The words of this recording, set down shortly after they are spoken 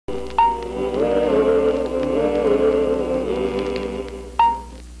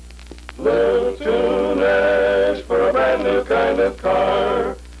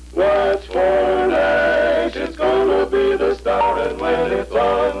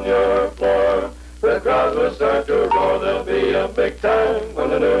start to roar, there'll be a big time when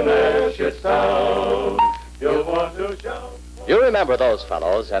the new NASH hits town. You'll want to shout. You remember those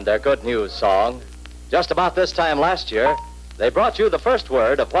fellows and their good news song. Just about this time last year, they brought you the first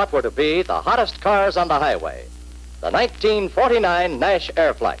word of what were to be the hottest cars on the highway, the 1949 NASH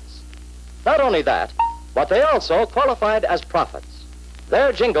air flights. Not only that, but they also qualified as prophets.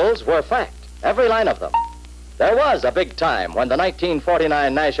 Their jingles were fact, every line of them. There was a big time when the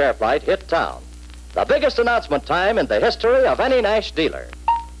 1949 NASH air flight hit town, the biggest announcement time in the history of any NASH dealer.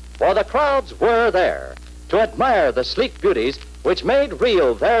 For the crowds were there to admire the sleek beauties which made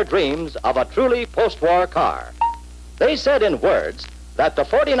real their dreams of a truly post-war car. They said in words that the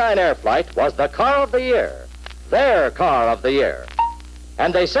 49 air flight was the car of the year, their car of the year.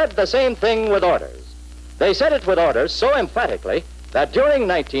 And they said the same thing with orders. They said it with orders so emphatically that during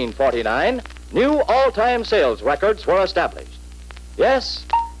 1949, new all-time sales records were established. Yes,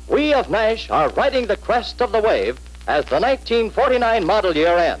 we of NASH are riding the crest of the wave as the 1949 model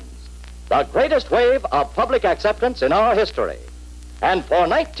year ends, the greatest wave of public acceptance in our history. And for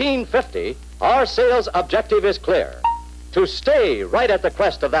 1950, our sales objective is clear: to stay right at the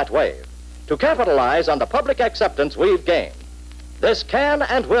crest of that wave, to capitalize on the public acceptance we've gained. This can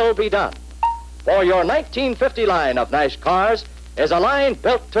and will be done. For your 1950 line of NASH cars is a line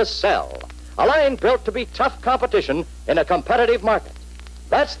built to sell, a line built to be tough competition in a competitive market.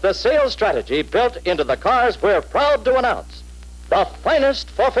 That's the sales strategy built into the cars we're proud to announce. The finest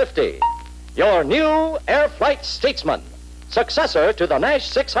 450, your new Air Flight Statesman, successor to the NASH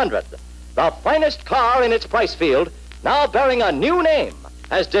 600, the finest car in its price field, now bearing a new name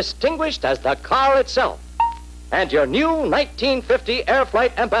as distinguished as the car itself. And your new 1950 Air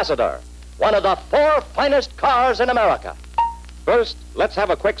Flight Ambassador, one of the 4 finest cars in America. First, let's have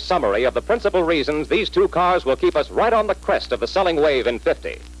a quick summary of the principal reasons these two cars will keep us right on the crest of the selling wave in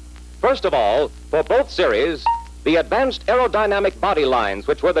 50. First of all, for both series, the advanced aerodynamic body lines,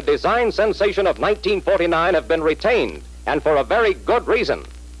 which were the design sensation of 1949, have been retained, and for a very good reason.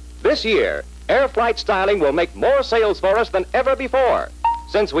 This year, air flight styling will make more sales for us than ever before,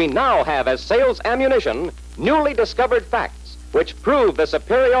 since we now have as sales ammunition newly discovered facts which prove the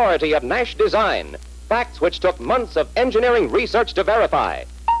superiority of NASH design, facts which took months of engineering research to verify,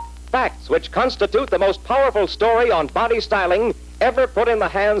 facts which constitute the most powerful story on body styling ever put in the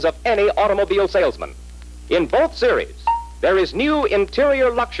hands of any automobile salesman. In both series, there is new interior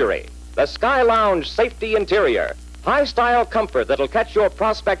luxury, the Sky Lounge safety interior, high-style comfort that'll catch your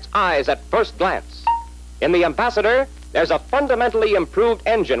prospect's eyes at first glance. In the Ambassador, there's a fundamentally improved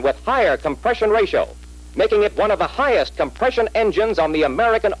engine with higher compression ratio, making it one of the highest compression engines on the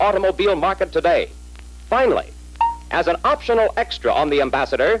American automobile market today. Finally, as an optional extra on the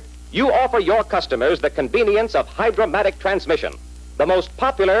Ambassador, you offer your customers the convenience of Hydromatic transmission, the most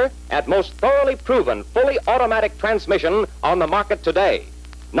popular and most thoroughly proven fully automatic transmission on the market today.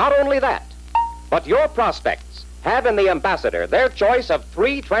 Not only that, but your prospects have in the Ambassador their choice of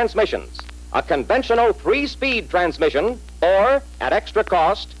 3 transmissions: a conventional 3-speed transmission, or, at extra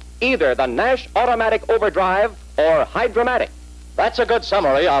cost, either the NASH Automatic Overdrive or Hydromatic. That's a good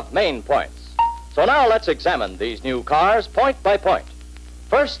summary of main points. So now let's examine these new cars point by point.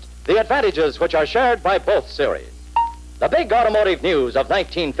 First, the advantages which are shared by both series. The big automotive news of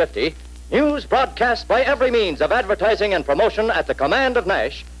 1950, news broadcast by every means of advertising and promotion at the command of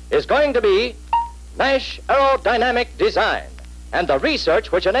NASH, is going to be NASH aerodynamic design, and the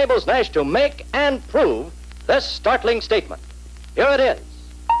research which enables NASH to make and prove this startling statement. Here it is.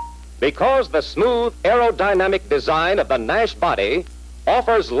 Because the smooth aerodynamic design of the NASH body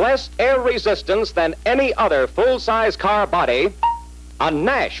offers less air resistance than any other full-size car body, a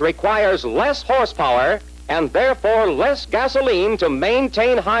NASH requires less horsepower and therefore less gasoline to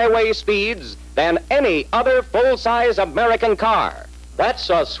maintain highway speeds than any other full-size American car. That's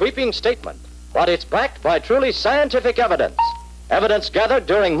a sweeping statement, but it's backed by truly scientific evidence. Evidence gathered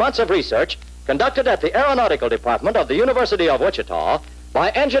during months of research conducted at the Aeronautical Department of the University of Wichita by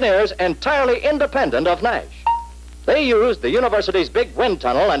engineers entirely independent of NASH. They used the university's big wind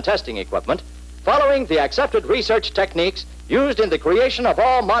tunnel and testing equipment, following the accepted research techniques used in the creation of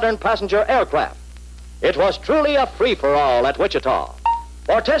all modern passenger aircraft. It was truly a free-for-all at Wichita.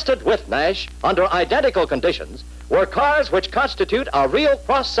 For tested with NASH under identical conditions were cars which constitute a real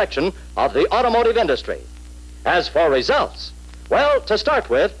cross-section of the automotive industry. As for results, well, to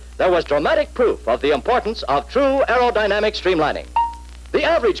start with, there was dramatic proof of the importance of true aerodynamic streamlining. The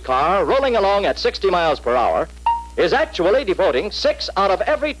average car rolling along at 60 miles per hour is actually devoting 6 out of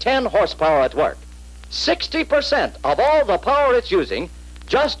every 10 horsepower at work. 60% of all the power it's using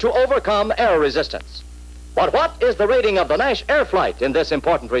just to overcome air resistance. But what is the rating of the NASH air flight in this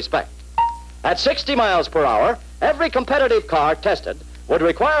important respect? At 60 miles per hour, every competitive car tested would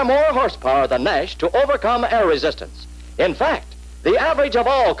require more horsepower than NASH to overcome air resistance. In fact, the average of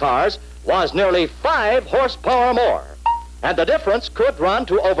all cars was nearly 5 horsepower more, and the difference could run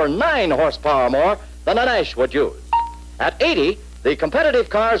to over 9 horsepower more than a NASH would use. At 80, the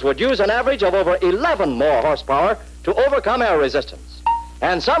competitive cars would use an average of over 11 more horsepower to overcome air resistance.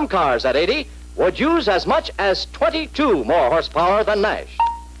 And some cars at 80 would use as much as 22 more horsepower than NASH.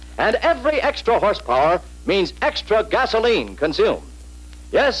 And every extra horsepower means extra gasoline consumed.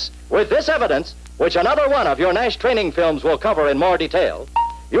 Yes, with this evidence, which another one of your NASH training films will cover in more detail,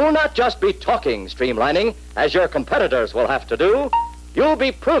 you'll not just be talking streamlining, as your competitors will have to do. You'll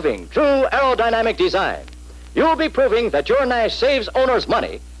be proving true aerodynamic design. You'll be proving that your NASH saves owners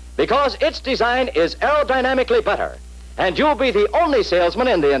money because its design is aerodynamically better. And you'll be the only salesman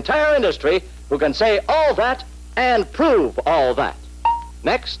in the entire industry who can say all that and prove all that.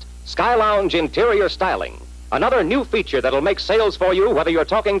 Next, Sky Lounge interior styling. Another new feature that'll make sales for you whether you're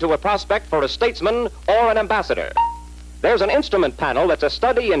talking to a prospect for a statesman or an ambassador. There's an instrument panel that's a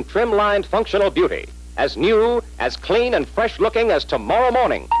study in trim-lined functional beauty, as new, as clean and fresh-looking as tomorrow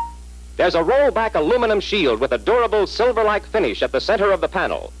morning. There's a roll-back aluminum shield with a durable silver-like finish at the center of the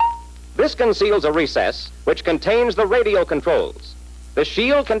panel. This conceals a recess which contains the radio controls. The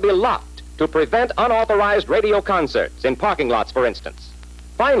shield can be locked to prevent unauthorized radio concerts in parking lots, for instance.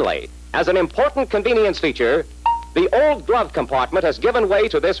 Finally, as an important convenience feature, the old glove compartment has given way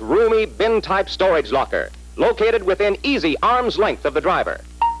to this roomy bin-type storage locker, located within easy arm's length of the driver.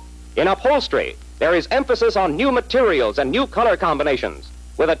 In upholstery, there is emphasis on new materials and new color combinations,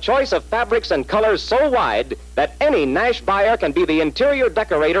 with a choice of fabrics and colors so wide that any NASH buyer can be the interior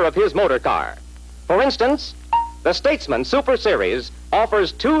decorator of his motor car. For instance, the Statesman Super Series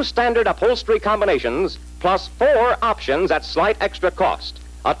offers 2 standard upholstery combinations plus 4 options at slight extra cost,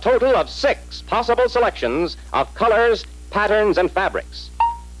 a total of 6 possible selections of colors, patterns, and fabrics.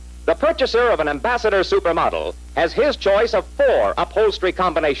 The purchaser of an Ambassador Supermodel has his choice of 4 upholstery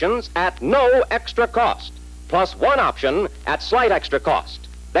combinations at no extra cost, plus 1 option at slight extra cost.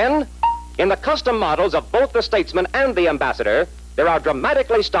 Then, in the custom models of both the Statesman and the Ambassador, there are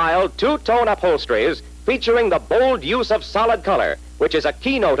dramatically styled 2-tone upholsteries featuring the bold use of solid color, which is a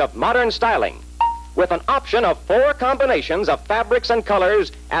keynote of modern styling, with an option of 4 combinations of fabrics and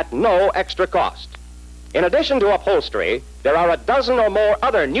colors at no extra cost. In addition to upholstery, there are a dozen or more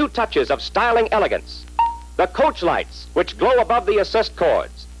other new touches of styling elegance. The coach lights, which glow above the assist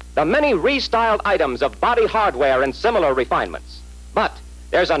cords, the many restyled items of body hardware and similar refinements. But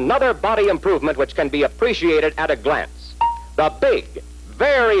there's another body improvement which can be appreciated at a glance. The big,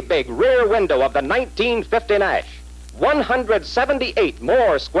 very big rear window of the 1950 NASH, 178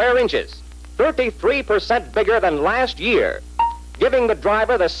 more square inches, 33% bigger than last year, giving the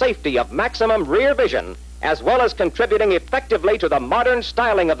driver the safety of maximum rear vision, as well as contributing effectively to the modern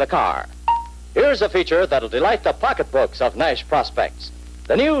styling of the car. Here's a feature that'll delight the pocketbooks of NASH prospects.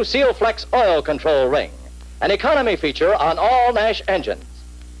 The new SealFlex oil control ring, an economy feature on all NASH engines.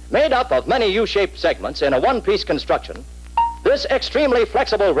 Made up of many U-shaped segments in a one-piece construction, this extremely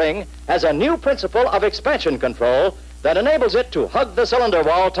flexible ring has a new principle of expansion control that enables it to hug the cylinder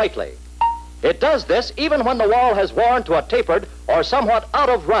wall tightly. It does this even when the wall has worn to a tapered or somewhat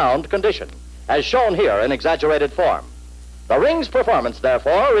out-of-round condition, as shown here in exaggerated form. The ring's performance,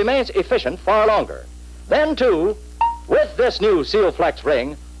 therefore, remains efficient far longer. Then, too, with this new SealFlex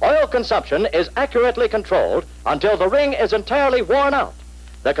ring, oil consumption is accurately controlled until the ring is entirely worn out.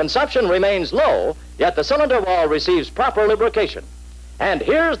 The consumption remains low, yet the cylinder wall receives proper lubrication. And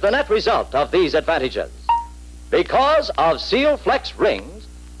here's the net result of these advantages. Because of SealFlex rings,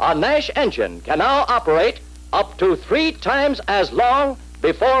 a NASH engine can now operate up to 3 times as long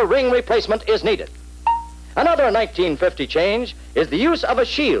before ring replacement is needed. Another 1950 change is the use of a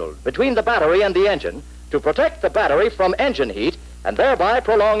shield between the battery and the engine to protect the battery from engine heat and thereby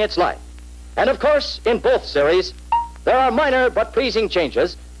prolong its life. And of course, in both series, there are minor but pleasing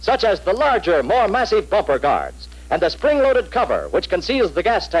changes, such as the larger, more massive bumper guards and the spring-loaded cover, which conceals the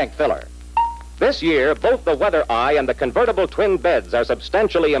gas tank filler. This year, both the weather eye and the convertible twin beds are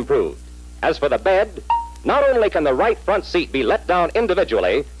substantially improved. As for the bed, not only can the right front seat be let down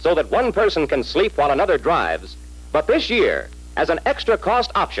individually so that one person can sleep while another drives, but this year, as an extra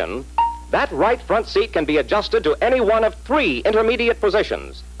cost option, that right front seat can be adjusted to any one of 3 intermediate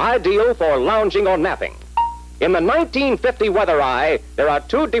positions, ideal for lounging or napping. In the 1950 weather eye, there are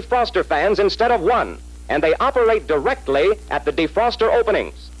 2 defroster fans instead of 1, and they operate directly at the defroster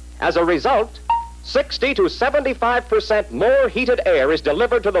openings. As a result, 60 to 75% more heated air is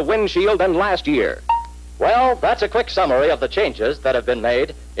delivered to the windshield than last year. Well, that's a quick summary of the changes that have been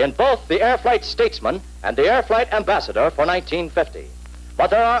made in both the Air Flight Statesman and the Air Flight Ambassador for 1950. But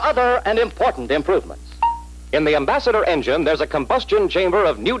there are other and important improvements. In the Ambassador engine, there's a combustion chamber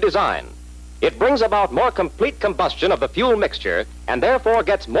of new design. It brings about more complete combustion of the fuel mixture and therefore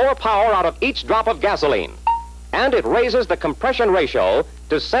gets more power out of each drop of gasoline. And it raises the compression ratio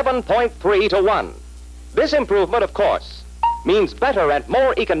to 7.3 to 1. This improvement, of course, means better and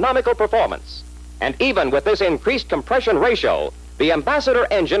more economical performance. And even with this increased compression ratio, the Ambassador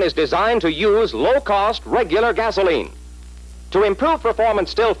engine is designed to use low-cost, regular gasoline. To improve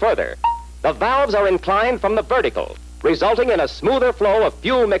performance still further, the valves are inclined from the vertical, resulting in a smoother flow of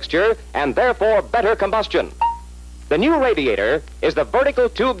fuel mixture and therefore better combustion. The new radiator is the vertical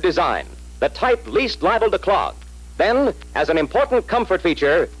tube design, the type least liable to clog. Then, as an important comfort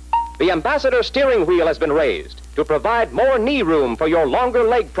feature, the Ambassador steering wheel has been raised to provide more knee room for your longer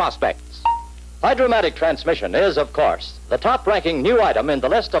leg prospects. Hydromatic transmission is, of course, the top-ranking new item in the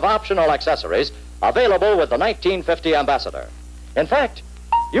list of optional accessories available with the 1950 Ambassador. In fact,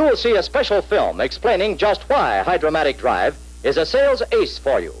 you will see a special film explaining just why hydromatic drive is a sales ace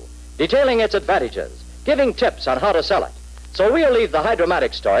for you, detailing its advantages, giving tips on how to sell it. So we'll leave the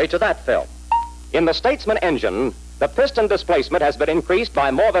hydromatic story to that film. In the Statesman engine, the piston displacement has been increased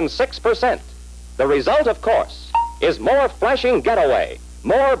by more than 6%. The result, of course, is more flashing getaway,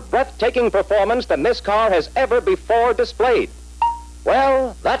 more breathtaking performance than this car has ever before displayed.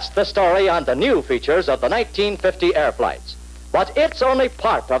 Well, that's the story on the new features of the 1950 Air Flights. But it's only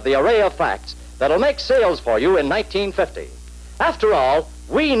part of the array of facts that'll make sales for you in 1950. After all,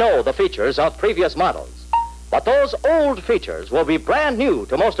 we know the features of previous models. But those old features will be brand new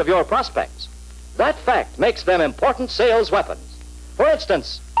to most of your prospects. That fact makes them important sales weapons. For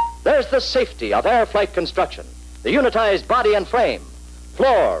instance, there's the safety of air flight construction, the unitized body and frame,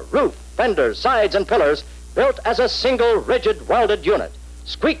 floor, roof, fenders, sides, and pillars built as a single rigid welded unit,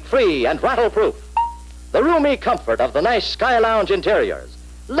 squeak-free and rattle-proof. The roomy comfort of the nice Sky Lounge interiors,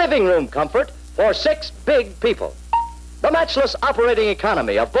 living room comfort for 6 big people. The matchless operating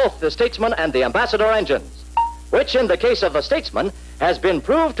economy of both the Statesman and the Ambassador engines, which in the case of the Statesman has been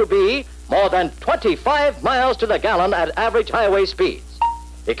proved to be more than 25 miles to the gallon at average highway speeds.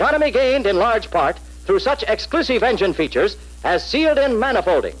 Economy gained in large part through such exclusive engine features as sealed-in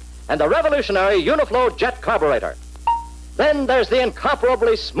manifolding and the revolutionary Uniflow jet carburetor. Then there's the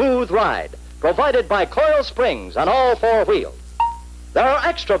incomparably smooth ride provided by coil springs on all 4 wheels. There are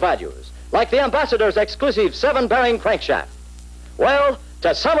extra values, like the Ambassador's exclusive 7-bearing crankshaft. Well,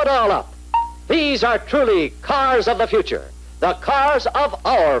 to sum it all up, these are truly cars of the future, the cars of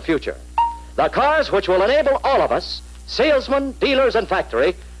our future. The cars which will enable all of us, salesmen, dealers, and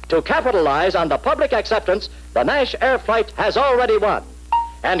factory, to capitalize on the public acceptance the NASH Air Flight has already won,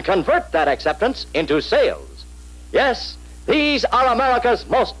 and convert that acceptance into sales. Yes, these are America's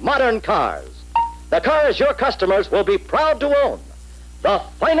most modern cars. The cars your customers will be proud to own. The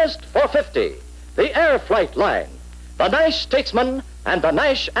finest for 50, the Air Flight line, the NASH Statesman, and the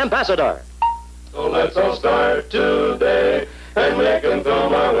NASH Ambassador. So let's all start today and make them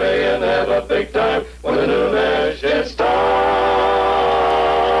come our way and have a big time when the new NASH is started.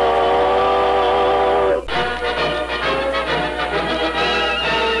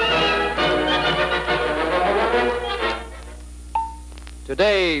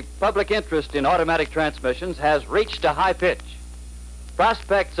 Today, public interest in automatic transmissions has reached a high pitch.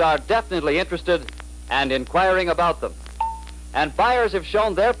 Prospects are definitely interested and inquiring about them. And buyers have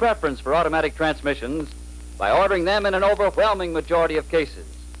shown their preference for automatic transmissions by ordering them in an overwhelming majority of cases,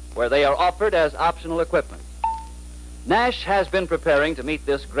 where they are offered as optional equipment. NASH has been preparing to meet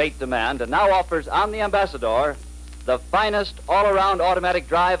this great demand and now offers on the Ambassador the finest all-around automatic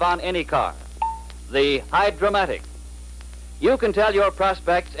drive on any car, the Hydromatic. You can tell your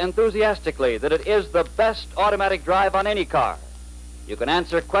prospects enthusiastically that it is the best automatic drive on any car. You can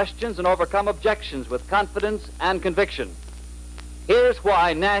answer questions and overcome objections with confidence and conviction. Here's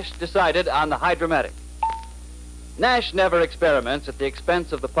why NASH decided on the Hydromatic. NASH never experiments at the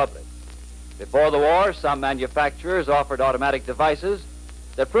expense of the public. Before the war, some manufacturers offered automatic devices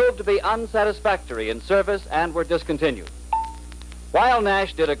that proved to be unsatisfactory in service and were discontinued. While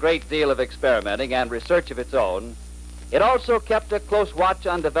NASH did a great deal of experimenting and research of its own, it also kept a close watch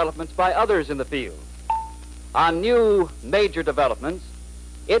on developments by others in the field. On new major developments,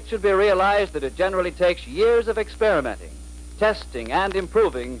 it should be realized that it generally takes years of experimenting, testing, and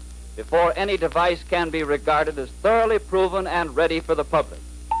improving before any device can be regarded as thoroughly proven and ready for the public.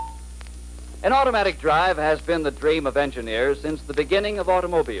 An automatic drive has been the dream of engineers since the beginning of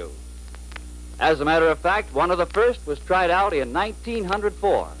automobiles. As a matter of fact, one of the first was tried out in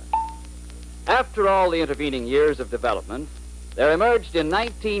 1904. After all the intervening years of development, there emerged in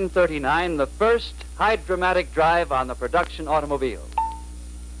 1939 the first hydromatic drive on the production automobile.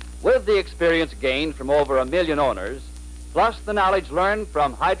 With the experience gained from over 1 million owners, plus the knowledge learned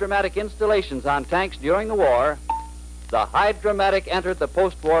from hydromatic installations on tanks during the war, the hydromatic entered the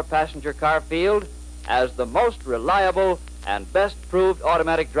post-war passenger car field as the most reliable and best proved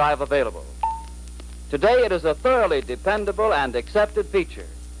automatic drive available. Today it is a thoroughly dependable and accepted feature,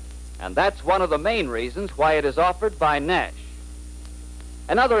 and that's one of the main reasons why it is offered by NASH.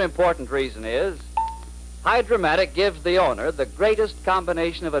 Another important reason is hydromatic gives the owner the greatest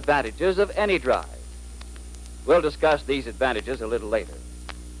combination of advantages of any drive. We'll discuss these advantages a little later.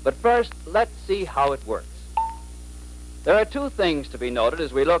 But first, let's see how it works. There are two things to be noted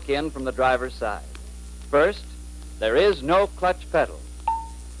as we look in from the driver's side. First, there is no clutch pedal.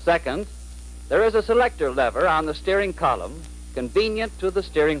 Second, there is a selector lever on the steering column convenient to the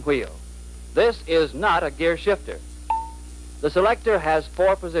steering wheel. This is not a gear shifter. The selector has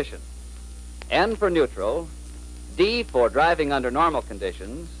 4 positions: N for neutral, D for driving under normal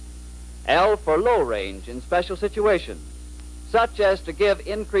conditions, L for low range in special situations, such as to give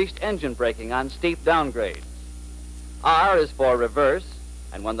increased engine braking on steep downgrades. R is for reverse,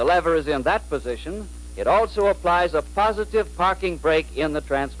 and when the lever is in that position, it also applies a positive parking brake in the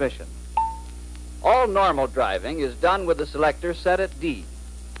transmission. All normal driving is done with the selector set at D.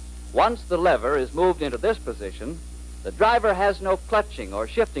 Once the lever is moved into this position, the driver has no clutching or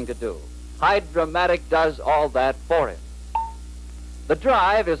shifting to do. Hydromatic does all that for him. The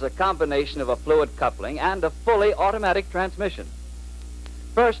drive is a combination of a fluid coupling and a fully automatic transmission.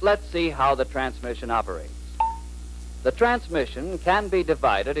 First, let's see how the transmission operates. The transmission can be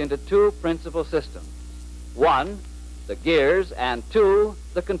divided into 2 principal systems. 1, the gears, and 2,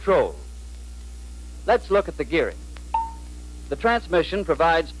 the controls. Let's look at the gearing. The transmission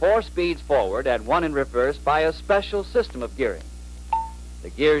provides 4 speeds forward and 1 in reverse by a special system of gearing. The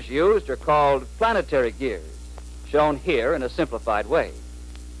gears used are called planetary gears, shown here in a simplified way.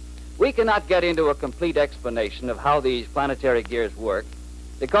 We cannot get into a complete explanation of how these planetary gears work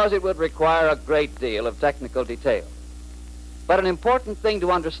because it would require a great deal of technical detail. But an important thing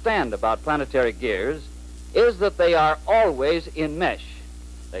to understand about planetary gears is that they are always in mesh.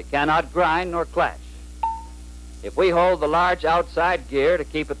 They cannot grind nor clash. If we hold the large outside gear to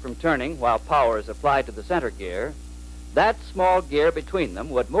keep it from turning while power is applied to the center gear, that small gear between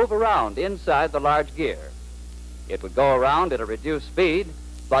them would move around inside the large gear. It would go around at a reduced speed,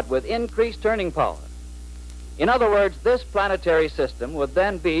 but with increased turning power. In other words, this planetary system would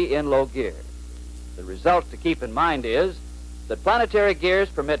then be in low gear. The result to keep in mind is that planetary gears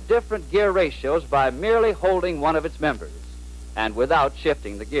permit different gear ratios by merely holding one of its members and without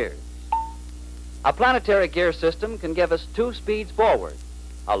shifting the gears. A planetary gear system can give us 2 speeds forward,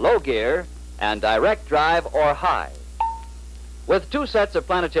 a low gear, and direct drive or high. With 2 sets of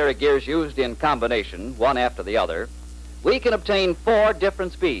planetary gears used in combination, one after the other, we can obtain 4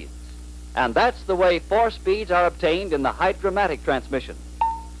 different speeds. And that's the way 4 speeds are obtained in the hydromatic transmission.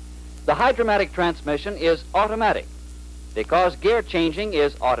 The hydromatic transmission is automatic because gear changing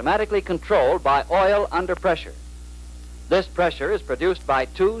is automatically controlled by oil under pressure. This pressure is produced by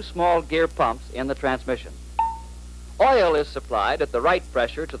 2 small gear pumps in the transmission. Oil is supplied at the right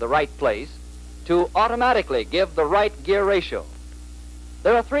pressure to the right place to automatically give the right gear ratio.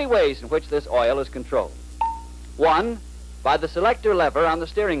 There are 3 ways in which this oil is controlled. 1, by the selector lever on the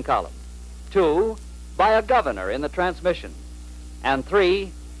steering column. 2, by a governor in the transmission. And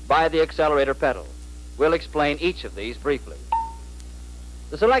 3, by the accelerator pedal. We'll explain each of these briefly.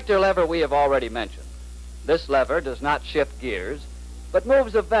 The selector lever we have already mentioned. This lever does not shift gears, but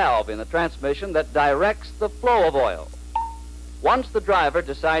moves a valve in the transmission that directs the flow of oil. Once the driver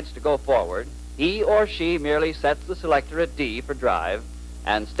decides to go forward, he or she merely sets the selector at D for drive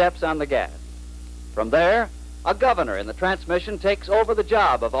and steps on the gas. From there, a governor in the transmission takes over the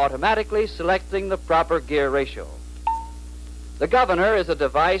job of automatically selecting the proper gear ratio. The governor is a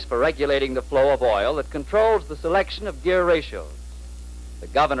device for regulating the flow of oil that controls the selection of gear ratios. The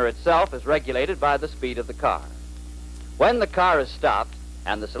governor itself is regulated by the speed of the car. When the car is stopped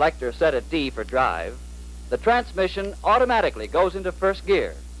and the selector set at D for drive, the transmission automatically goes into first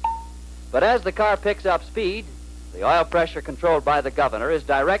gear. But as the car picks up speed, the oil pressure controlled by the governor is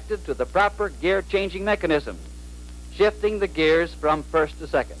directed to the proper gear changing mechanism, shifting the gears from first to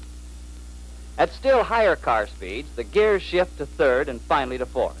second. At still higher car speeds, the gears shift to third and finally to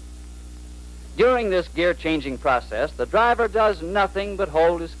fourth. During this gear changing process, the driver does nothing but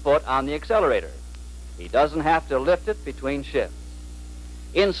hold his foot on the accelerator. He doesn't have to lift it between shifts.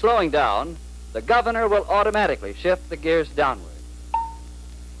 In slowing down, the governor will automatically shift the gears downward.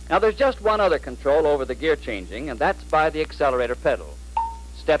 Now, there's just one other control over the gear changing, and that's by the accelerator pedal.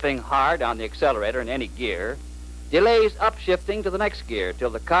 Stepping hard on the accelerator in any gear delays upshifting to the next gear till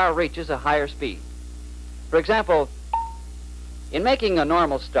the car reaches a higher speed. For example, in making a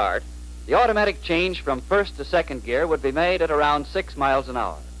normal start, the automatic change from first to second gear would be made at around 6 miles an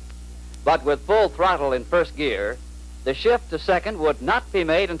hour. But with full throttle in first gear, the shift to second would not be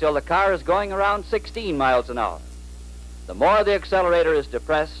made until the car is going around 16 miles an hour. The more the accelerator is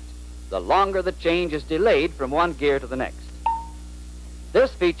depressed, the longer the change is delayed from one gear to the next.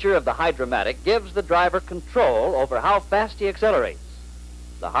 This feature of the Hydra-Matic gives the driver control over how fast he accelerates.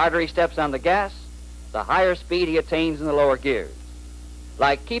 The harder he steps on the gas, the higher speed he attains in the lower gears,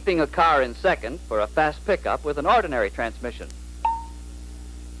 like keeping a car in second for a fast pickup with an ordinary transmission.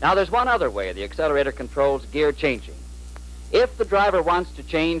 Now, there's one other way the accelerator controls gear changing. If the driver wants to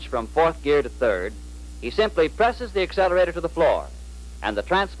change from fourth gear to third, he simply presses the accelerator to the floor, and the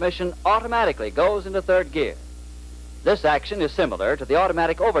transmission automatically goes into third gear. This action is similar to the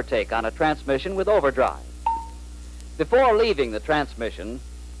automatic overtake on a transmission with overdrive. Before leaving the transmission,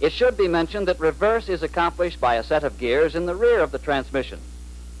 it should be mentioned that reverse is accomplished by a set of gears in the rear of the transmission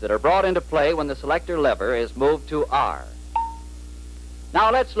that are brought into play when the selector lever is moved to R.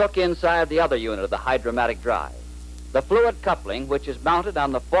 Now, let's look inside the other unit of the Hydra-Matic drive, the fluid coupling, which is mounted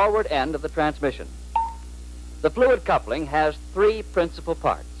on the forward end of the transmission. The fluid coupling has three principal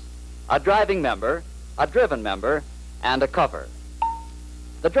parts: a driving member, a driven member, and a cover.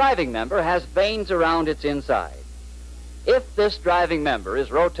 The driving member has vanes around its inside. If this driving member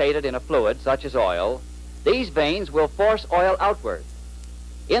is rotated in a fluid such as oil, these vanes will force oil outward.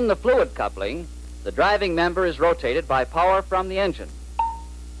 In the fluid coupling, the driving member is rotated by power from the engine.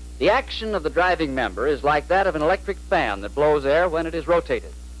 The action of the driving member is like that of an electric fan that blows air when it is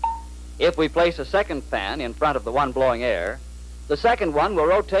rotated. If we place a second fan in front of the one blowing air, the second one will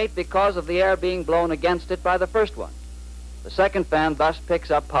rotate because of the air being blown against it by the first one. The second fan thus picks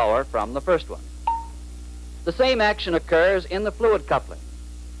up power from the first one. The same action occurs in the fluid coupling.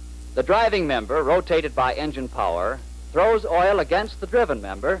 The driving member, rotated by engine power, throws oil against the driven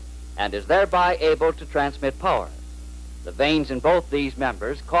member and is thereby able to transmit power. The vanes in both these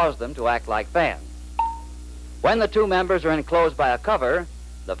members cause them to act like fans. When the two members are enclosed by a cover,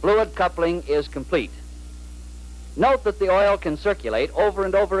 the fluid coupling is complete. Note that the oil can circulate over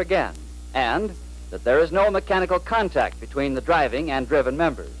and over again, and that there is no mechanical contact between the driving and driven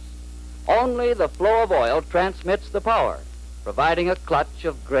members. Only the flow of oil transmits the power, providing a clutch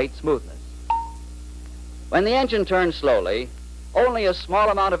of great smoothness. When the engine turns slowly, only a small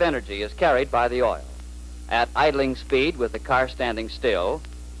amount of energy is carried by the oil. At idling speed with the car standing still,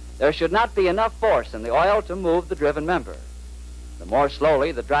 there should not be enough force in the oil to move the driven member. The more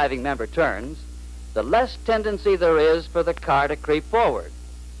slowly the driving member turns, the less tendency there is for the car to creep forward.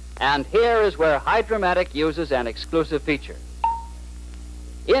 And here is where Hydra-Matic uses an exclusive feature.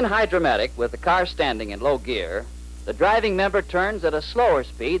 In Hydra-Matic, with the car standing in low gear, the driving member turns at a slower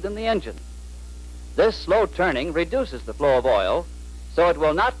speed than the engine. This slow turning reduces the flow of oil, so it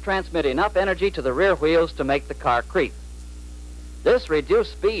will not transmit enough energy to the rear wheels to make the car creep. This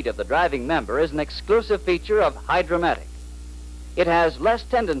reduced speed of the driving member is an exclusive feature of Hydra-Matic. It has less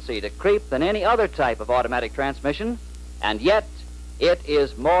tendency to creep than any other type of automatic transmission, and yet it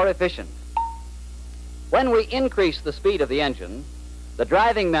is more efficient. When we increase the speed of the engine, the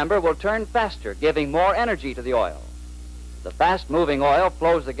driving member will turn faster, giving more energy to the oil. The fast-moving oil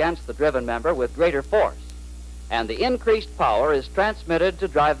flows against the driven member with greater force, and the increased power is transmitted to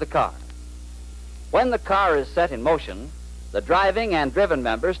drive the car. When the car is set in motion, the driving and driven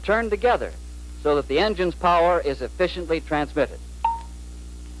members turn together so that the engine's power is efficiently transmitted.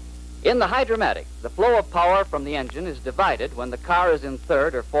 In the Hydra-Matic, the flow of power from the engine is divided when the car is in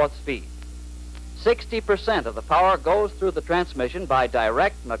third or fourth speed. 60% of the power goes through the transmission by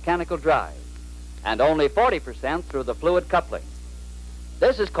direct mechanical drive, and only 40% through the fluid coupling.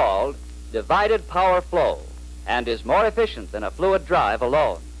 This is called divided power flow and is more efficient than a fluid drive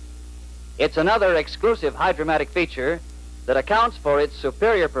alone. It's another exclusive Hydra-Matic feature that accounts for its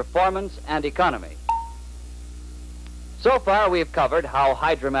superior performance and economy. So far, we've covered how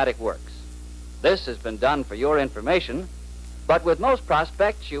Hydra-Matic works. This has been done for your information, but with most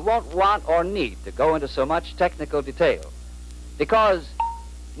prospects, you won't want or need to go into so much technical detail, because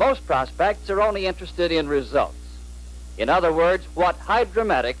most prospects are only interested in results. In other words, what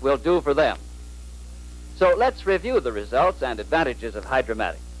Hydra-Matic will do for them. So let's review the results and advantages of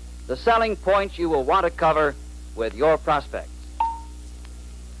Hydra-Matic, the selling points you will want to cover with your prospects.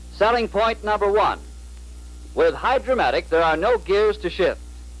 Selling point number one. With Hydra-Matic, there are no gears to shift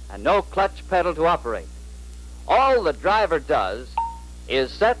and no clutch pedal to operate. All the driver does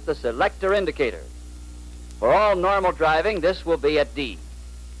is set the selector indicator. For all normal driving, this will be at D.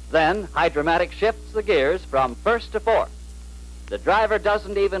 Then, Hydromatic shifts the gears from first to fourth. The driver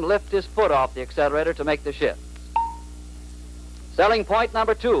doesn't even lift his foot off the accelerator to make the shift. Selling point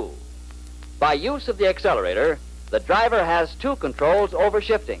number 2. By use of the accelerator, the driver has 2 controls over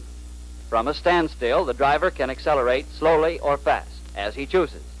shifting. From a standstill, the driver can accelerate slowly or fast, as he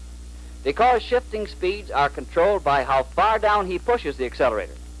chooses, because shifting speeds are controlled by how far down he pushes the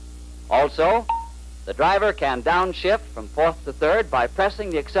accelerator. Also, the driver can downshift from fourth to third by pressing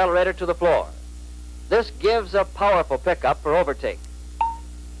the accelerator to the floor. This gives a powerful pickup for overtake.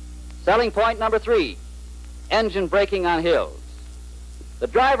 Selling point number 3, engine braking on hills. The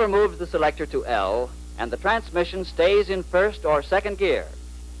driver moves the selector to L, and the transmission stays in first or second gear,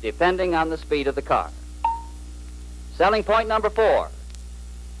 depending on the speed of the car. Selling point number 4,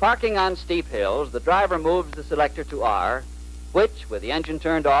 parking on steep hills, the driver moves the selector to R, which, with the engine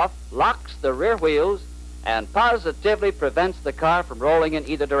turned off, locks the rear wheels and positively prevents the car from rolling in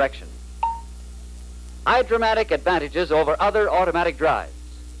either direction. Hydromatic advantages over other automatic drives.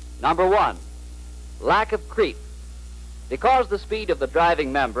 Number 1, lack of creep. Because the speed of the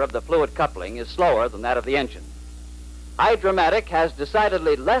driving member of the fluid coupling is slower than that of the engine, Hydromatic has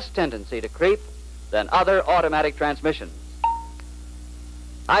decidedly less tendency to creep than other automatic transmissions.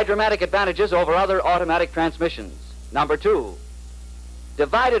 Hydromatic advantages over other automatic transmissions. Number 2,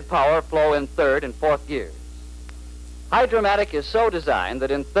 divided power flow in third and fourth gears. Hydromatic is so designed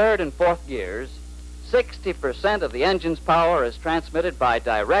that in third and fourth gears, 60% of the engine's power is transmitted by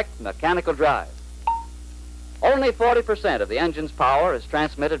direct mechanical drive. Only 40% of the engine's power is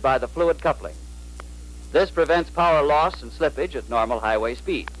transmitted by the fluid coupling. This prevents power loss and slippage at normal highway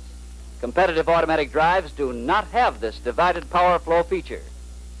speeds. Competitive automatic drives do not have this divided power flow feature.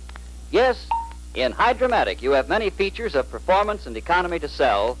 Yes, in Hydromatic, you have many features of performance and economy to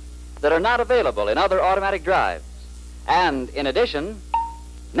sell that are not available in other automatic drives. And in addition,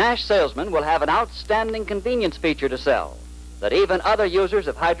 NASH salesmen will have an outstanding convenience feature to sell that even other users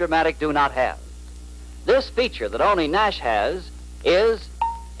of Hydromatic do not have. This feature that only NASH has is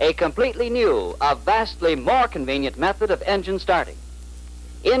a completely new, a vastly more convenient method of engine starting.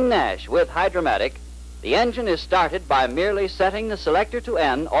 In NASH with Hydromatic, the engine is started by merely setting the selector to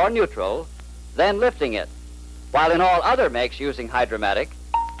N or neutral, then lifting it, while in all other makes using Hydromatic,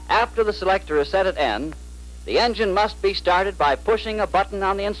 after the selector is set at N, the engine must be started by pushing a button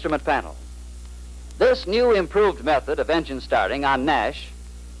on the instrument panel. This new improved method of engine starting on NASH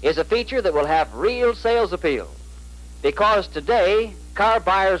is a feature that will have real sales appeal, because today car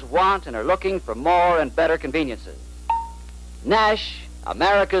buyers want and are looking for more and better conveniences. NASH,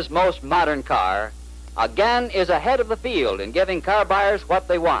 America's most modern car, again is ahead of the field in giving car buyers what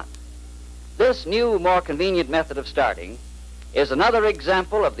they want. This new, more convenient method of starting is another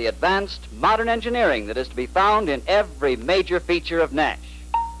example of the advanced modern engineering that is to be found in every major feature of NASH.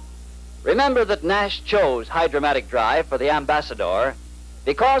 Remember that NASH chose Hydromatic drive for the Ambassador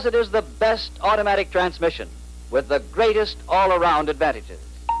because it is the best automatic transmission with the greatest all-around advantages.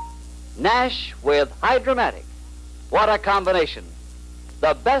 NASH with Hydromatic. What a combination.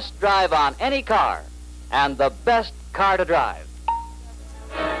 The best drive on any car and the best car to drive.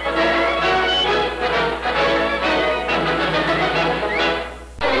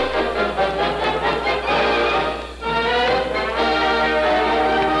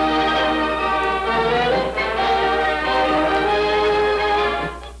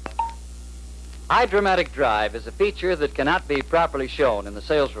 Hydromatic drive is a feature that cannot be properly shown in the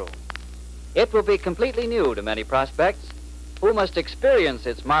sales room. It will be completely new to many prospects who must experience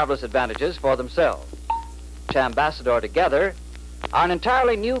its marvelous advantages for themselves. Ambassador together are an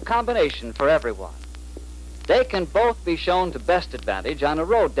entirely new combination for everyone. They can both be shown to best advantage on a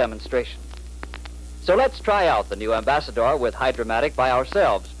road demonstration. So let's try out the new Ambassador with Hydromatic by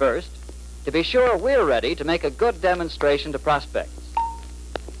ourselves first to be sure we're ready to make a good demonstration to prospects.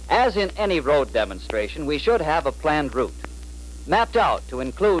 As in any road demonstration, we should have a planned route, mapped out to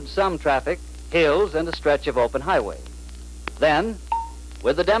include some traffic, hills, and a stretch of open highway. Then,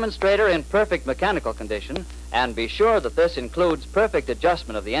 with the demonstrator in perfect mechanical condition, and be sure that this includes perfect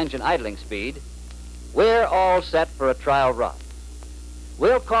adjustment of the engine idling speed, we're all set for a trial run.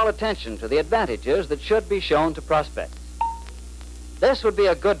 We'll call attention to the advantages that should be shown to prospects. This would be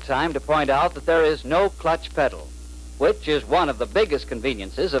a good time to point out that there is no clutch pedal, which is one of the biggest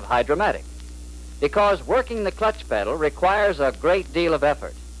conveniences of Hydromatic, because working the clutch pedal requires a great deal of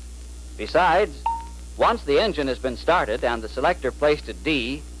effort. Besides, once the engine has been started and the selector placed at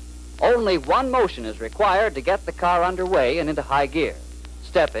D, only one motion is required to get the car underway and into high gear,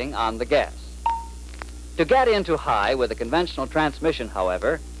 stepping on the gas. To get into high with a conventional transmission,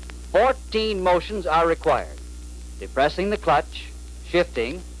 however, 14 motions are required. Depressing the clutch,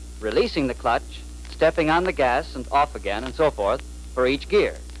 shifting, releasing the clutch, stepping on the gas and off again, and so forth, for each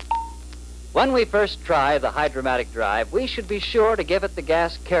gear. When we first try the hydromatic drive, we should be sure to give it the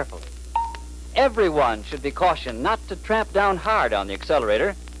gas carefully. Everyone should be cautioned not to tramp down hard on the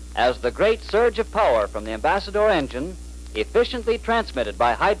accelerator, as the great surge of power from the Ambassador engine, efficiently transmitted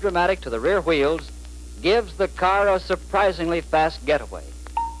by hydromatic to the rear wheels, gives the car a surprisingly fast getaway.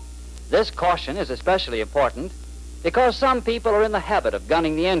 This caution is especially important because some people are in the habit of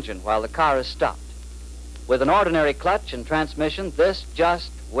gunning the engine while the car is stopped. With an ordinary clutch and transmission, this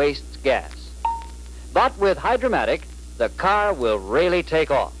just wastes gas. But with hydromatic, the car will really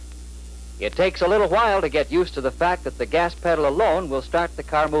take off. It takes a little while to get used to the fact that the gas pedal alone will start the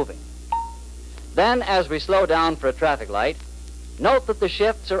car moving. Then, as we slow down for a traffic light, note that the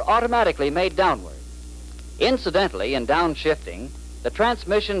shifts are automatically made downward. Incidentally, in downshifting, the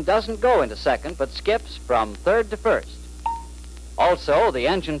transmission doesn't go into second, but skips from third to first. Also, the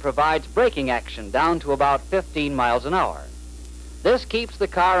engine provides braking action down to about 15 miles an hour. This keeps the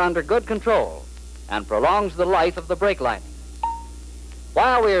car under good control and prolongs the life of the brake lining.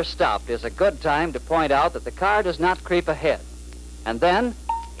 While we are stopped is a good time to point out that the car does not creep ahead. And then,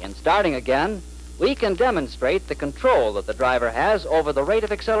 in starting again, we can demonstrate the control that the driver has over the rate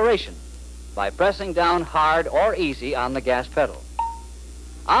of acceleration by pressing down hard or easy on the gas pedal.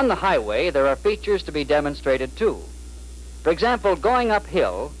 On the highway, there are features to be demonstrated too. For example, going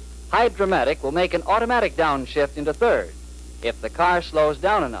uphill, hydromatic will make an automatic downshift into third if the car slows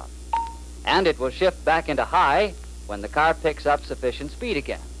down enough, and it will shift back into high when the car picks up sufficient speed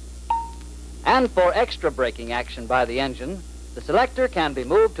again. And for extra braking action by the engine, the selector can be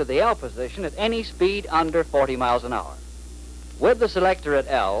moved to the L position at any speed under 40 miles an hour. With the selector at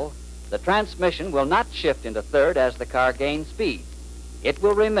L, the transmission will not shift into third as the car gains speed. It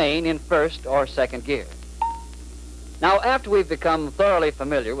will remain in first or second gear. Now, after we've become thoroughly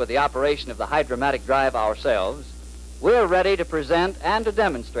familiar with the operation of the hydromatic drive ourselves, we're ready to present and to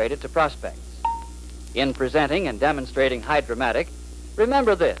demonstrate it to prospects. In presenting and demonstrating hydromatic,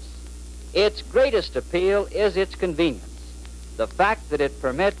 remember this: its greatest appeal is its convenience, the fact that it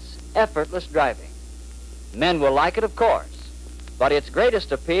permits effortless driving. Men will like it, of course, but its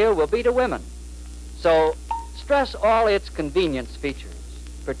greatest appeal will be to women. So, stress all its convenience features,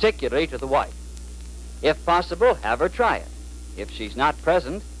 particularly to the wife. If possible, have her try it. If she's not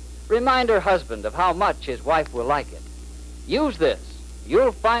present, remind her husband of how much his wife will like it. Use this.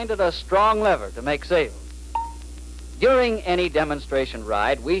 You'll find it a strong lever to make sales. During any demonstration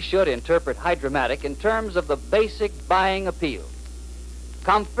ride, we should interpret hydromatic in terms of the basic buying appeal: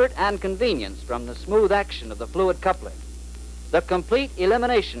 comfort and convenience from the smooth action of the fluid coupling, the complete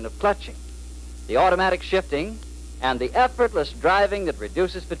elimination of clutching, the automatic shifting, and the effortless driving that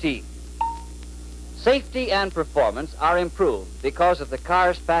reduces fatigue. Safety and performance are improved because of the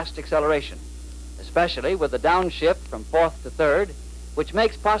car's fast acceleration, especially with the downshift from fourth to third, which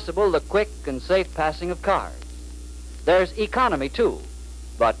makes possible the quick and safe passing of cars. There's economy, too,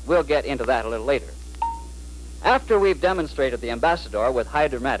 but we'll get into that a little later. After we've demonstrated the Ambassador with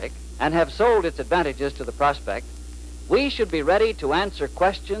hydromatic and have sold its advantages to the prospect, we should be ready to answer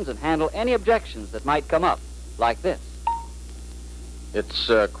questions and handle any objections that might come up, like this. It's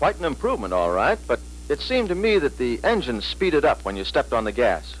quite an improvement, all right, but it seemed to me that the engine speeded up when you stepped on the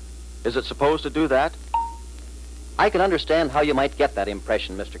gas. Is it supposed to do that? I can understand how you might get that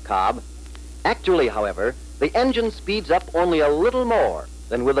impression, Mr. Cobb. Actually, however, the engine speeds up only a little more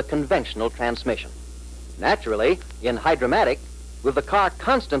than with a conventional transmission. Naturally, in hydromatic, with the car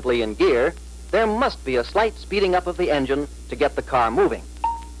constantly in gear, there must be a slight speeding up of the engine to get the car moving.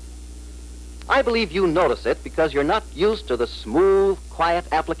 I believe you notice it because you're not used to the smooth, quiet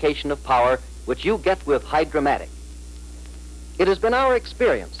application of power which you get with hydromatic. It has been our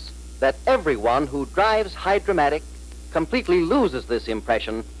experience that everyone who drives hydromatic completely loses this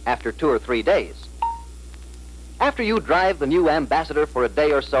impression after 2 or 3 days. After you drive the new Ambassador for a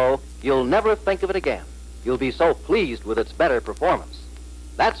day or so, you'll never think of it again. You'll be so pleased with its better performance.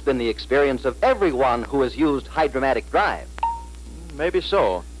 That's been the experience of everyone who has used hydromatic drive. Maybe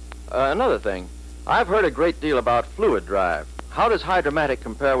so. Another thing, I've heard a great deal about fluid drive. How does hydromatic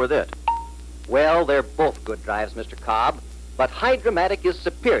compare with it? Well, they're both good drives, Mr. Cobb, but hydromatic is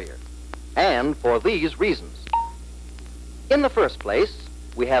superior, and for these reasons. In the first place,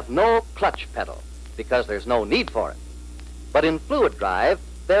 we have no clutch pedal, because there's no need for it. But in fluid drive,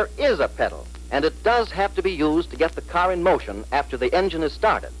 there is a pedal, and it does have to be used to get the car in motion after the engine is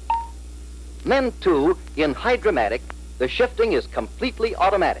started. Then, too, in hydromatic, the shifting is completely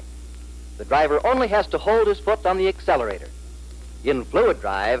automatic. the driver only has to hold his foot on the accelerator. In fluid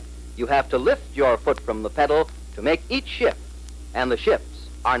drive, you have to lift your foot from the pedal to make each shift, and the shifts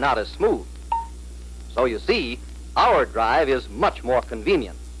are not as smooth. So you see, our drive is much more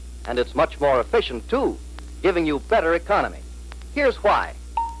convenient, and it's much more efficient too, giving you better economy. Here's why.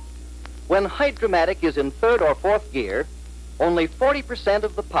 When Hydromatic is in third or fourth gear, only 40%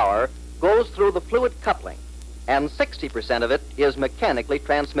 of the power goes through the fluid coupling, and 60% of it is mechanically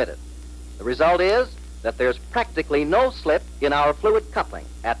transmitted. The result is that there's practically no slip in our fluid coupling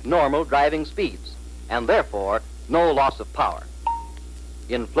at normal driving speeds, and therefore no loss of power.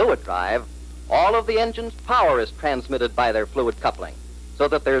 In fluid drive, all of the engine's power is transmitted by their fluid coupling, so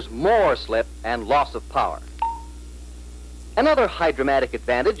that there's more slip and loss of power. Another Hydromatic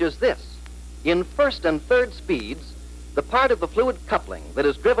advantage is this. In first and third speeds, the part of the fluid coupling that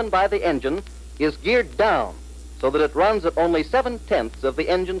is driven by the engine is geared down so that it runs at only 7/10 of the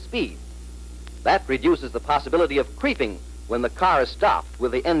engine speed. That reduces the possibility of creeping when the car is stopped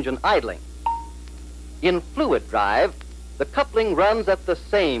with the engine idling. In fluid drive, the coupling runs at the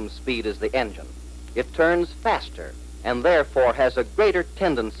same speed as the engine. It turns faster and therefore has a greater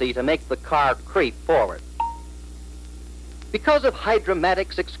tendency to make the car creep forward. Because of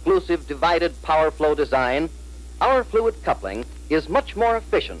Hydromatic's exclusive divided power flow design, our fluid coupling is much more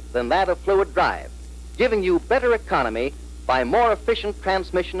efficient than that of fluid drive, giving you better economy by more efficient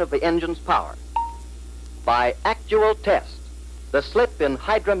transmission of the engine's power. By actual test, the slip in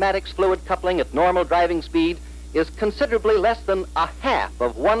Hydromatic's fluid coupling at normal driving speed is considerably less than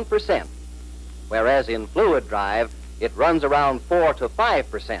 0.5%, whereas in fluid drive, it runs around 4 to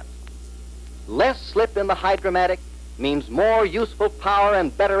 5%. Less slip in the Hydromatic means more useful power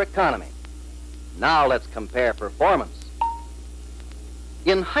and better economy. Now let's compare performance.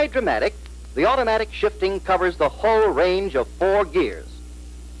 In Hydromatic, the automatic shifting covers the whole range of 4 gears.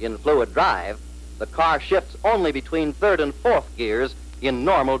 In fluid drive, the car shifts only between third and fourth gears in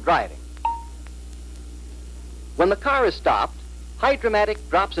normal driving. When the car is stopped, Hydromatic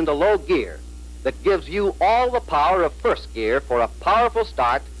drops into low gear that gives you all the power of first gear for a powerful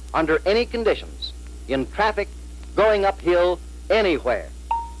start under any conditions, in traffic, going uphill, anywhere.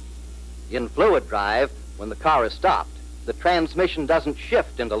 In fluid drive, when the car is stopped, the transmission doesn't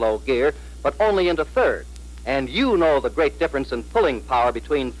shift into low gear, but only into third. And you know the great difference in pulling power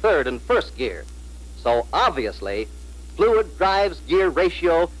between third and first gear. So obviously, fluid drive's gear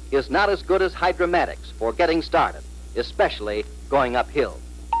ratio is not as good as Hydromatic's for getting started, especially going uphill.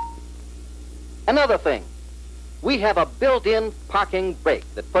 Another thing, we have a built-in parking brake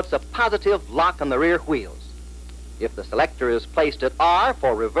that puts a positive lock on the rear wheels. If the selector is placed at R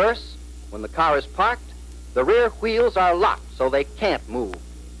for reverse, when the car is parked, the rear wheels are locked so they can't move.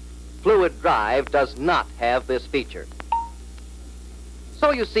 Fluid drive does not have this feature.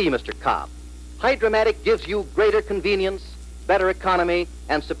 So you see, Mr. Cobb, Hydromatic gives you greater convenience, better economy,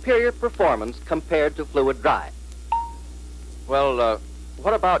 and superior performance compared to fluid drive. Well,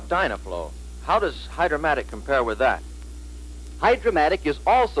 what about Dynaflow? How does Hydromatic compare with that? Hydromatic is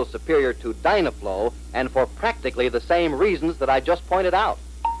also superior to Dynaflow, and for practically the same reasons that I just pointed out.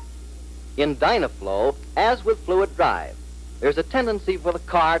 In Dynaflow, as with fluid drive, there's a tendency for the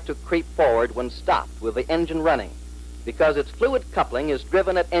car to creep forward when stopped with the engine running, because its fluid coupling is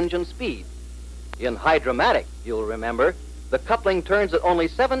driven at engine speed. In Hydromatic, you'll remember, the coupling turns at only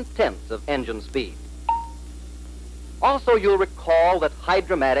 7/10 of engine speed. Also, you'll recall that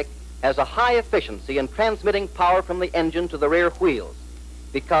Hydromatic has a high efficiency in transmitting power from the engine to the rear wheels,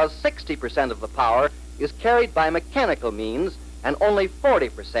 because 60% of the power is carried by mechanical means and only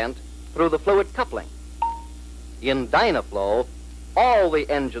 40% through the fluid coupling. In Dynaflow, all the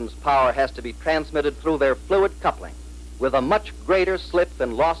engine's power has to be transmitted through their fluid coupling, with a much greater slip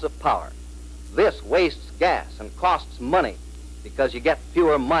and loss of power. This wastes gas and costs money because you get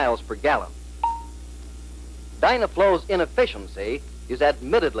fewer miles per gallon. Dynaflow's inefficiency is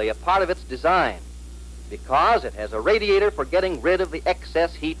admittedly a part of its design because it has a radiator for getting rid of the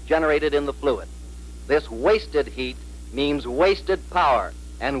excess heat generated in the fluid. This wasted heat means wasted power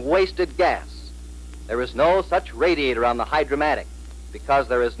and wasted gas. There is no such radiator on the Hydromatic because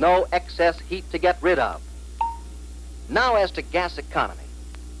there is no excess heat to get rid of. Now as to gas economy.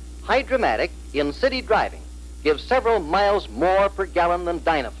 Hydromatic in city driving gives several miles more per gallon than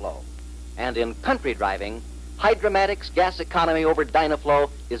Dynaflow, and in country driving, Hydromatic's gas economy over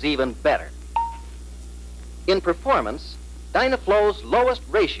Dynaflow is even better. In performance, Dynaflow's lowest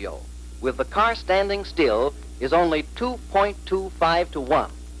ratio, with the car standing still, is only 2.25 to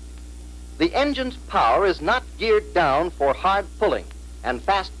 1. The engine's power is not geared down for hard pulling and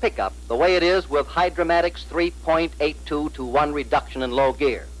fast pickup the way it is with Hydromatic's 3.82 to 1 reduction in low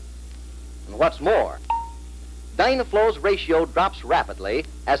gear. And what's more, Dynaflow's ratio drops rapidly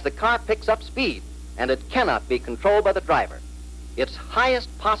as the car picks up speed, and it cannot be controlled by the driver. Its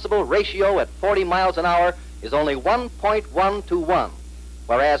highest possible ratio at 40 miles an hour is only 1.1 to 1,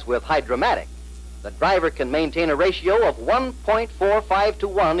 whereas with Hydromatic, the driver can maintain a ratio of 1.45 to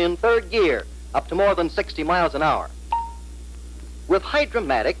 1 in third gear, up to more than 60 miles an hour. With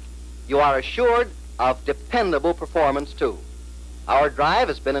Hydromatic, you are assured of dependable performance, too. Our drive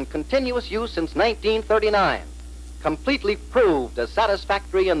has been in continuous use since 1939, completely proved as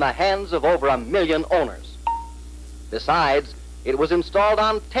satisfactory in the hands of over 1 million owners. Besides, it was installed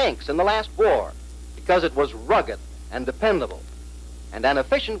on tanks in the last war because it was rugged and dependable and an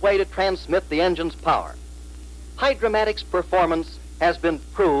efficient way to transmit the engine's power. Hydromatic's performance has been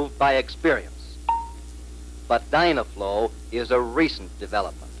proved by experience. But Dynaflow is a recent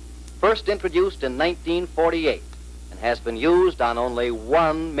development, first introduced in 1948 and has been used on only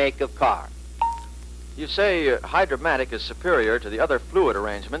one make of car. You say Hydromatic is superior to the other fluid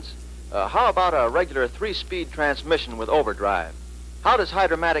arrangements. How about a regular 3-speed transmission with overdrive? How does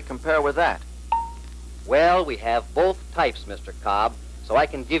Hydromatic compare with that? Well, we have both types, Mr. Cobb, so I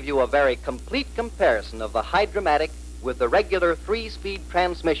can give you a very complete comparison of the Hydromatic with the regular 3-speed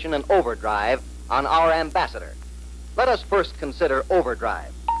transmission and overdrive on our Ambassador. Let us first consider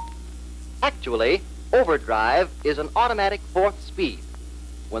overdrive. Actually, overdrive is an automatic 4th speed.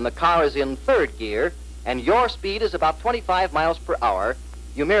 When the car is in 3rd gear and your speed is about 25 miles per hour,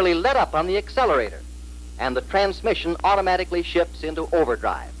 you merely let up on the accelerator, and the transmission automatically shifts into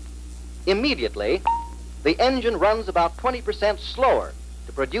overdrive. Immediately, the engine runs about 20% slower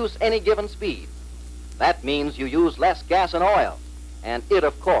to produce any given speed. That means you use less gas and oil, and it,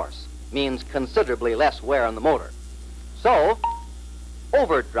 of course, means considerably less wear on the motor. So,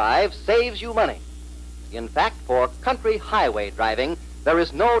 overdrive saves you money. In fact, for country highway driving, there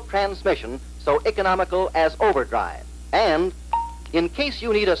is no transmission so economical as overdrive. And in case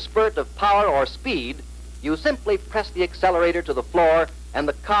you need a spurt of power or speed, you simply press the accelerator to the floor and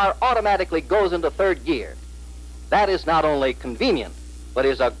the car automatically goes into 3rd gear. That is not only convenient, but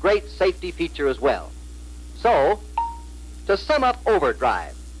is a great safety feature as well. So, to sum up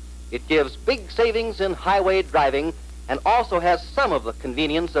overdrive, it gives big savings in highway driving and also has some of the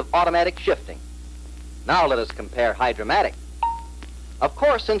convenience of automatic shifting. Now let us compare Hydromatic. Of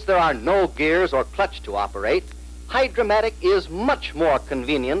course, since there are no gears or clutch to operate, Hydromatic is much more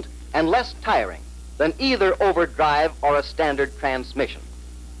convenient and less tiring than either overdrive or a standard transmission.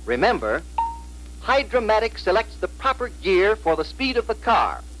 Remember, Hydromatic selects the proper gear for the speed of the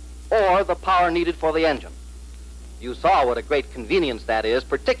car or the power needed for the engine. You saw what a great convenience that is,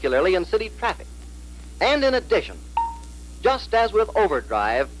 particularly in city traffic. And in addition, just as with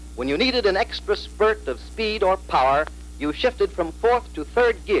overdrive, when you needed an extra spurt of speed or power, you shifted from 4th to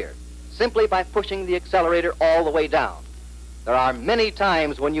 3rd gear simply by pushing the accelerator all the way down. There are many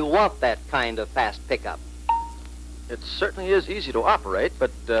times when you want that kind of fast pickup. It certainly is easy to operate,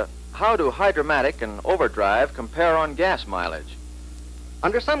 but how do Hydromatic and overdrive compare on gas mileage?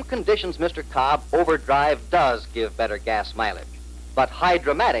 Under some conditions, Mr. Cobb, overdrive does give better gas mileage. But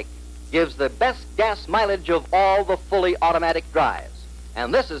Hydromatic gives the best gas mileage of all the fully automatic drives.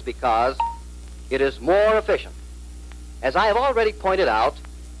 And this is because it is more efficient. As I have already pointed out,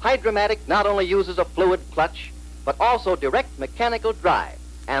 Hydromatic not only uses a fluid clutch, but also direct mechanical drive,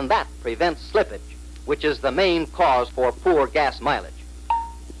 and that prevents slippage, which is the main cause for poor gas mileage.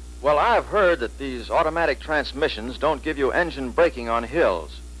 Well, I've heard that these automatic transmissions don't give you engine braking on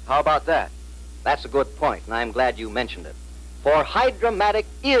hills. How about that? That's a good point, and I'm glad you mentioned it. For Hydromatic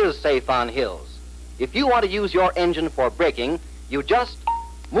is safe on hills. If you want to use your engine for braking, you just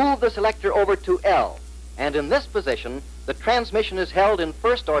move the selector over to L, and in this position, the transmission is held in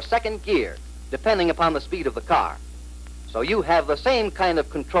 1st or 2nd gear, depending upon the speed of the car. So you have the same kind of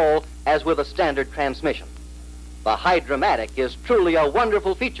control as with a standard transmission. The Hydromatic is truly a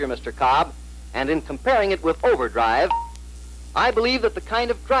wonderful feature, Mr. Cobb, and in comparing it with overdrive, I believe that the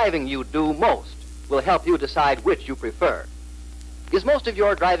kind of driving you do most will help you decide which you prefer. Is most of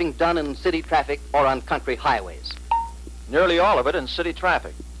your driving done in city traffic or on country highways? Nearly all of it in city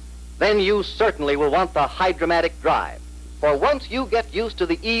traffic. Then you certainly will want the Hydromatic drive. For once you get used to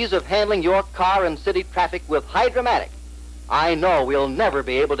the ease of handling your car in city traffic with Hydromatic, I know we'll never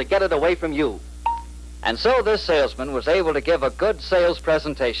be able to get it away from you. And so this salesman was able to give a good sales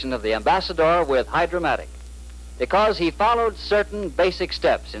presentation of the Ambassador with Hydromatic because he followed certain basic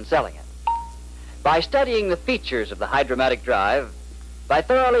steps in selling it. By studying the features of the Hydromatic drive, by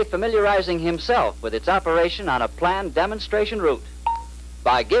thoroughly familiarizing himself with its operation on a planned demonstration route,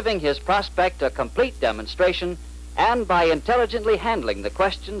 by giving his prospect a complete demonstration, and by intelligently handling the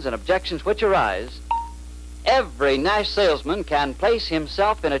questions and objections which arise, every NASH salesman can place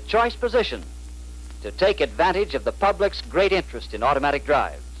himself in a choice position to take advantage of the public's great interest in automatic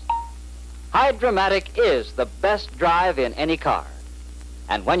drives. Hydra-Matic is the best drive in any car.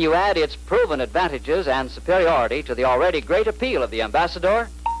 And when you add its proven advantages and superiority to the already great appeal of the Ambassador,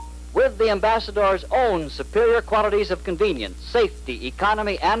 with the Ambassador's own superior qualities of convenience, safety,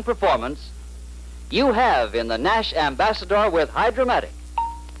 economy, and performance, you have in the NASH Ambassador with Hydra-Matic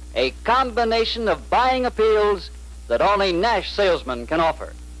a combination of buying appeals that only NASH salesmen can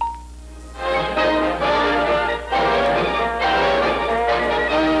offer.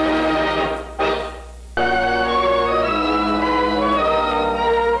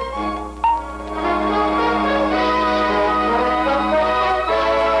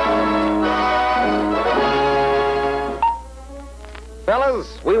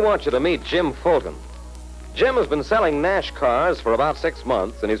 Fellas, we want you to meet Jim Fulton. Jim has been selling NASH cars for about 6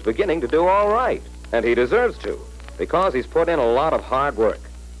 months, and he's beginning to do all right. And he deserves to, because he's put in a lot of hard work.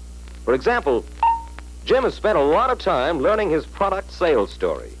 For example, Jim has spent a lot of time learning his product sales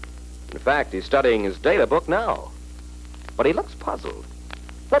story. In fact, he's studying his data book now. But he looks puzzled.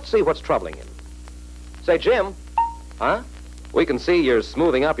 Let's see what's troubling him. Say, Jim. Huh? We can see you're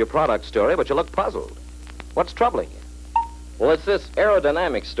smoothing up your product story, but you look puzzled. What's troubling you? Well, it's this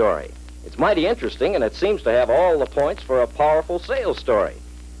aerodynamic story. It's mighty interesting, and it seems to have all the points for a powerful sales story.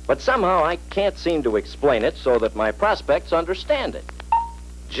 But somehow I can't seem to explain it so that my prospects understand it.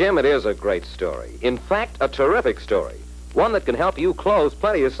 Jim, it is a great story. In fact, a terrific story. One that can help you close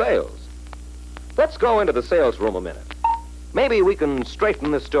plenty of sales. Let's go into the sales room a minute. Maybe we can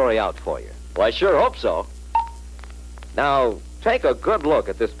straighten this story out for you. Well, I sure hope so. Now, take a good look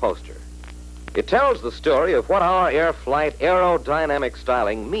at this poster. It tells the story of what our air flight aerodynamic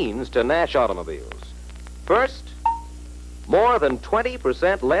styling means to NASH automobiles. First, more than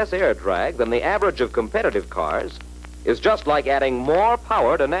 20% less air drag than the average of competitive cars is just like adding more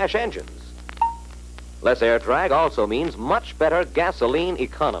power to NASH engines. Less air drag also means much better gasoline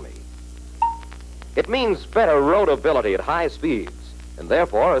economy. It means better roadability at high speeds, and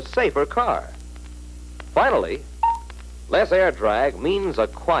therefore a safer car. Finally, less air drag means a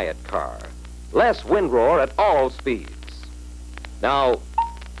quiet car. Less wind roar at all speeds. Now,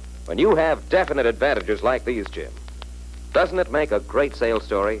 when you have definite advantages like these, Jim, doesn't it make a great sales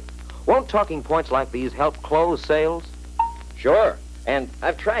story? Won't talking points like these help close sales? Sure, and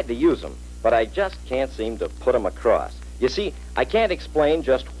I've tried to use them, but I just can't seem to put them across. You see, I can't explain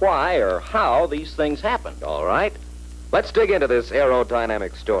just why or how these things happened. All right, let's dig into this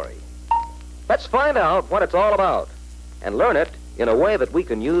aerodynamic story. Let's find out what it's all about and learn it in a way that we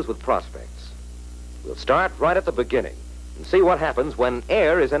can use with prospects. We'll start right at the beginning and see what happens when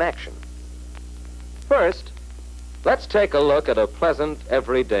air is in action. First, let's take a look at a pleasant,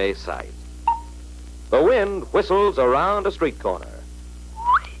 everyday sight. The wind whistles around a street corner.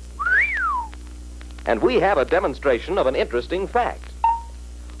 And we have a demonstration of an interesting fact.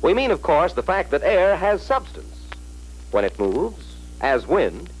 We mean, of course, the fact that air has substance. When it moves, as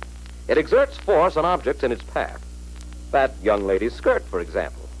wind, it exerts force on objects in its path. That young lady's skirt, for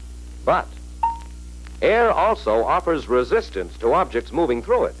example. But air also offers resistance to objects moving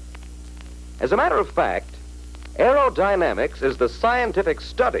through it. As a matter of fact, aerodynamics is the scientific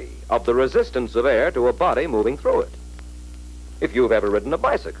study of the resistance of air to a body moving through it. If you've ever ridden a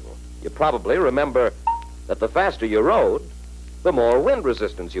bicycle, you probably remember that the faster you rode, the more wind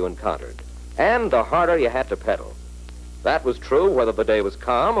resistance you encountered, and the harder you had to pedal. That was true whether the day was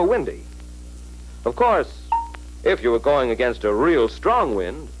calm or windy. Of course, if you were going against a real strong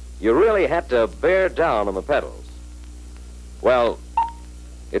wind, you really had to bear down on the pedals. Well,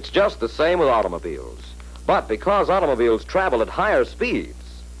 it's just the same with automobiles. But because automobiles travel at higher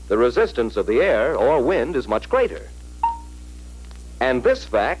speeds, the resistance of the air or wind is much greater. And this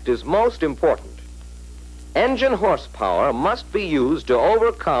fact is most important. Engine horsepower must be used to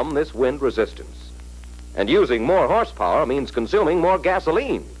overcome this wind resistance. And using more horsepower means consuming more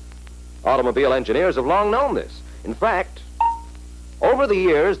gasoline. Automobile engineers have long known this. In fact, over the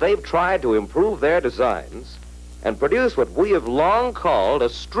years, they've tried to improve their designs and produce what we have long called a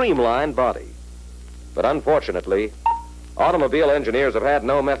streamlined body. But unfortunately, automobile engineers have had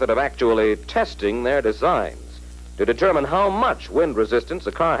no method of actually testing their designs to determine how much wind resistance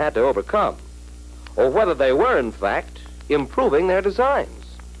a car had to overcome, or whether they were, in fact, improving their designs.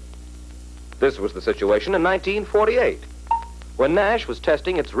 This was the situation in 1948, when NASH was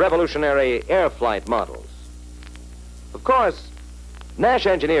testing its revolutionary air flight models. Of course, NASH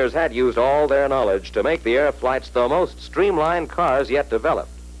engineers had used all their knowledge to make the air flights the most streamlined cars yet developed.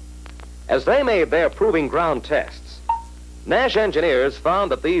 As they made their proving ground tests, NASH engineers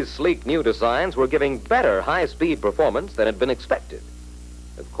found that these sleek new designs were giving better high-speed performance than had been expected.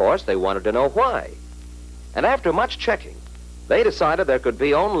 Of course, they wanted to know why. And after much checking, they decided there could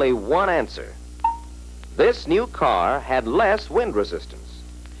be only one answer. This new car had less wind resistance.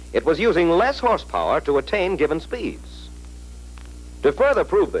 It was using less horsepower to attain given speeds. To further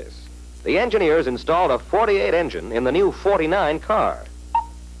prove this, the engineers installed a 48 engine in the new 49 car.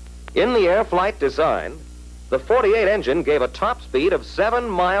 In the air flight design, the 48 engine gave a top speed of 7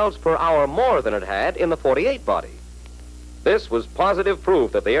 miles per hour more than it had in the 48 body. This was positive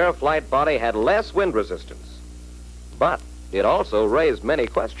proof that the air flight body had less wind resistance. But it also raised many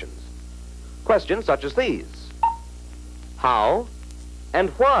questions. Questions such as these. How and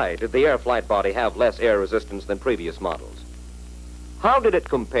why did the air flight body have less air resistance than previous models? How did it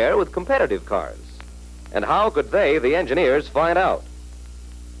compare with competitive cars? And how could they, the engineers, find out?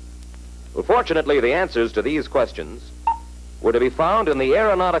 Well, fortunately, the answers to these questions were to be found in the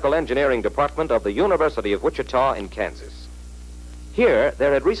Aeronautical Engineering Department of the University of Wichita in Kansas. Here,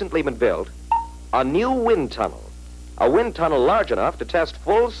 there had recently been built a new wind tunnel, a wind tunnel large enough to test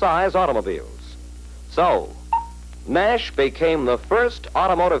full-size automobiles. So, NASH became the first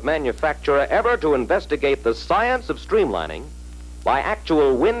automotive manufacturer ever to investigate the science of streamlining by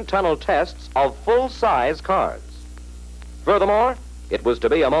actual wind tunnel tests of full-size cars. Furthermore, it was to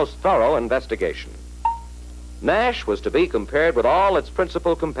be a most thorough investigation. NASH was to be compared with all its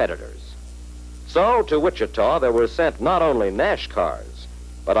principal competitors. So, to Wichita, there were sent not only NASH cars,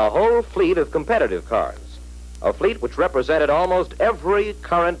 but a whole fleet of competitive cars, a fleet which represented almost every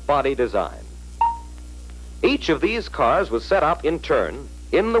current body design. Each of these cars was set up in turn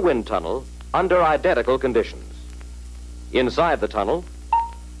in the wind tunnel under identical conditions. Inside the tunnel,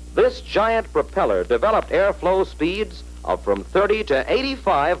 this giant propeller developed airflow speeds of from 30 to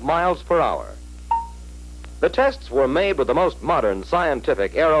 85 miles per hour. The tests were made with the most modern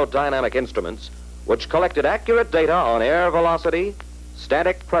scientific aerodynamic instruments which collected accurate data on air velocity,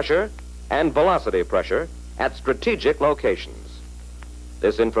 static pressure, and velocity pressure at strategic locations.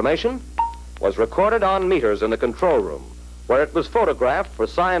 This information was recorded on meters in the control room, where it was photographed for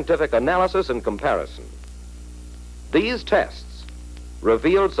scientific analysis and comparison. These tests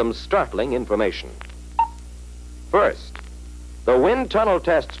revealed some startling information. First, the wind tunnel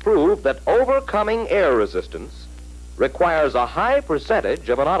tests proved that overcoming air resistance requires a high percentage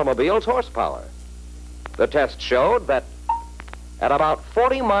of an automobile's horsepower. The test showed that at about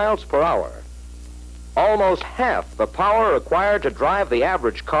 40 miles per hour, almost half the power required to drive the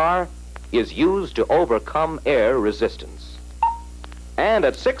average car is used to overcome air resistance. And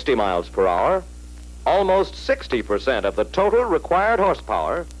at 60 miles per hour, almost 60% of the total required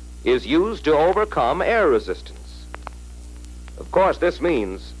horsepower is used to overcome air resistance. Of course, this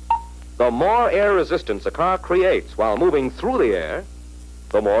means the more air resistance a car creates while moving through the air,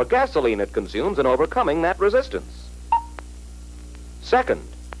 the more gasoline it consumes in overcoming that resistance. Second,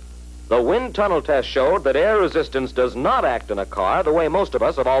 the wind tunnel test showed that air resistance does not act in a car the way most of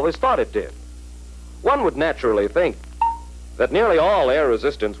us have always thought it did. One would naturally think that nearly all air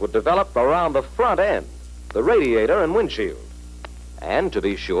resistance would develop around the front end, the radiator and windshield. And to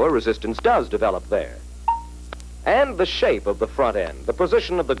be sure, resistance does develop there. And the shape of the front end, the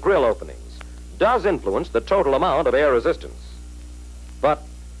position of the grill openings, does influence the total amount of air resistance. But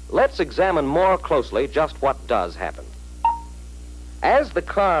let's examine more closely just what does happen. As the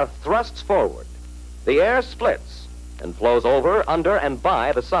car thrusts forward, the air splits and flows over, under, and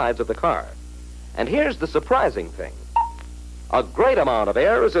by the sides of the car. And here's the surprising thing. A great amount of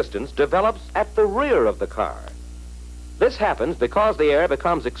air resistance develops at the rear of the car. This happens because the air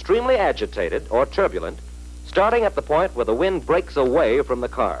becomes extremely agitated or turbulent, starting at the point where the wind breaks away from the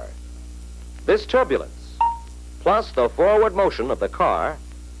car. This turbulence, plus the forward motion of the car,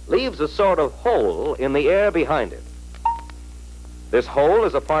 leaves a sort of hole in the air behind it. This hole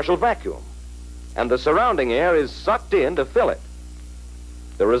is a partial vacuum, and the surrounding air is sucked in to fill it.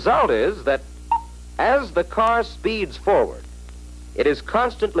 The result is that as the car speeds forward, it is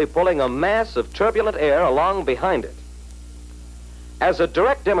constantly pulling a mass of turbulent air along behind it. As a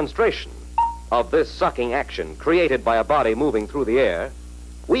direct demonstration of this sucking action created by a body moving through the air,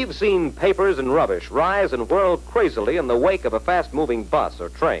 we've seen papers and rubbish rise and whirl crazily in the wake of a fast-moving bus or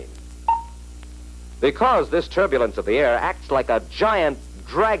train. Because this turbulence of the air acts like a giant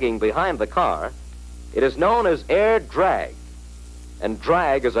dragging behind the car, it is known as air drag, and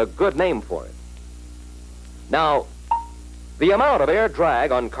drag is a good name for it. Now, the amount of air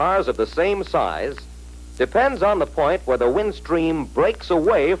drag on cars of the same size depends on the point where the wind stream breaks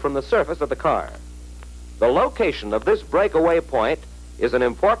away from the surface of the car. The location of this breakaway point is an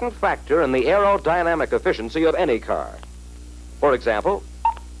important factor in the aerodynamic efficiency of any car. For example,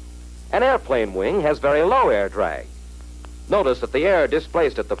 an airplane wing has very low air drag. Notice that the air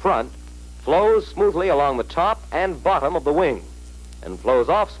displaced at the front flows smoothly along the top and bottom of the wing and flows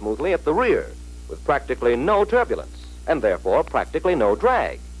off smoothly at the rear with practically no turbulence and therefore practically no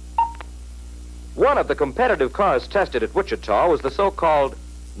drag. One of the competitive cars tested at Wichita was the so-called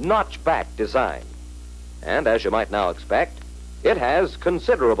notchback design. And as you might now expect, it has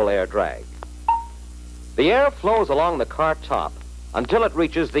considerable air drag. The air flows along the car top until it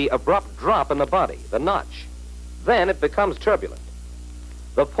reaches the abrupt drop in the body, the notch. Then it becomes turbulent.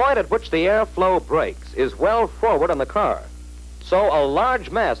 The point at which the airflow breaks is well forward on the car, so a large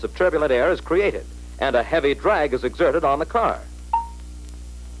mass of turbulent air is created and a heavy drag is exerted on the car.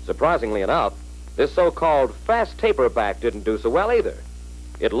 Surprisingly enough, this so-called fast taper back didn't do so well either.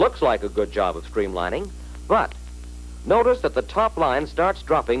 It looks like a good job of streamlining, but notice that the top line starts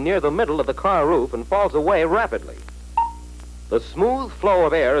dropping near the middle of the car roof and falls away rapidly. The smooth flow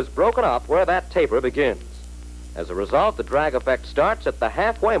of air is broken up where that taper begins. As a result, the drag effect starts at the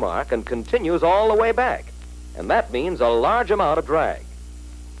halfway mark and continues all the way back, and that means a large amount of drag.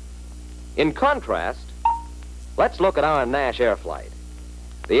 In contrast, let's look at our NASH air flight.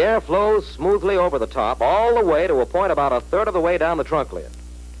 The air flows smoothly over the top all the way to a point about a third of the way down the trunk lid.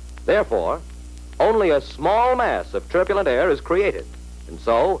 Therefore, only a small mass of turbulent air is created, and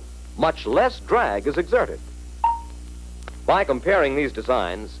so much less drag is exerted. By comparing these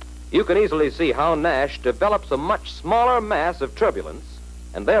designs, you can easily see how NASH develops a much smaller mass of turbulence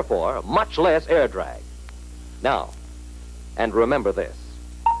and therefore much less air drag. Now, and remember this,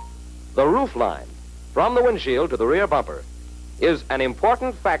 the roof line from the windshield to the rear bumper is an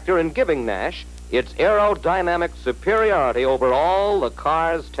important factor in giving NASH its aerodynamic superiority over all the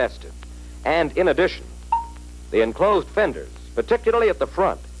cars tested. And in addition, the enclosed fenders, particularly at the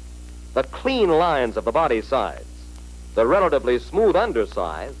front, the clean lines of the body sides, the relatively smooth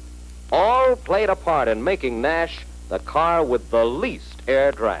underside, all played a part in making NASH the car with the least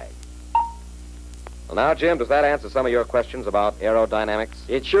air drag. Well, now, Jim, does that answer some of your questions about aerodynamics?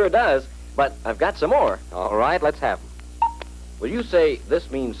 It sure does, but I've got some more. All right, let's have them. Well, you say this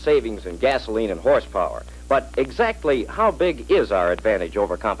means savings in gasoline and horsepower, but exactly how big is our advantage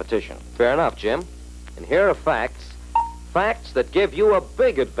over competition? Fair enough, Jim. And here are facts. Facts that give you a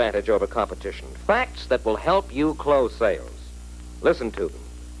big advantage over competition. Facts that will help you close sales. Listen to them.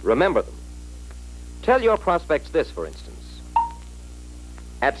 Remember them. Tell your prospects this, for instance.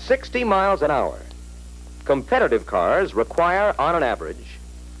 At 60 miles an hour, competitive cars require, on an average,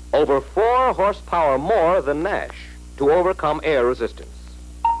 over 4 horsepower more than NASH to overcome air resistance.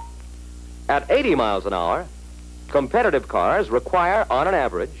 At 80 miles an hour, competitive cars require, on an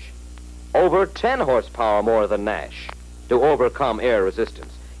average, over 10 horsepower more than NASH to overcome air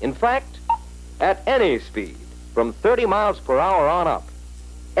resistance. In fact, at any speed, from 30 miles per hour on up,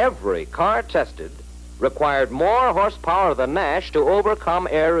 every car tested required more horsepower than NASH to overcome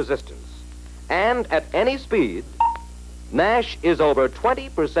air resistance. And at any speed, NASH is over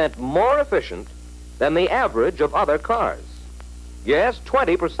 20% more efficient than the average of other cars. Yes,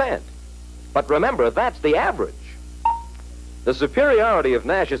 20%. But remember, that's the average. The superiority of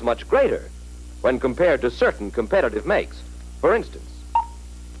NASH is much greater when compared to certain competitive makes. For instance,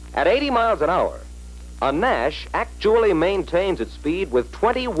 at 80 miles an hour, a NASH actually maintains its speed with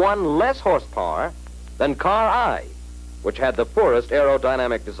 21 less horsepower than car I, which had the poorest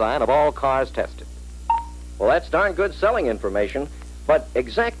aerodynamic design of all cars tested. Well, that's darn good selling information, but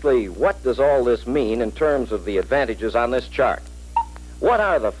exactly what does all this mean in terms of the advantages on this chart? What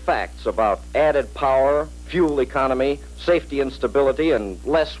are the facts about added power, fuel economy, safety and stability, and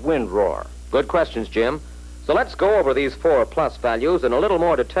less wind roar? Good questions, Jim. So let's go over these 4 plus values in a little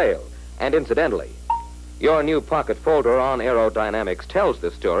more detail. And incidentally, your new pocket folder on aerodynamics tells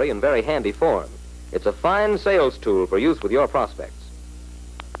this story in very handy form. It's a fine sales tool for use with your prospects.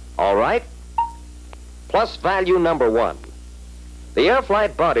 All right? Plus value number 1. The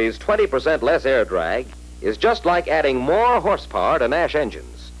airflight body's 20% less air drag is just like adding more horsepower to NASH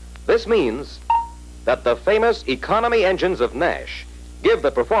engines. This means that the famous economy engines of NASH give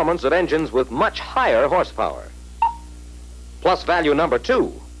the performance of engines with much higher horsepower. Plus value number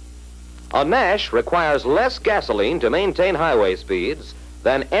 2. A NASH requires less gasoline to maintain highway speeds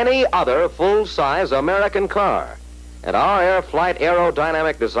than any other full-size American car. And our air-flight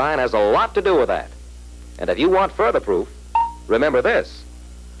aerodynamic design has a lot to do with that. And if you want further proof, remember this.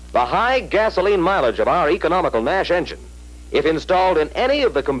 The high gasoline mileage of our economical NASH engine, if installed in any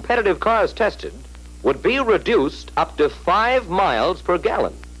of the competitive cars tested, would be reduced up to 5 miles per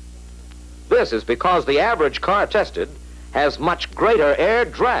gallon. This is because the average car tested has much greater air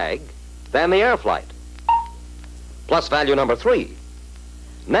drag than the air flight. Plus value number 3.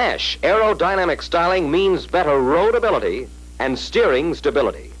 NASH aerodynamic styling means better roadability and steering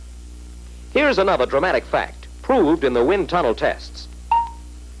stability. Here's another dramatic fact, proved in the wind tunnel tests.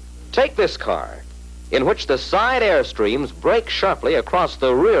 Take this car, in which the side air streams break sharply across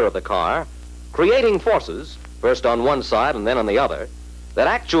the rear of the car, creating forces, first on one side and then on the other, that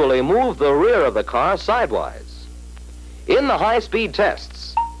actually move the rear of the car sidewise. In the high-speed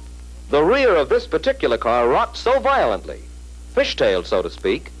tests, the rear of this particular car rocked so violently, fishtailed, so to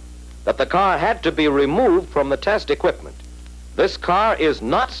speak, that the car had to be removed from the test equipment. This car is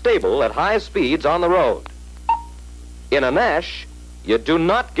not stable at high speeds on the road. In a NASH, you do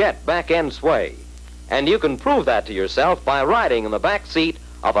not get back-end sway, and you can prove that to yourself by riding in the back seat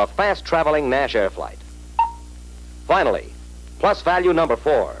of a fast-traveling NASH airflight. Finally, plus value number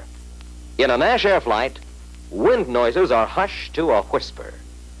 4. In a NASH airflight, wind noises are hushed to a whisper.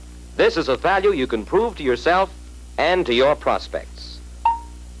 This is a value you can prove to yourself and to your prospects.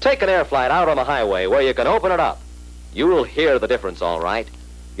 Take an airflight out on the highway where you can open it up. You'll hear the difference, all right.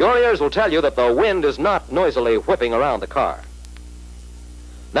 Your ears will tell you that the wind is not noisily whipping around the car.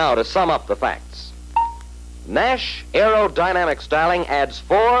 Now, to sum up the facts. NASH aerodynamic styling adds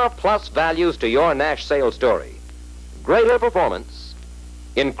 4 plus values to your NASH sales story. Greater performance,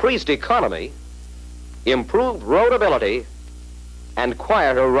 increased economy, improved roadability, and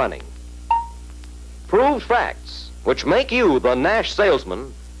quieter running. Proved facts which make you the NASH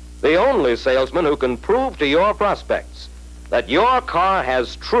salesman, the only salesman who can prove to your prospects that your car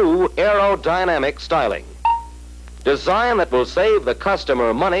has true aerodynamic styling. Design that will save the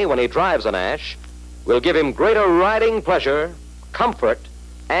customer money when he drives a NASH, will give him greater riding pleasure, comfort,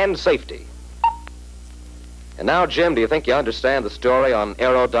 and safety. And now, Jim, do you think you understand the story on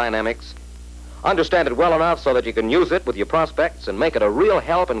aerodynamics? Understand it well enough so that you can use it with your prospects and make it a real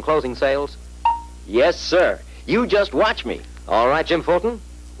help in closing sales? Yes, sir. You just watch me. All right, Jim Fulton.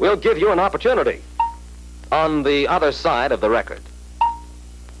 We'll give you an opportunity on the other side of the record.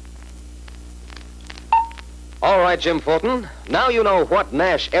 All right, Jim Fulton. Now you know what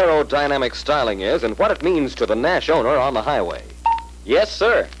NASH aerodynamic styling is and what it means to the NASH owner on the highway. Yes,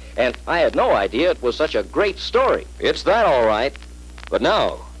 sir. And I had no idea it was such a great story. It's that, all right. But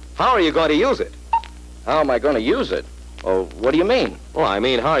now, how are you going to use it? How am I going to use it? Oh, what do you mean? Well, I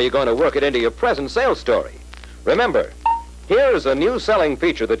mean, how are you going to work it into your present sales story? Remember, here's a new selling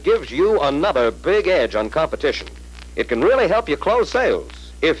feature that gives you another big edge on competition. It can really help you close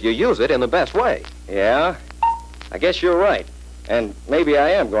sales if you use it in the best way. Yeah? I guess you're right. And maybe I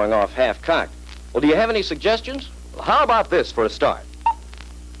am going off half-cocked. Well, do you have any suggestions? Well, how about this for a start?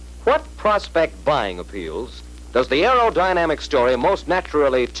 What prospect buying appeals does the aerodynamic story most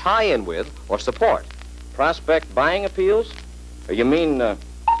naturally tie in with or support? Prospect buying appeals? Or you mean,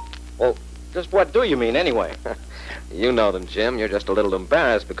 well, just what do you mean anyway? You know them, Jim. You're just a little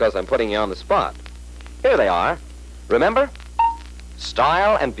embarrassed because I'm putting you on the spot. Here they are. Remember?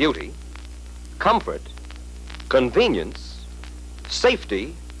 Style and beauty, comfort, convenience,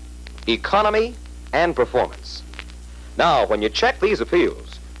 safety, economy, and performance. Now, when you check these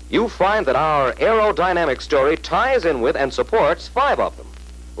appeals, you find that our aerodynamic story ties in with and supports 5 of them.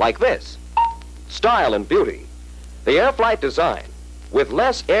 Like this. Style and beauty. The airflight design, with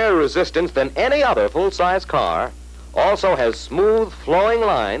less air resistance than any other full-size car, also has smooth, flowing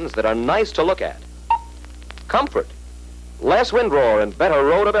lines that are nice to look at. Comfort. Less wind roar and better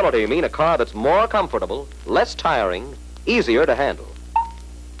roadability mean a car that's more comfortable, less tiring, easier to handle.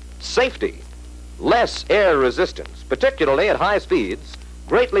 Safety. Less air resistance, particularly at high speeds,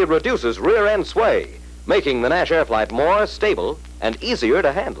 greatly reduces rear-end sway, making the NASH airflight more stable and easier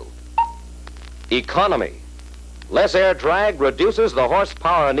to handle. Economy. Less air drag reduces the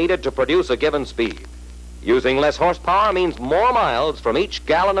horsepower needed to produce a given speed. Using less horsepower means more miles from each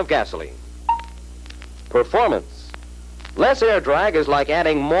gallon of gasoline. Performance. Less air drag is like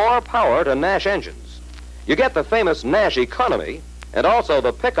adding more power to NASH engines. You get the famous NASH economy and also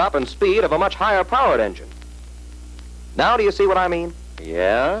the pickup and speed of a much higher powered engine. Now do you see what I mean?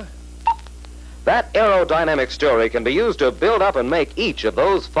 Yeah? That aerodynamic story can be used to build up and make each of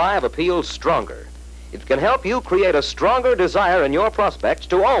those 5 appeals stronger. It can help you create a stronger desire in your prospects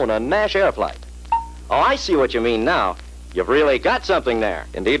to own a NASH airflight. Oh, I see what you mean now. You've really got something there.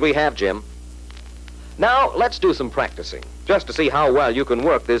 Indeed we have, Jim. Now, let's do some practicing, just to see how well you can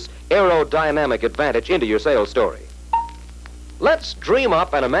work this aerodynamic advantage into your sales story. Let's dream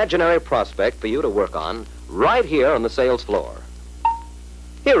up an imaginary prospect for you to work on right here on the sales floor.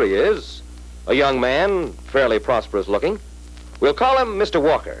 Here he is, a young man, fairly prosperous looking. We'll call him Mr.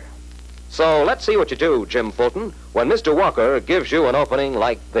 Walker. So let's see what you do, Jim Fulton, when Mr. Walker gives you an opening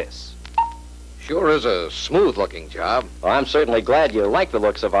like this. Sure is a smooth-looking job. Well, I'm certainly glad you like the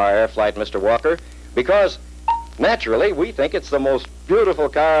looks of our air flight, Mr. Walker, because, naturally, we think it's the most beautiful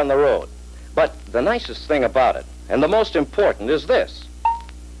car on the road. But the nicest thing about it, and the most important, is this.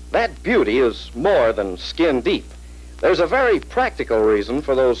 That beauty is more than skin deep. There's a very practical reason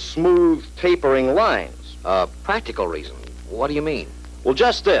for those smooth, tapering lines. A practical reason? What do you mean? Well,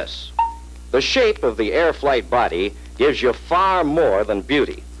 just this. The shape of the air flight body gives you far more than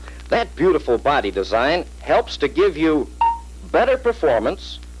beauty. That beautiful body design helps to give you better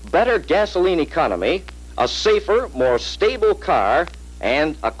performance, better gasoline economy, a safer, more stable car,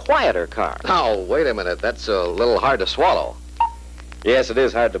 and a quieter car. Now, wait a minute. That's a little hard to swallow. Yes, it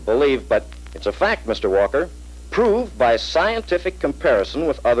is hard to believe, but it's a fact, Mr. Walker, proved by scientific comparison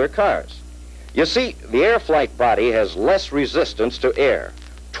with other cars. You see, the air flight body has less resistance to air,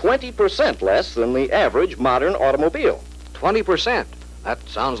 20% less than the average modern automobile. 20%? That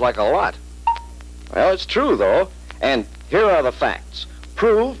sounds like a lot. Well, it's true, though, and here are the facts,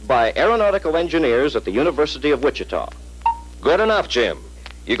 proved by aeronautical engineers at the University of Wichita. Good enough, Jim.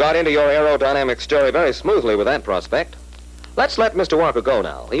 You got into your aerodynamic story very smoothly with that prospect. Let's let Mr. Walker go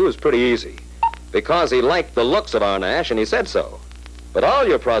now. He was pretty easy, because he liked the looks of our NASH, and he said so. But all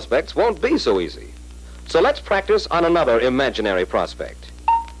your prospects won't be so easy. So let's practice on another imaginary prospect.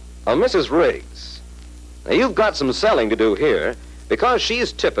 Mrs. Riggs. Now, you've got some selling to do here, because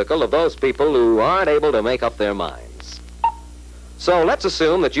she's typical of those people who aren't able to make up their minds. So let's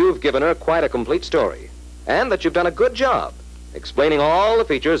assume that you've given her quite a complete story, and that you've done a good job explaining all the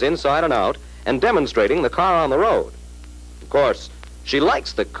features inside and out and demonstrating the car on the road. Of course, she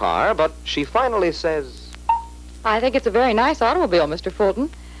likes the car, but she finally says, I think it's a very nice automobile, Mr. Fulton,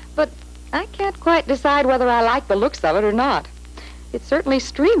 but I can't quite decide whether I like the looks of it or not. It's certainly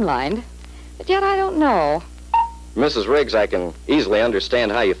streamlined, but yet I don't know. Mrs. Riggs, I can easily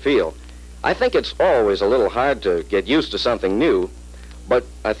understand how you feel. I think it's always a little hard to get used to something new, but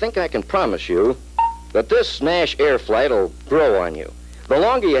I think I can promise you that this NASH air flight will grow on you. The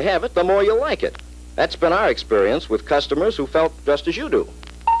longer you have it, the more you'll like it. That's been our experience with customers who felt just as you do.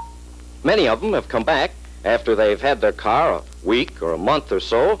 Many of them have come back after they've had their car a week or a month or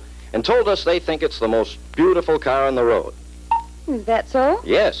so and told us they think it's the most beautiful car on the road. Is that so?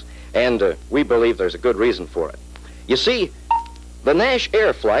 Yes, and we believe there's a good reason for it. You see, the NASH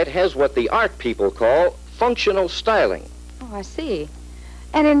air flight has what the art people call functional styling. Oh, I see.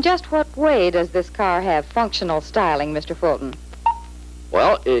 And in just what way does this car have functional styling, Mr. Fulton?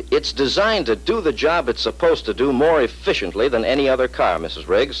 Well, it's designed to do the job it's supposed to do more efficiently than any other car, Mrs.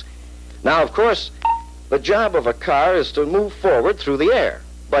 Riggs. Now, of course, the job of a car is to move forward through the air.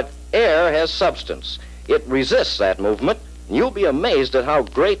 But air has substance. It resists that movement. You'll be amazed at how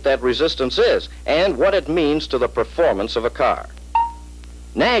great that resistance is and what it means to the performance of a car.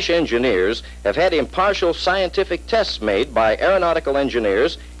 NASH engineers have had impartial scientific tests made by aeronautical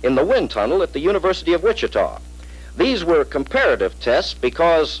engineers in the wind tunnel at the University of Wichita. These were comparative tests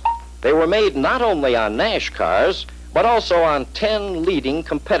because they were made not only on NASH cars, but also on 10 leading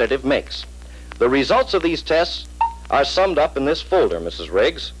competitive makes. The results of these tests are summed up in this folder, Mrs.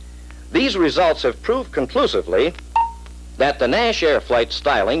 Riggs. These results have proved conclusively that the NASH air flight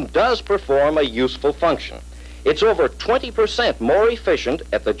styling does perform a useful function. It's over 20% more efficient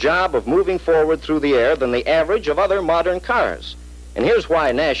at the job of moving forward through the air than the average of other modern cars. And here's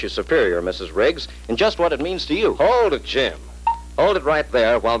why NASH is superior, Mrs. Riggs, and just what it means to you. Hold it, Jim. Hold it right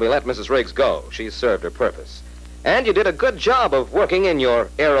there while we let Mrs. Riggs go. She's served her purpose. And you did a good job of working in your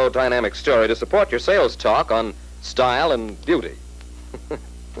aerodynamic story to support your sales talk on style and beauty.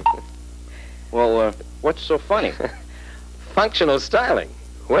 Well, what's so funny? Functional styling.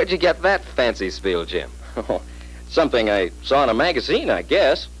 Where'd you get that fancy spiel, Jim? Oh, something I saw in a magazine, I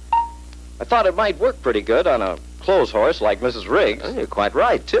guess. I thought it might work pretty good on a clothes horse like Mrs. Riggs. Well, you're quite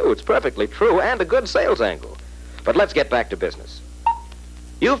right, too. It's perfectly true and a good sales angle. But let's get back to business.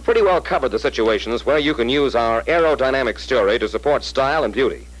 You've pretty well covered the situations where you can use our aerodynamic story to support style and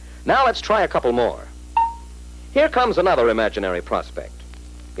beauty. Now let's try a couple more. Here comes another imaginary prospect.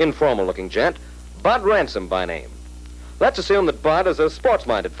 Informal-looking gent, Bud Ransom by name. Let's assume that Bud is a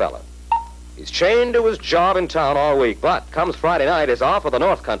sports-minded fellow. He's chained to his job in town all week, but comes Friday night, is off for the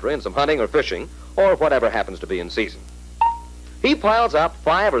North Country and some hunting or fishing, or whatever happens to be in season. He piles up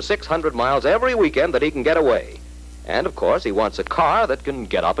 500 or 600 miles every weekend that he can get away. And, of course, he wants a car that can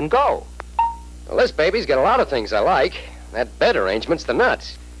get up and go. Well, this baby's got a lot of things I like. That bed arrangement's the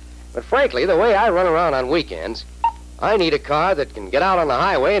nuts. But frankly, the way I run around on weekends, I need a car that can get out on the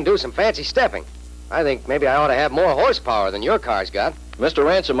highway and do some fancy stepping. I think maybe I ought to have more horsepower than your car's got. Mr.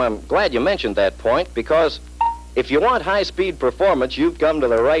 Ransom, I'm glad you mentioned that point, because if you want high-speed performance, you've come to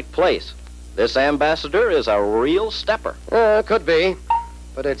the right place. This ambassador is a real stepper. Could be.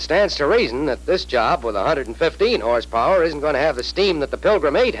 But it stands to reason that this job with 115 horsepower isn't going to have the steam that the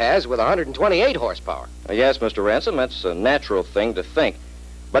Pilgrim 8 has with 128 horsepower. Yes, Mr. Ransom, that's a natural thing to think.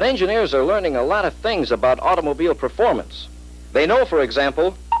 But engineers are learning a lot of things about automobile performance. They know, for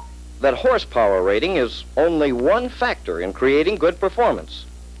example, that horsepower rating is only one factor in creating good performance.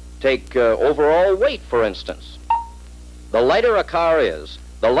 Take overall weight, for instance. The lighter a car is,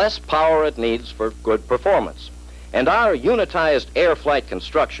 the less power it needs for good performance. And our unitized air flight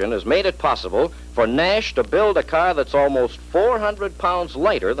construction has made it possible for NASH to build a car that's almost 400 pounds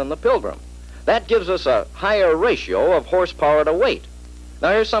lighter than the Pilgrim. That gives us a higher ratio of horsepower to weight.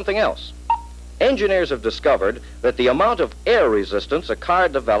 Now, here's something else. Engineers have discovered that the amount of air resistance a car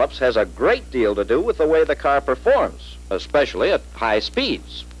develops has a great deal to do with the way the car performs, especially at high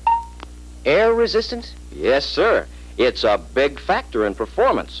speeds. Air resistance? Yes, sir. It's a big factor in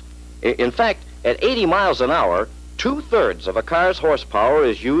performance. In fact, at 80 miles an hour, 2/3 of a car's horsepower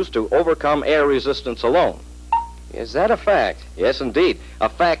is used to overcome air resistance alone. Is that a fact? Yes, indeed. A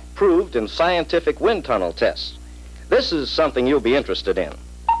fact proved in scientific wind tunnel tests. This is something you'll be interested in.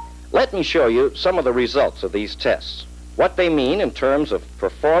 Let me show you some of the results of these tests, what they mean in terms of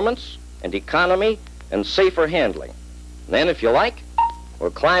performance and economy and safer handling. And then, if you like,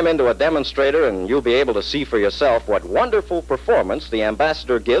 we'll climb into a demonstrator and you'll be able to see for yourself what wonderful performance the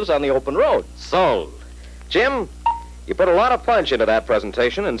Ambassador gives on the open road. Sold. Jim, you put a lot of punch into that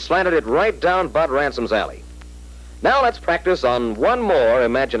presentation and slanted it right down Bud Ransom's alley. Now let's practice on one more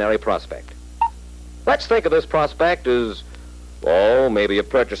imaginary prospect. Let's think of this prospect as, maybe a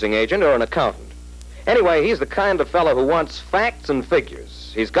purchasing agent or an accountant. Anyway, he's the kind of fellow who wants facts and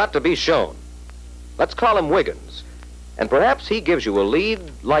figures. He's got to be shown. Let's call him Wiggins. And perhaps he gives you a lead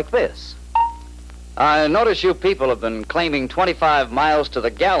like this. I notice you people have been claiming 25 miles to the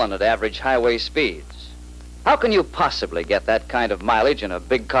gallon at average highway speeds. How can you possibly get that kind of mileage in a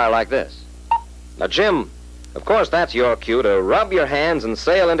big car like this? Now, Jim, of course that's your cue to rub your hands and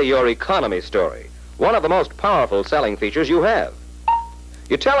sail into your economy story, one of the most powerful selling features you have.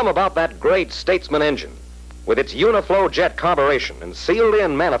 You tell them about that great Statesman engine with its Uniflow jet carburation and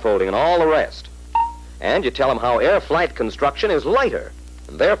sealed-in manifolding and all the rest. And you tell them how air flight construction is lighter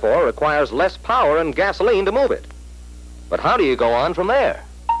and therefore requires less power and gasoline to move it. But how do you go on from there?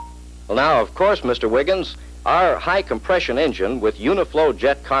 Well, now, of course, Mr. Wiggins, our high compression engine with Uniflow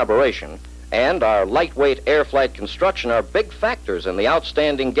jet carburation and our lightweight air flight construction are big factors in the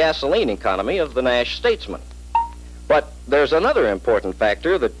outstanding gasoline economy of the NASH Statesman. But there's another important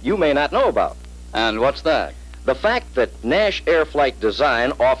factor that you may not know about. And what's that? The fact that NASH air flight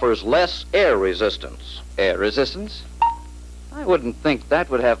design offers less air resistance. Air resistance? I wouldn't think that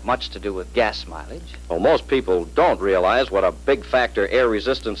would have much to do with gas mileage. Well, most people don't realize what a big factor air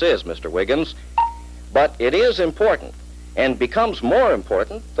resistance is, Mr. Wiggins. But it is important, and becomes more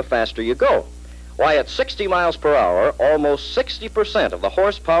important the faster you go. Why, at 60 miles per hour, almost 60% of the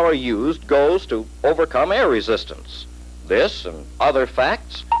horsepower used goes to overcome air resistance. This and other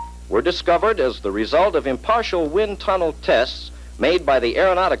facts were discovered as the result of impartial wind tunnel tests made by the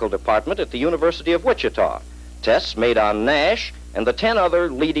Aeronautical Department at the University of Wichita. Tests made on NASH and the 10 other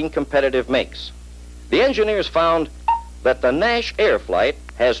leading competitive makes. The engineers found that the NASH air flight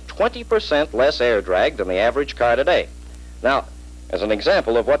has 20% less air drag than the average car today. Now, as an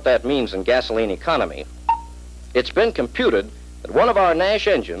example of what that means in gasoline economy, it's been computed that one of our NASH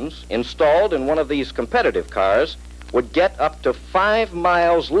engines installed in one of these competitive cars would get up to 5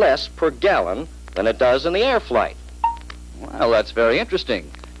 miles less per gallon than it does in the air flight. Well, that's very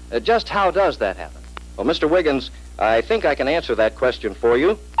interesting. Just how does that happen? Well, Mr. Wiggins, I think I can answer that question for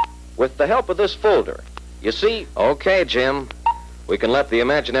you with the help of this folder. You see... Okay, Jim. We can let the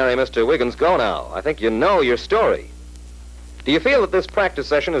imaginary Mr. Wiggins go now. I think you know your story. Do you feel that this practice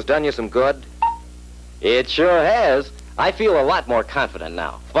session has done you some good? It sure has. I feel a lot more confident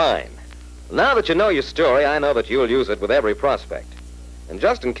now. Fine. Now that you know your story, I know that you'll use it with every prospect. And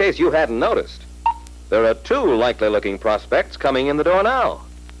just in case you hadn't noticed, there are 2 likely-looking prospects coming in the door now.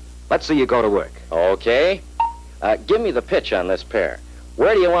 Let's see you go to work. Okay. Give me the pitch on this pair.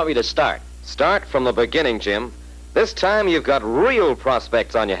 Where do you want me to start? Start from the beginning, Jim. This time you've got real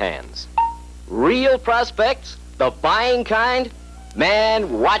prospects on your hands. Real prospects? The buying kind?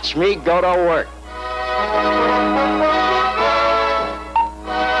 Man, watch me go to work.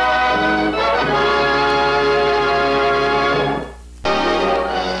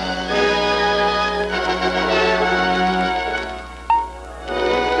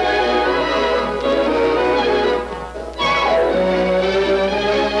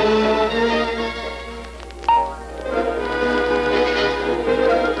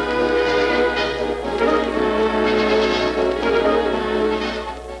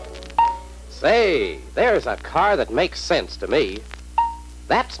 there's a car that makes sense to me.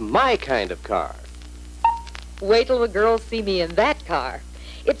 That's my kind of car. Wait till the girls see me in that car.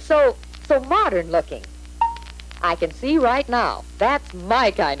 It's so modern looking. I can see right now. That's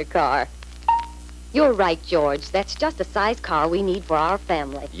my kind of car. You're right, George. That's just the size car we need for our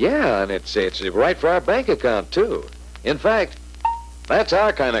family. Yeah, and it's right for our bank account, too. In fact, that's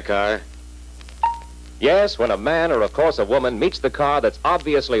our kind of car. Yes, when a man or, of course, a woman meets the car that's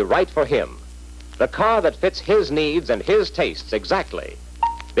obviously right for him, the car that fits his needs and his tastes exactly,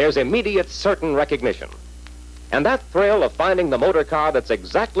 there's immediate certain recognition. And that thrill of finding the motor car that's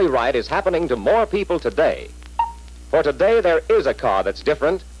exactly right is happening to more people today. For today, there is a car that's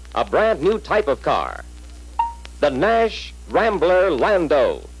different, a brand new type of car. The NASH Rambler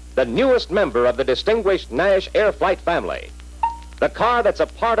Lando, the newest member of the distinguished NASH air flight family. The car that's a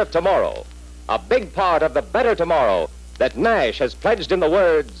part of tomorrow, a big part of the better tomorrow that NASH has pledged in the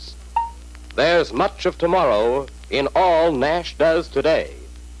words, There's much of tomorrow in all NASH does today.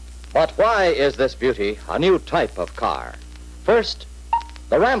 But why is this beauty a new type of car? First,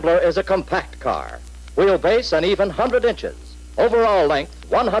 the Rambler is a compact car, wheelbase an even 100 inches, overall length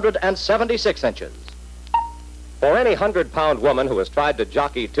 176 inches. For any 100-pound woman who has tried to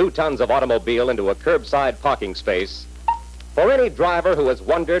jockey 2 tons of automobile into a curbside parking space, for any driver who has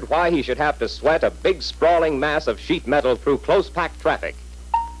wondered why he should have to sweat a big sprawling mass of sheet metal through close-packed traffic,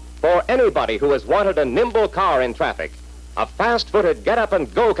 for anybody who has wanted a nimble car in traffic, a fast-footed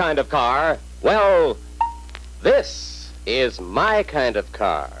get-up-and-go kind of car, well, This is my kind of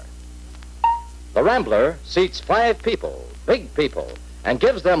car. the Rambler seats 5 people, big people, and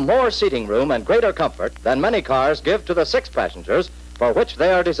gives them more seating room and greater comfort than many cars give to the 6 passengers for which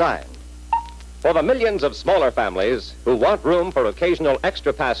they are designed. for the millions of smaller families who want room for occasional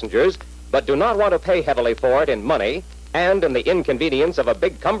extra passengers but do not want to pay heavily for it in money and in the inconvenience of a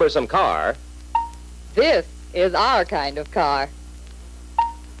big cumbersome car, This is our kind of car.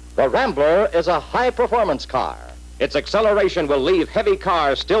 The Rambler is a high-performance car. its acceleration will leave heavy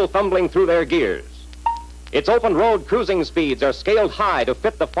cars still fumbling through their gears. Its open road cruising speeds are scaled high to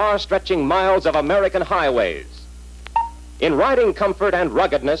fit the far-stretching miles of American highways. In riding comfort and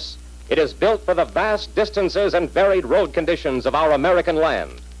ruggedness, it is built for the vast distances and varied road conditions of our American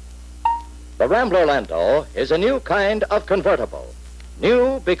land. The Rambler Lando is a new kind of convertible.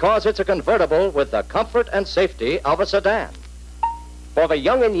 New because it's a convertible with the comfort and safety of a sedan. For the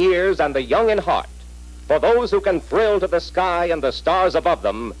young in years and the young in heart, for those who can thrill to the sky and the stars above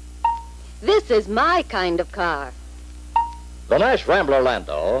them, This is my kind of car. The NASH Rambler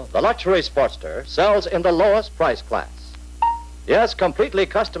Lando, the luxury sportster, sells in the lowest price class. Yes, completely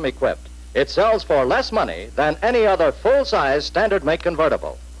custom equipped, it sells for less money than any other full-size standard-make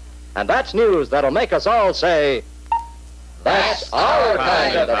convertible. And that's news that'll make us all say, That's our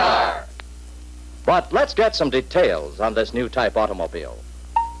kind of car. But let's get some details on this new type automobile.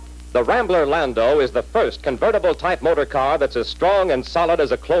 the Rambler Lando is the first convertible type motor car that's as strong and solid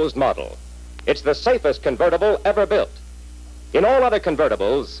as a closed model. It's the safest convertible ever built. In all other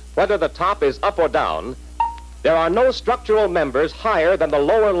convertibles, whether the top is up or down, there are no structural members higher than the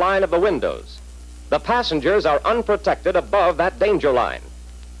lower line of the windows. The passengers are unprotected above that danger line.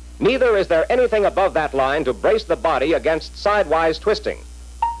 Neither is there anything above that line to brace the body against sidewise twisting.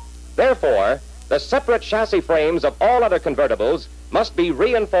 Therefore, the separate chassis frames of all other convertibles must be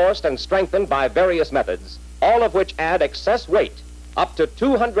reinforced and strengthened by various methods, all of which add excess weight, up to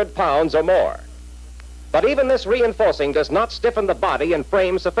 200 pounds or more. But even this reinforcing does not stiffen the body and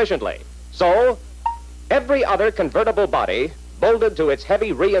frame sufficiently. So, every other convertible body, bolted to its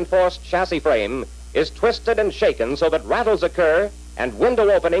heavy reinforced chassis frame, is twisted and shaken so that rattles occur and window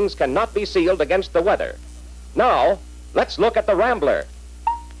openings cannot be sealed against the weather. Now, let's look at the Rambler.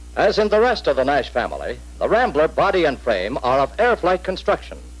 As in the rest of the NASH family, the Rambler body and frame are of air-flight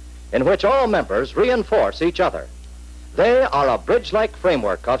construction, in which all members reinforce each other. They are a bridge-like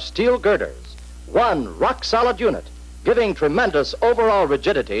framework of steel girders, one rock-solid unit, giving tremendous overall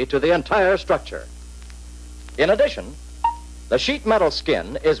rigidity to the entire structure. In addition, the sheet metal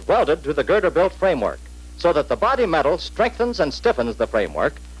skin is welded to the girder-built framework, so that the body metal strengthens and stiffens the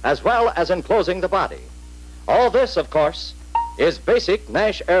framework, as well as enclosing the body. All this, of course, is basic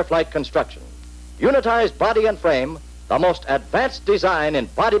NASH air-flight construction. Unitized body and frame, the most advanced design in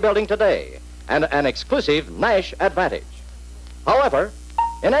bodybuilding today, and an exclusive NASH advantage. However,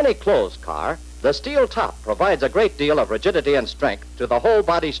 in any closed car, the steel top provides a great deal of rigidity and strength to the whole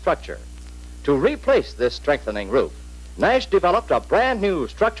body structure. To replace this strengthening roof, NASH developed a brand new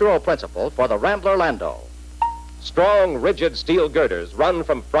structural principle for the Rambler Lando. Strong, rigid steel girders run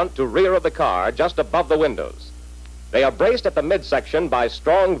from front to rear of the car just above the windows. They are braced at the midsection by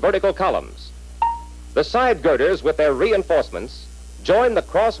strong vertical columns. The side girders with their reinforcements join the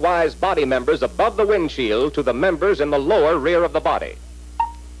crosswise body members above the windshield to the members in the lower rear of the body.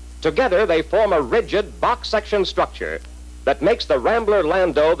 Together, they form a rigid box section structure that makes the Rambler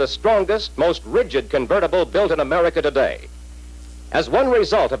Landau the strongest, most rigid convertible built in America today. As one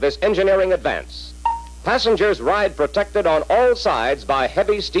result of this engineering advance, passengers ride protected on all sides by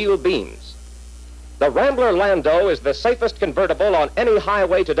heavy steel beams. The Rambler Landau is the safest convertible on any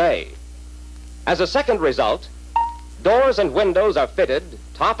highway today. As a second result, doors and windows are fitted,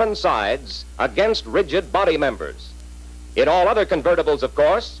 top and sides, against rigid body members. In all other convertibles, of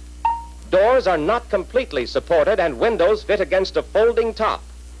course, doors are not completely supported and windows fit against a folding top,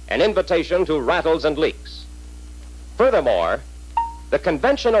 an invitation to rattles and leaks. Furthermore, the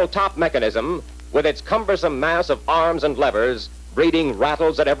conventional top mechanism, with its cumbersome mass of arms and levers, breeding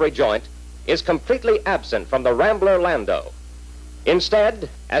rattles at every joint, is completely absent from the Rambler Landau. Instead,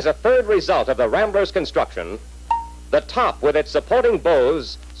 as a third result of the Rambler's construction, the top with its supporting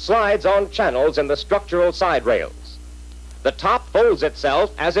bows slides on channels in the structural side rails. The top folds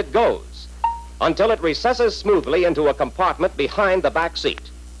itself as it goes until it recesses smoothly into a compartment behind the back seat.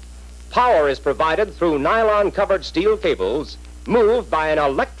 Power is provided through nylon-covered steel cables moved by an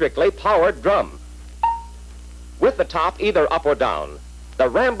electrically powered drum. With the top either up or down, the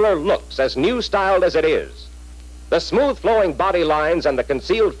Rambler looks as new-styled as it is. The smooth-flowing body lines and the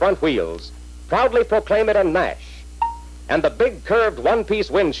concealed front wheels proudly proclaim it a NASH, and the big curved one-piece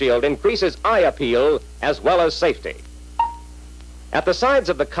windshield increases eye appeal as well as safety. At the sides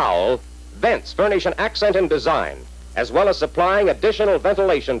of the cowl, vents furnish an accent in design, as well as supplying additional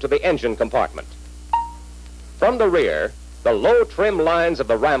ventilation to the engine compartment. From the rear, the low trim lines of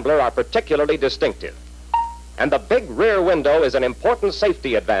the Rambler are particularly distinctive, and the big rear window is an important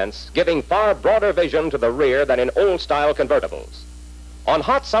safety advance, giving far broader vision to the rear than in old-style convertibles. On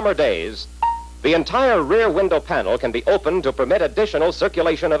hot summer days, the entire rear window panel can be opened to permit additional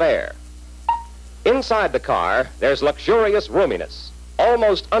circulation of air. Inside the car, there's luxurious roominess,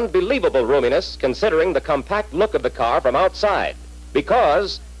 almost unbelievable roominess considering the compact look of the car from outside,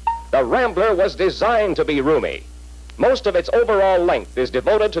 because the Rambler was designed to be roomy. Most of its overall length is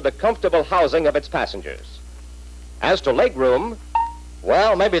devoted to the comfortable housing of its passengers. As to legroom,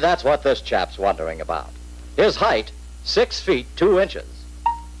 Well, maybe that's what this chap's wondering about. His height, 6 feet 2 inches.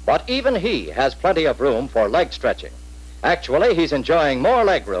 But even he has plenty of room for leg stretching. Actually, he's enjoying more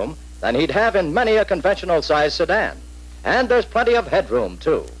leg room than he'd have in many a conventional-sized sedan. And there's plenty of headroom,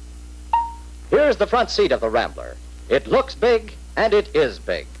 too. Here's the front seat of the Rambler. It looks big, and it is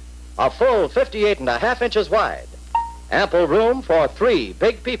big. A full 58.5 inches wide. Ample room for 3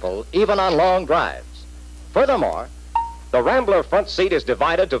 big people, even on long drives. Furthermore, the Rambler front seat is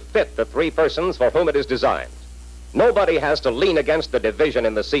divided to fit the 3 persons for whom it is designed. Nobody has to lean against the division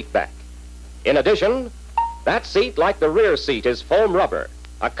in the seat back. In addition, that seat, like the rear seat, is foam rubber,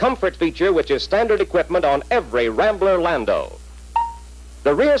 a comfort feature which is standard equipment on every Rambler Landau.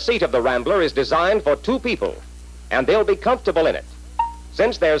 The rear seat of the Rambler is designed for 2 people, and they'll be comfortable in it,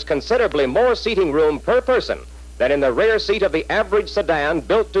 since there's considerably more seating room per person than in the rear seat of the average sedan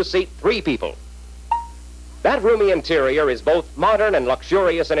built to seat 3 people. That roomy interior is both modern and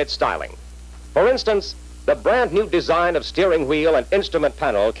luxurious in its styling. For instance, the brand new design of steering wheel and instrument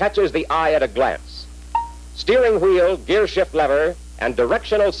panel catches the eye at a glance. Steering wheel, gear shift lever, and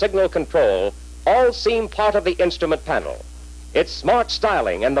directional signal control all seem part of the instrument panel. It's smart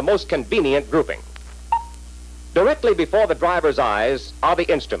styling and the most convenient grouping. Directly before the driver's eyes are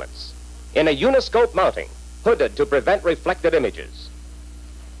the instruments, in a uniscope mounting, hooded to prevent reflected images.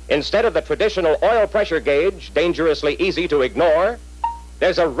 Instead of the traditional oil pressure gauge, dangerously easy to ignore,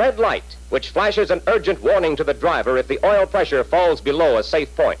 there's a red light which flashes an urgent warning to the driver if the oil pressure falls below a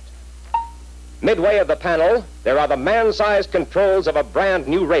safe point. Midway of the panel, there are the man-sized controls of a brand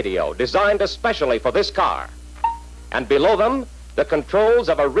new radio designed especially for this car. And below them, the controls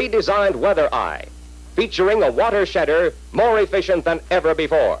of a redesigned weather eye, featuring a water shedder more efficient than ever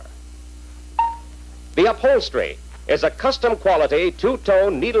before. The upholstery is a custom quality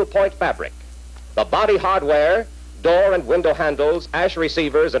 2-tone needlepoint fabric. The body hardware, door and window handles, ash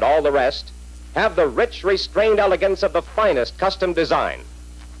receivers, and all the rest have the rich, restrained elegance of the finest custom design.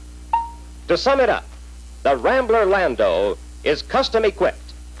 To sum it up, the Rambler Landau is custom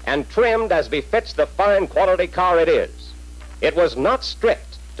equipped and trimmed as befits the fine quality car it is. It was not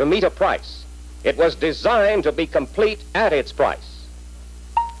stripped to meet a price. It was designed to be complete at its price.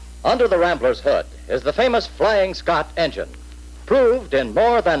 under the Rambler's hood is the famous Flying Scot engine, proved in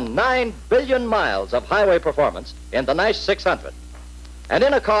more than 9 billion miles of highway performance in the NASH 600. And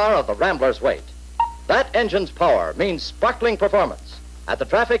in a car of the Rambler's weight, that engine's power means sparkling performance, at the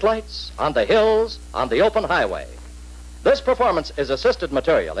traffic lights, on the hills, on the open highway. This performance is assisted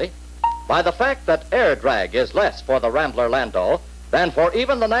materially by the fact that air drag is less for the Rambler Landau than for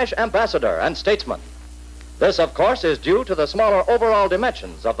even the Nash Ambassador and Statesman. This, of course, is due to the smaller overall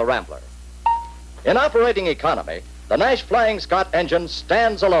dimensions of the Rambler. In operating economy, the Nash Flying Scot engine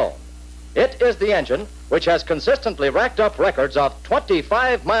stands alone. It is the engine which has consistently racked up records of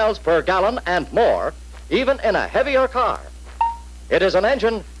 25 miles per gallon and more, even in a heavier car. It is an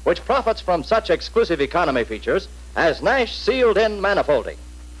engine which profits from such exclusive economy features as Nash sealed-in manifolding.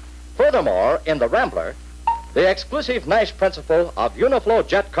 Furthermore, in the Rambler, the exclusive Nash principle of uniflow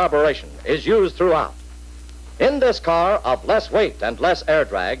jet carburation is used throughout. In this car of less weight and less air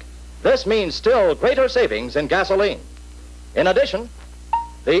drag, this means still greater savings in gasoline. In addition,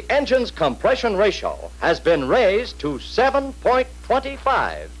 the engine's compression ratio has been raised to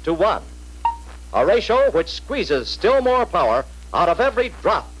 7.25 to 1, a ratio which squeezes still more power out of every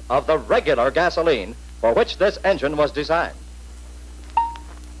drop of the regular gasoline for which this engine was designed.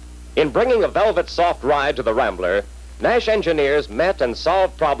 In bringing a velvet soft ride to the Rambler, Nash engineers met and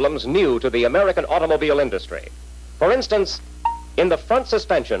solved problems new to the American automobile industry. For instance, in the front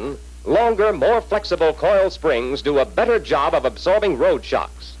suspension, longer, more flexible coil springs do a better job of absorbing road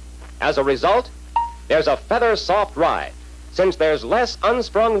shocks. As a result, there's a feather soft ride, since there's less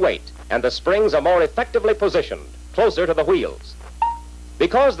unsprung weight and the springs are more effectively positioned, closer to the wheels.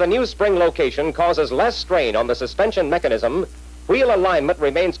 Because the new spring location causes less strain on the suspension mechanism, wheel alignment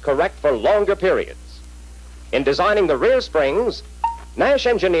remains correct for longer periods. In designing the rear springs, Nash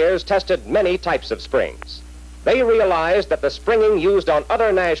engineers tested many types of springs. They realized that the springing used on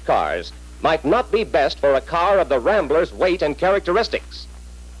other Nash cars might not be best for a car of the Rambler's weight and characteristics.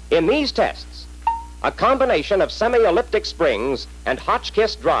 In these tests, a combination of semi-elliptic springs and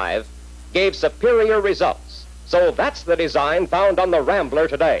Hotchkiss drive gave superior results. So that's the design found on the Rambler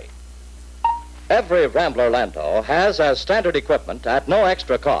today. Every Rambler Landau has as standard equipment at no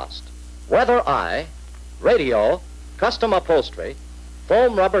extra cost weather eye, radio, custom upholstery,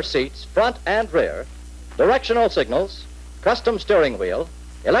 foam rubber seats front and rear, directional signals, custom steering wheel,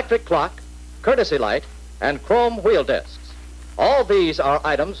 electric clock, courtesy light, and chrome wheel discs. All these are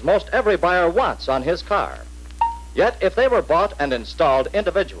items most every buyer wants on his car. Yet if they were bought and installed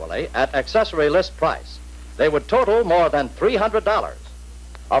individually at accessory list price, they would total more than $300.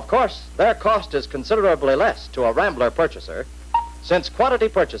 Of course, their cost is considerably less to a Rambler purchaser, since quantity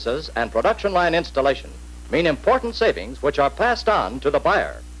purchases and production line installation mean important savings which are passed on to the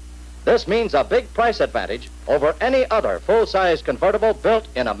buyer. This means a big price advantage over any other full-size convertible built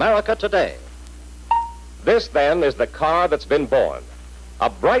in America today. This, then, is the car that's been born. A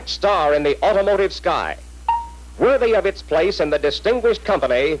bright star in the automotive sky, worthy of its place in the distinguished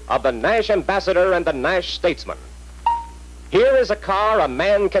company of the Nash Ambassador and the Nash Statesman. Here is a car a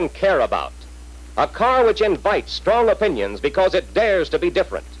man can care about. A car which invites strong opinions because it dares to be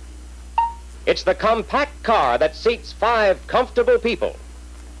different. It's the compact car that seats 5 comfortable people.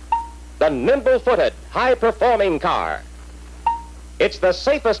 The nimble-footed, high-performing car. It's the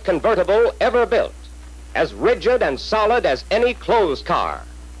safest convertible ever built, as rigid and solid as any closed car.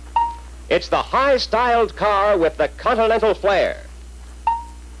 It's the high-styled car with the continental flair.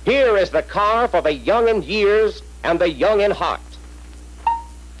 Here is the car for the young in years and the young in heart.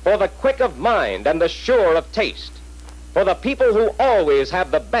 For the quick of mind and the sure of taste. For the people who always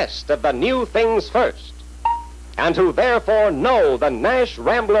have the best of the new things first. And who therefore know the Nash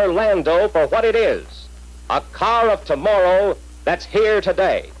Rambler Landau for what it is. A car of tomorrow that's here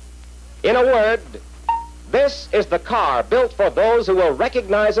today. In a word, this is the car built for those who will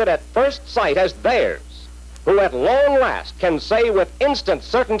recognize it at first sight as theirs. Who at long last can say with instant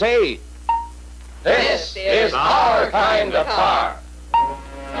certainty, This is our kind of car.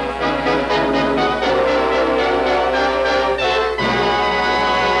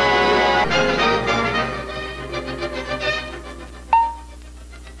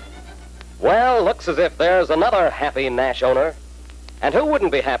 Well, looks as if there's another happy Nash owner. And who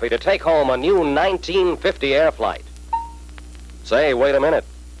wouldn't be happy to take home a new 1950 Air Flight? Say, wait a minute.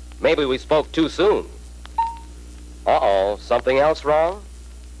 Maybe we spoke too soon. Uh-oh, something else wrong?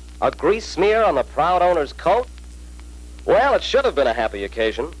 A grease smear on the proud owner's coat? Well, it should have been a happy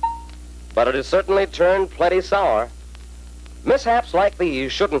occasion, but it has certainly turned plenty sour. Mishaps like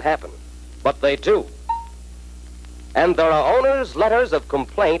these shouldn't happen, but they do. And there are owners' letters of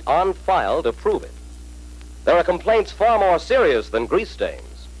complaint on file to prove it. There are complaints far more serious than grease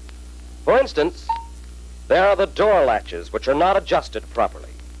stains. For instance, there are the door latches which are not adjusted properly.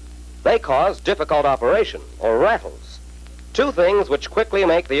 They cause difficult operation or rattles, 2 things which quickly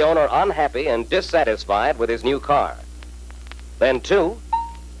make the owner unhappy and dissatisfied with his new car. Then, two,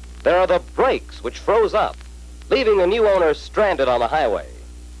 there are the brakes which froze up, leaving a new owner stranded on the highway.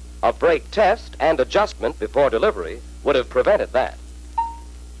 A brake test and adjustment before delivery would have prevented that.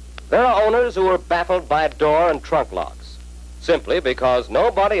 There are owners who are baffled by door and trunk locks, simply because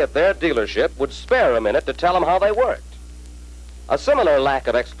nobody at their dealership would spare a minute to tell them how they worked. A similar lack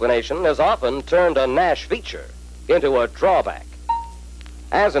of explanation has often turned a NASH feature into a drawback,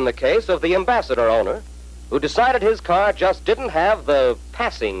 as in the case of the Ambassador owner who decided his car just didn't have the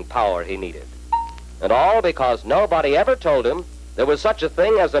passing power he needed. And all because nobody ever told him there was such a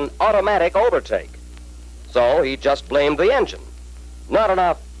thing as an automatic overtake. So he just blamed the engine. Not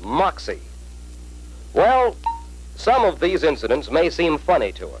enough moxie. Well, some of these incidents may seem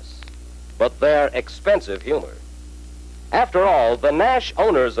funny to us, but they're expensive humor. After all, the NASH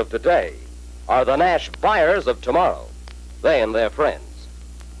owners of today are the NASH buyers of tomorrow, they and their friends.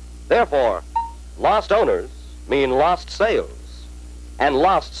 Therefore, lost owners mean lost sales, and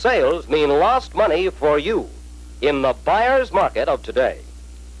lost sales mean lost money for you in the buyer's market of today.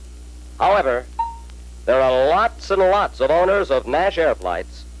 However, there are lots and lots of owners of NASH air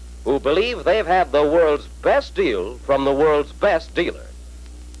flights who believe they've had the world's best deal from the world's best dealer.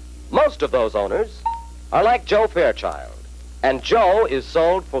 Most of those owners are like Joe Fairchild, and Joe is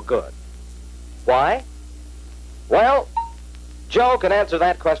sold for good. Why? Well, Joe can answer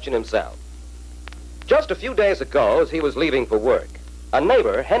that question himself. Just a few days ago, as he was leaving for work, a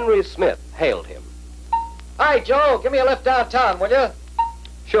neighbor, Henry Smith, hailed him. Hi, Joe. Give me a lift downtown, will you?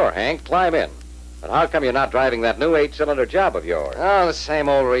 Sure, Hank, climb in. But how come you're not driving that new 8-cylinder job of yours? Oh, the same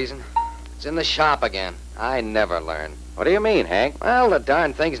old reason. It's in the shop again. I never learn. What do you mean, Hank? Well, the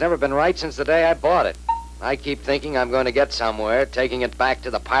darn thing's never been right since the day I bought it. I keep thinking I'm going to get somewhere, taking it back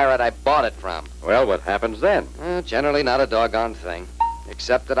to the pirate I bought it from. Well, what happens then? Generally not a doggone thing.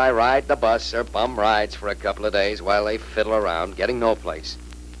 Except that I ride the bus or bum rides for a couple of days while they fiddle around, getting no place.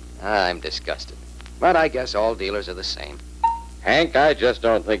 I'm disgusted. But I guess all dealers are the same. Hank, I just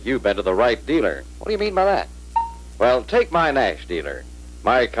don't think you've been to the right dealer. What do you mean by that? Well, take my NASH dealer.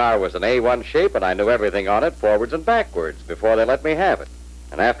 My car was an A1 shape, and I knew everything on it forwards and backwards before they let me have it.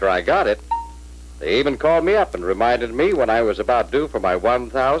 And after I got it, they even called me up and reminded me when I was about due for my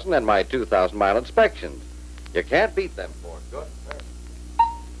 1,000 and my 2,000-mile inspections. You can't beat them for good service.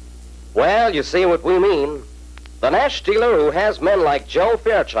 Well, you see what we mean. The NASH dealer who has men like Joe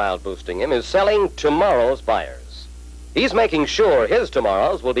Fairchild boosting him is selling tomorrow's buyers. He's making sure his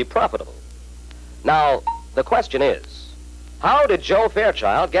tomorrows will be profitable. Now, the question is, how did Joe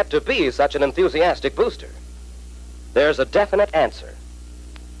Fairchild get to be such an enthusiastic booster? There's a definite answer.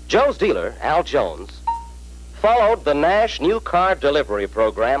 Joe's dealer, Al Jones, followed the NASH new car delivery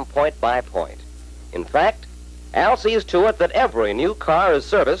program point by point. In fact, Al sees to it that every new car is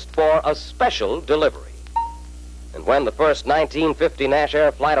serviced for a special delivery. And when the first 1950 NASH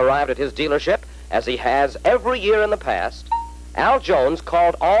Air flight arrived at his dealership, as he has every year in the past, Al Jones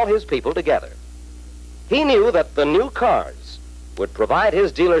called all his people together. He knew that the new cars would provide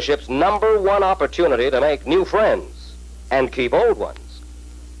his dealership's #1 opportunity to make new friends and keep old ones.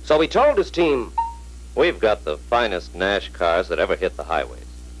 So he told his team, "We've got the finest NASH cars that ever hit the highways.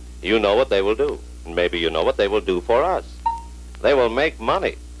 You know what they will do, and maybe you know what they will do for us. They will make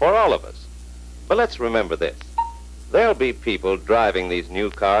money for all of us. But let's remember this. There'll be people driving these new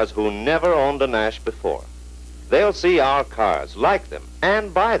cars who never owned a NASH before. They'll see our cars, like them,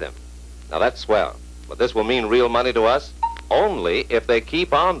 and buy them. Now that's swell, but this will mean real money to us only if they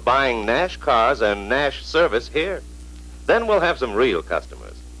keep on buying NASH cars and NASH service here. Then we'll have some real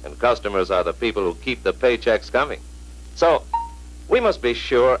customers, and customers are the people who keep the paychecks coming. So we must be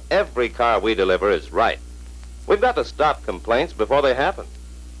sure every car we deliver is right. We've got to stop complaints before they happen.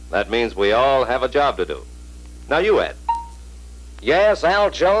 That means we all have a job to do. Now you, Ed." yes, Al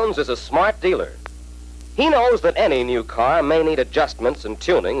Jones is a smart dealer. He knows that any new car may need adjustments and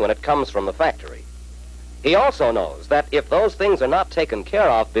tuning when it comes from the factory. He also knows that if those things are not taken care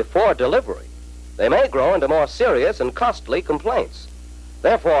of before delivery, they may grow into more serious and costly complaints.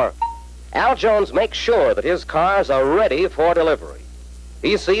 Therefore, Al Jones makes sure that his cars are ready for delivery.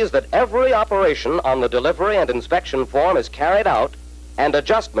 He sees that every operation on the delivery and inspection form is carried out and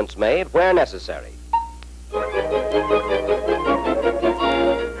adjustments made where necessary.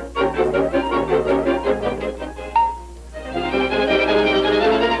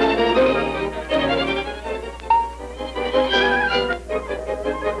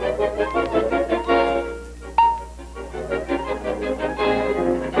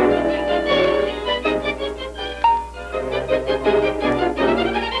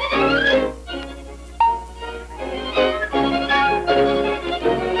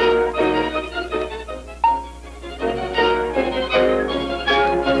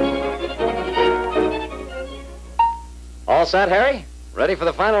 set, Harry? Ready for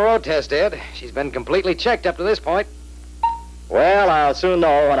the final road test, Ed. She's been completely checked up to this point. Well, I'll soon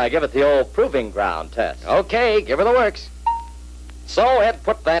know when I give it the old proving ground test. Okay, give her the works. So Ed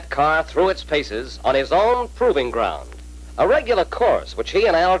put that car through its paces on his own proving ground, a regular course which he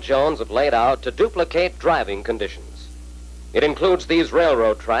and Al Jones have laid out to duplicate driving conditions. It includes these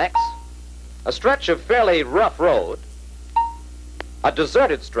railroad tracks, a stretch of fairly rough road, a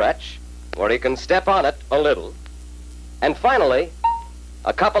deserted stretch where he can step on it a little, and finally,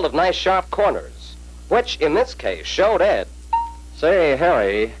 a couple of nice sharp corners, which in this case showed Ed. Say,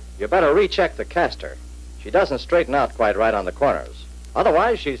 Harry, you better recheck the caster. She doesn't straighten out quite right on the corners.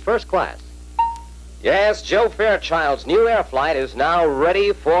 Otherwise, she's first class. Yes, Joe Fairchild's new Airflight is now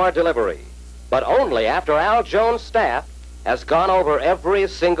ready for delivery, but only after Al Jones' staff has gone over every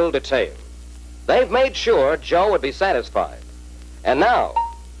single detail. They've made sure Joe would be satisfied. And now,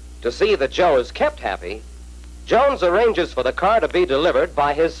 to see that Joe is kept happy, Jones arranges for the car to be delivered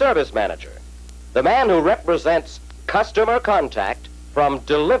by his service manager, the man who represents customer contact from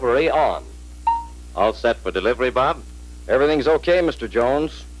delivery on. All set for delivery, Bob? Everything's okay, Mr.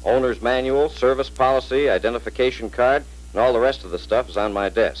 Jones. Owner's manual, service policy, identification card, and all the rest of the stuff is on my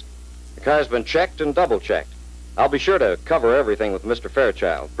desk. The car's been checked and double-checked. I'll be sure to cover everything with Mr.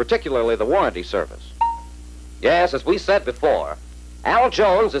 Fairchild, particularly the warranty service. Yes, as we said before, Al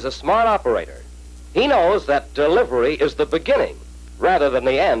Jones is a smart operator. He knows that delivery is the beginning rather than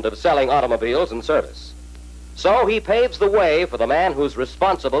the end of selling automobiles and service. So he paves the way for the man who's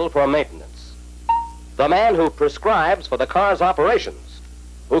responsible for maintenance, the man who prescribes for the car's operations,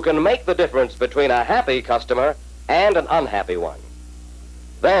 who can make the difference between a happy customer and an unhappy one.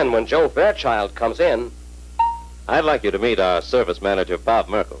 Then, when Joe Fairchild comes in, I'd like you to meet our service manager, Bob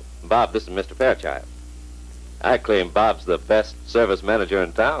Merkel. Bob, this is Mr. Fairchild. I claim Bob's the best service manager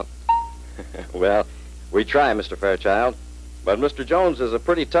in town. Well, we try, Mr. Fairchild. But Mr. Jones is a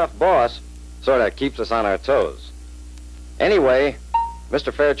pretty tough boss. Sort of keeps us on our toes. Anyway,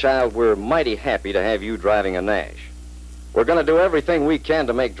 Mr. Fairchild, we're mighty happy to have you driving a NASH. We're going to do everything we can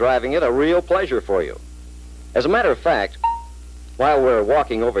to make driving it a real pleasure for you. As a matter of fact, while we're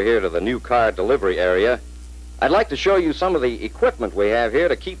walking over here to the new car delivery area, I'd like to show you some of the equipment we have here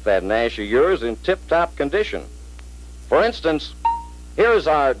to keep that NASH of yours in tip-top condition. For instance, here's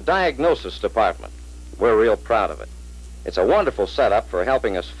our diagnosis department. We're real proud of it. It's a wonderful setup for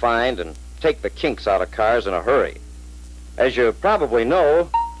helping us find and take the kinks out of cars in a hurry. As you probably know,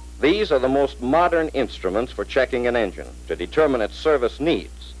 these are the most modern instruments for checking an engine to determine its service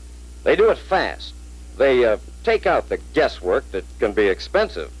needs. They do it fast. They take out the guesswork that can be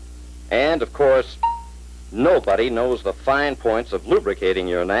expensive. And, of course, nobody knows the fine points of lubricating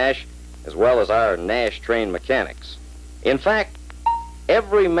your NASH as well as our NASH-trained mechanics. In fact,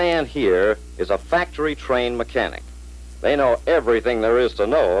 every man here is a factory-trained mechanic. They know everything there is to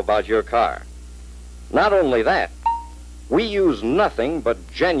know about your car. Not only that, we use nothing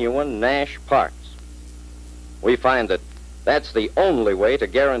but genuine NASH parts. We find that that's the only way to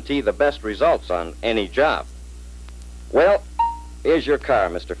guarantee the best results on any job. Well, here's your car,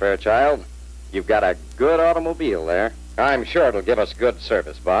 Mr. Fairchild. You've got a good automobile there. I'm sure it'll give us good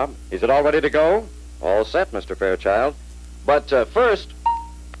service, Bob. Is it all ready to go? All set, Mr. Fairchild. But first,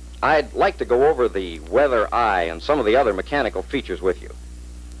 I'd like to go over the weather eye and some of the other mechanical features with you.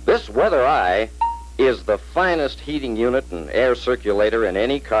 This weather eye is the finest heating unit and air circulator in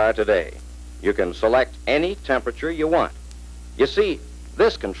any car today. You can select any temperature you want. You see,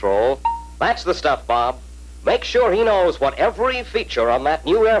 this control, that's the stuff, Bob. Make sure he knows what every feature on that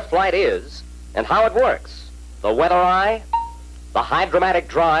new Airflight is and how it works. The weather eye, the hydromatic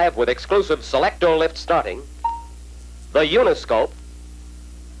drive with exclusive selector lift starting, the uniscope,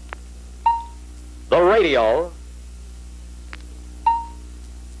 the radio,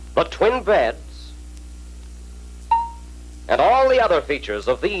 the twin beds, and all the other features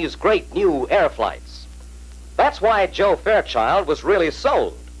of these great new Airflights. That's why Joe Fairchild was really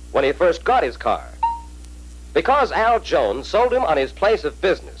sold when he first got his car. Because Al Jones sold him on his place of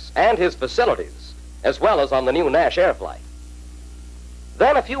business and his facilities, as well as on the new NASH Airflight.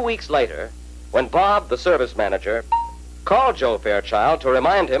 Then a few weeks later, when Bob, the service manager, called Joe Fairchild to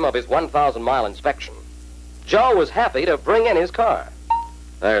remind him of his 1,000-mile inspection, Joe was happy to bring in his car.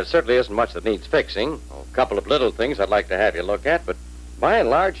 There certainly isn't much that needs fixing. A couple of little things I'd like to have you look at, but by and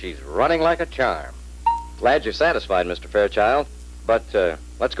large, she's running like a charm. Glad you're satisfied, Mr. Fairchild. But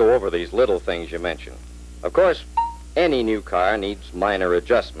let's go over these little things you mentioned. Of course, any new car needs minor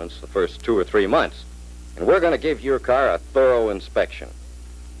adjustments the first 2 or 3 months. And we're going to give your car a thorough inspection.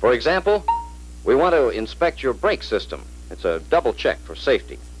 For example, we want to inspect your brake system. It's a double check for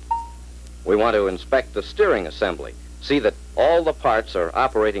safety. We want to inspect the steering assembly, see that all the parts are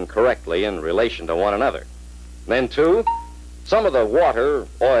operating correctly in relation to one another. Then, two, some of the water,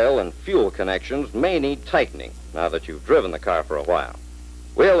 oil, and fuel connections may need tightening now that you've driven the car for a while.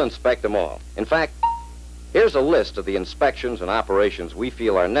 We'll inspect them all. In fact, here's a list of the inspections and operations we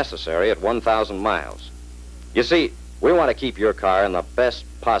feel are necessary at 1,000 miles. You see, we want to keep your car in the best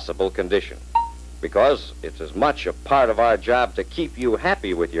possible condition because it's as much a part of our job to keep you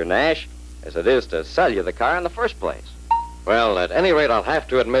happy with your NASH as it is to sell you the car in the first place. Well, at any rate, I'll have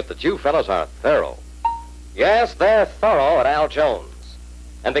to admit that you fellows are thorough. Yes, they're thorough at Al Jones.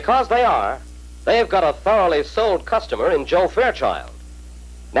 And because they are, they've got a thoroughly sold customer in Joe Fairchild.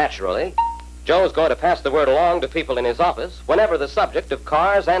 Naturally, Joe's going to pass the word along to people in his office whenever the subject of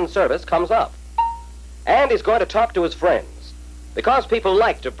cars and service comes up. And he's going to talk to his friends, because people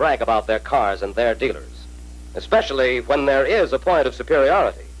like to brag about their cars and their dealers, especially when there is a point of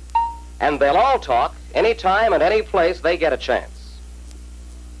superiority. And they'll all talk any time and any place they get a chance.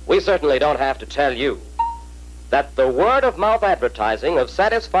 We certainly don't have to tell you that the word-of-mouth advertising of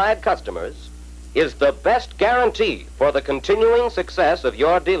satisfied customers is the best guarantee for the continuing success of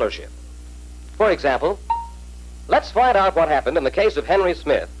your dealership. For example, let's find out what happened in the case of Henry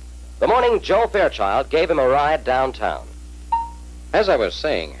Smith the morning Joe Fairchild gave him a ride downtown. As I was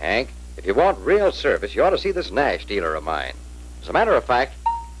saying, Hank, if you want real service, you ought to see this NASH dealer of mine. As a matter of fact,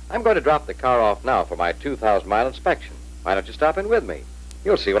 I'm going to drop the car off now for my 2,000-mile inspection. Why don't you stop in with me?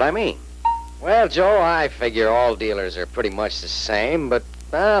 You'll see what I mean. Well, Joe, I figure all dealers are pretty much the same, but,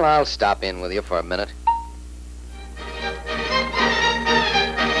 well, I'll stop in with you for a minute.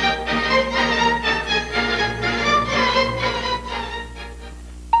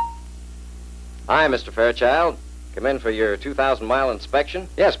 Hi, Mr. Fairchild. Come in for your 2,000-mile inspection?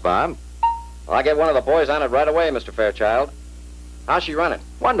 Yes, Bob. Well, I'll get one of the boys on it right away, Mr. Fairchild. How's she running?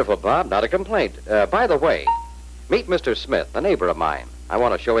 Wonderful, Bob. Not a complaint. By the way, meet Mr. Smith, a neighbor of mine. I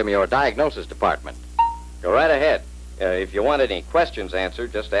want to show him your diagnosis department. Go right ahead. If you want any questions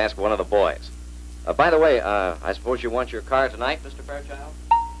answered, just ask one of the boys. By the way, I suppose you want your car tonight, Mr. Fairchild?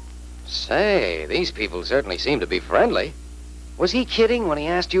 Say, these people certainly seem to be friendly. Was he kidding when he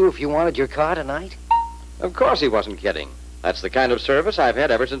asked you if you wanted your car tonight? Of course he wasn't kidding. That's the kind of service I've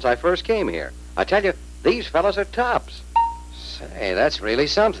had ever since I first came here. I tell you, these fellas are tops. Say, that's really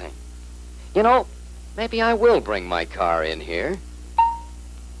something. You know, maybe I will bring my car in here.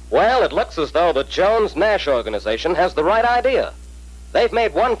 Well, it looks as though the Jones-Nash organization has the right idea. They've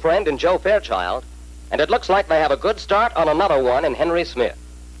made one friend in Joe Fairchild, and it looks like they have a good start on another one in Henry Smith.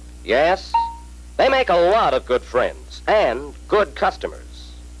 Yes, they make a lot of good friends and good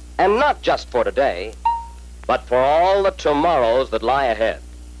customers. And not just for today, but for all the tomorrows that lie ahead.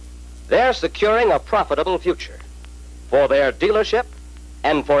 They're securing a profitable future for their dealership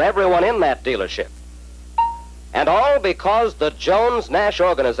and for everyone in that dealership. And all because the Jones-Nash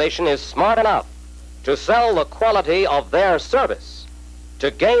organization is smart enough to sell the quality of their service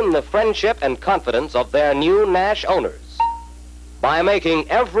to gain the friendship and confidence of their new Nash owners by making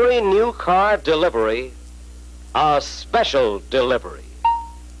every new car delivery a special delivery.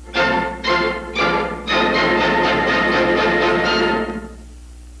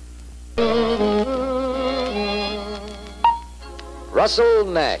 Russell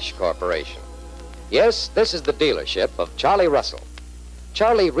Nash Corporation. Yes, this is the dealership of Charlie Russell.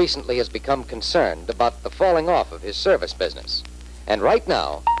 Charlie recently has become concerned about the falling off of his service business. And right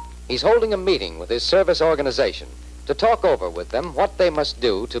now, he's holding a meeting with his service organization to talk over with them what they must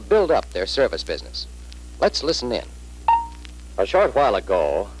do to build up their service business. Let's listen in. A short while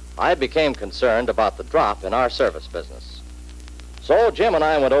ago, I became concerned about the drop in our service business. So Jim and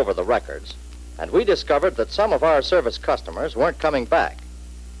I went over the records, and we discovered that some of our service customers weren't coming back.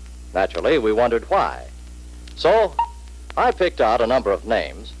 Naturally, we wondered why. So I picked out a number of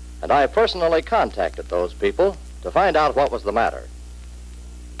names, and I personally contacted those people to find out what was the matter.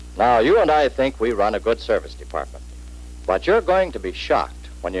 Now, you and I think we run a good service department, but you're going to be shocked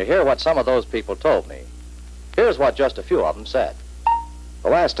when you hear what some of those people told me. Here's what just a few of them said. The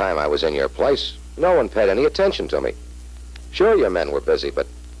last time I was in your place, no one paid any attention to me. Sure, your men were busy, but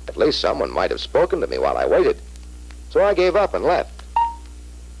at least someone might have spoken to me while I waited. So I gave up and left.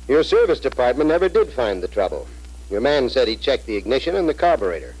 Your service department never did find the trouble. Your man said he checked the ignition and the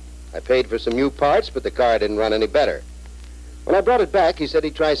carburetor. I paid for some new parts, but the car didn't run any better. When I brought it back, he said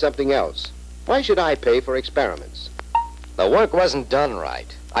he'd try something else. Why should I pay for experiments? The work wasn't done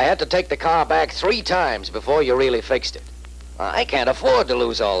right. I had to take the car back 3 times before you really fixed it. I can't afford to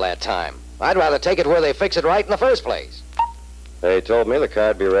lose all that time. I'd rather take it where they fix it right in the first place. They told me the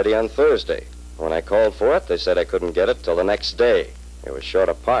car'd be ready on Thursday. When I called for it, they said I couldn't get it till the next day. It was short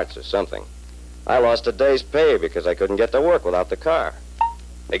of parts or something. I lost a day's pay because I couldn't get to work without the car.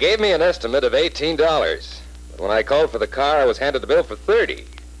 They gave me an estimate of $18. But when I called for the car, I was handed a bill for $30.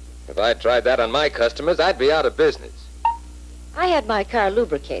 If I tried that on my customers, I'd be out of business. I had my car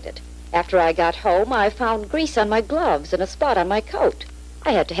lubricated. After I got home, I found grease on my gloves and a spot on my coat.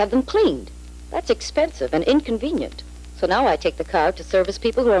 I had to have them cleaned. That's expensive and inconvenient. So now I take the car to service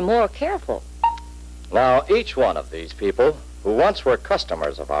people who are more careful. Now, each one of these people, who once were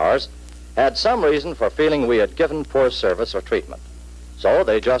customers of ours, had some reason for feeling we had given poor service or treatment. So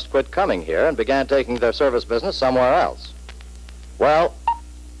they just quit coming here and began taking their service business somewhere else. Well,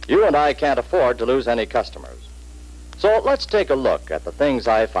 you and I can't afford to lose any customers. So let's take a look at the things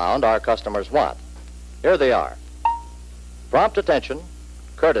I found our customers want. Here they are. Prompt attention,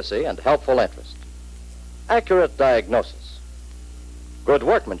 courtesy, and helpful interest. Accurate diagnosis. Good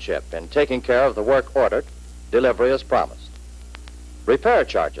workmanship in taking care of the work ordered, delivery as promised. Repair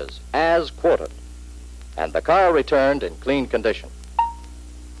charges as quoted. And the car returned in clean condition.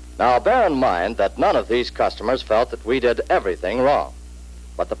 Now, bear in mind that none of these customers felt that we did everything wrong.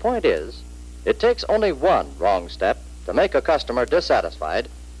 But the point is, it takes only one wrong step to make a customer dissatisfied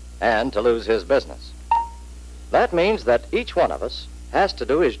and to lose his business. That means that each one of us has to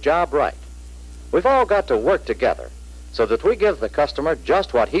do his job right. We've all got to work together so that we give the customer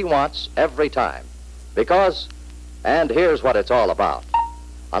just what he wants every time. Because, and here's what it's all about,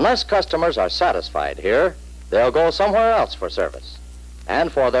 unless customers are satisfied here, they'll go somewhere else for service,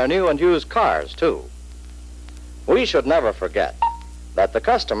 and for their new and used cars, too. We should never forget that the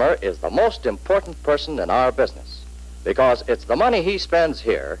customer is the most important person in our business, because it's the money he spends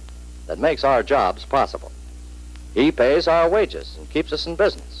here that makes our jobs possible. He pays our wages and keeps us in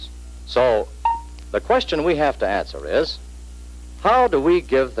business. So, the question we have to answer is, how do we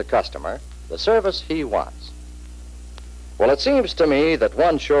give the customer the service he wants? Well, it seems to me that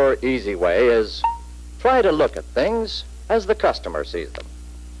one sure, easy way is try to look at things as the customer sees them.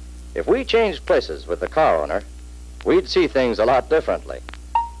 If we changed places with the car owner, we'd see things a lot differently.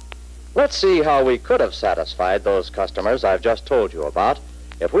 Let's see how we could have satisfied those customers I've just told you about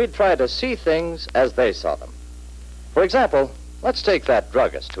if we'd tried to see things as they saw them. For example, let's take that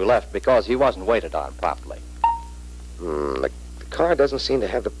druggist who left because he wasn't waited on promptly. The car doesn't seem to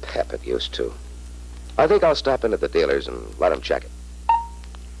have the pep it used to. I think I'll stop in at the dealer's and let him check it.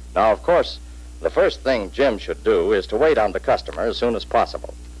 Now, of course, the first thing Jim should do is to wait on the customer as soon as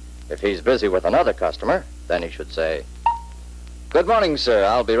possible. If he's busy with another customer, then he should say, Good morning, sir.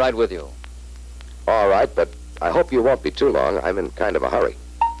 I'll be right with you. All right, but I hope you won't be too long. I'm in kind of a hurry.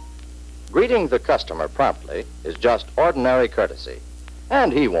 Greeting the customer promptly is just ordinary courtesy,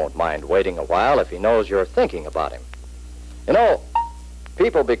 and he won't mind waiting a while if he knows you're thinking about him. You know,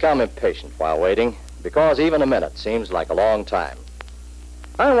 people become impatient while waiting because even a minute seems like a long time.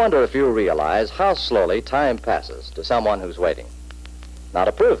 I wonder if you realize how slowly time passes to someone who's waiting. Now,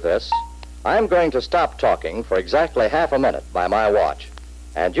 to prove this, I'm going to stop talking for exactly half a minute by my watch,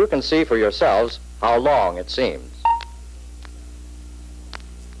 and you can see for yourselves how long it seems.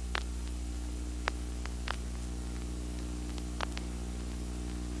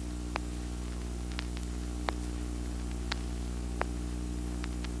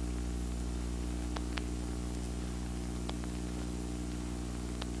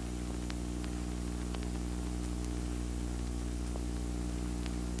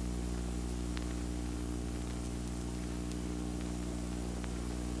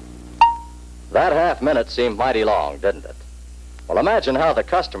 That half minute seemed mighty long, didn't it? Well, imagine how the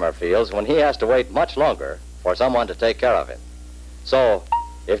customer feels when he has to wait much longer for someone to take care of him. So,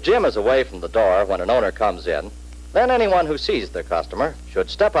 if Jim is away from the door when an owner comes in, then anyone who sees the customer should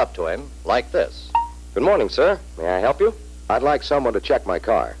step up to him like this. Good morning, sir. May I help you? I'd like someone to check my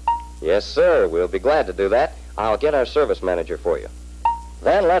car. Yes, sir. We'll be glad to do that. I'll get our service manager for you.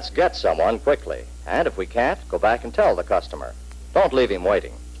 Then let's get someone quickly. And if we can't, go back and tell the customer. Don't leave him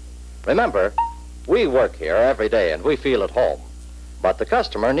waiting. Remember, we work here every day and we feel at home. But the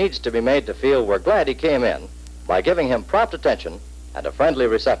customer needs to be made to feel we're glad he came in by giving him prompt attention and a friendly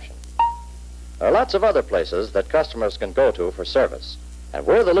reception. There are lots of other places that customers can go to for service, and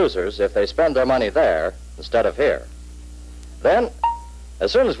we're the losers if they spend their money there instead of here. Then,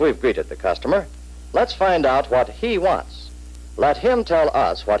 as soon as we've greeted the customer, let's find out what he wants. Let him tell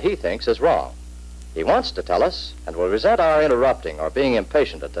us what he thinks is wrong. He wants to tell us, and will resent our interrupting or being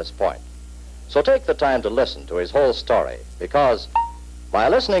impatient at this point. So take the time to listen to his whole story, because by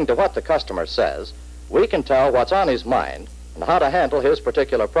listening to what the customer says, we can tell what's on his mind and how to handle his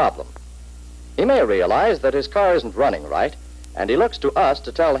particular problem. He may realize that his car isn't running right, and he looks to us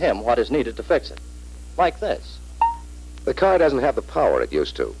to tell him what is needed to fix it. Like this. The car doesn't have the power it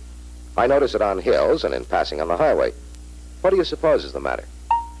used to. I notice it on hills and in passing on the highway. What do you suppose is the matter?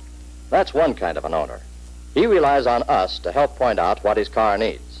 That's one kind of an owner. He relies on us to help point out what his car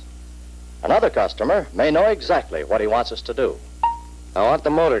needs. Another customer may know exactly what he wants us to do. I want the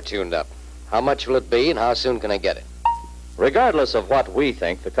motor tuned up. How much will it be and how soon can I get it? Regardless of what we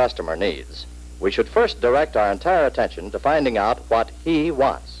think the customer needs, we should first direct our entire attention to finding out what he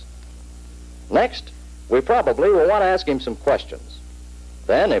wants. Next, we probably will want to ask him some questions.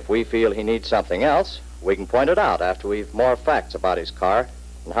 Then, if we feel he needs something else, we can point it out after we've more facts about his car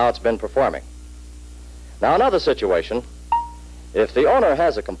and how it's been performing. Now, another situation. If the owner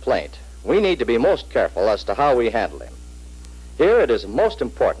has a complaint, we need to be most careful as to how we handle him. Here, it is most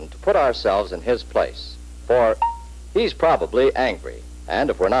important to put ourselves in his place, for he's probably angry, and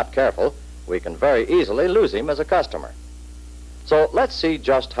if we're not careful, we can very easily lose him as a customer. So let's see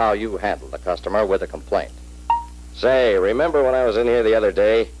just how you handle the customer with a complaint. Say, remember when I was in here the other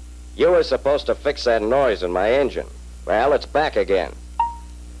day? You were supposed to fix that noise in my engine. Well, it's back again.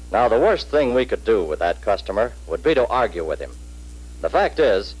 Now, the worst thing we could do with that customer would be to argue with him. The fact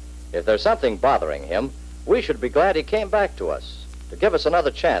is, if there's something bothering him, we should be glad he came back to us to give us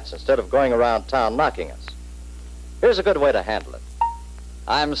another chance instead of going around town knocking us. Here's a good way to handle it.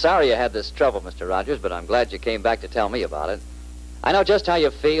 I'm sorry you had this trouble, Mr. Rogers, but I'm glad you came back to tell me about it. I know just how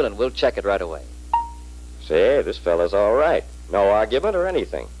you feel, and we'll check it right away. Say, this fella's all right. No argument or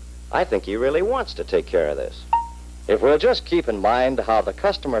anything. I think he really wants to take care of this. If we'll just keep in mind how the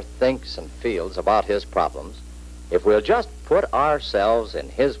customer thinks and feels about his problems, if we'll just put ourselves in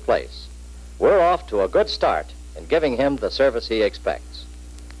his place, we're off to a good start in giving him the service he expects.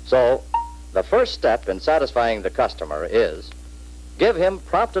 So, the first step in satisfying the customer is give him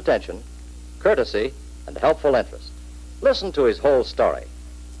prompt attention, courtesy, and helpful interest. Listen to his whole story.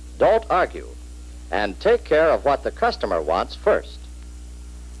 Don't argue, and take care of what the customer wants first.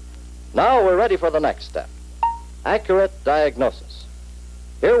 Now we're ready for the next step. Accurate diagnosis.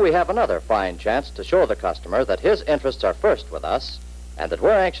 Here we have another fine chance to show the customer that his interests are first with us and that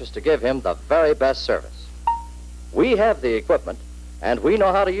we're anxious to give him the very best service. We have the equipment and we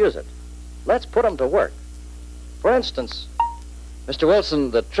know how to use it. Let's put him to work. For instance, Mr.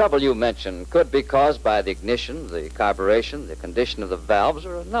 Wilson, the trouble you mentioned could be caused by the ignition, the carburation, the condition of the valves,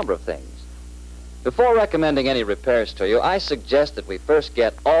 or a number of things. Before recommending any repairs to you, I suggest that we first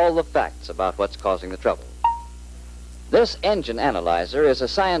get all the facts about what's causing the trouble. This engine analyzer is a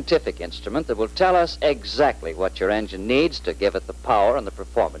scientific instrument that will tell us exactly what your engine needs to give it the power and the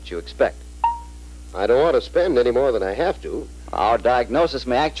performance you expect. I don't want to spend any more than I have to. Our diagnosis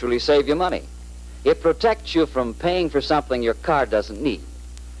may actually save you money. It protects you from paying for something your car doesn't need.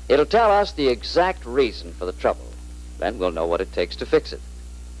 It'll tell us the exact reason for the trouble. Then we'll know what it takes to fix it.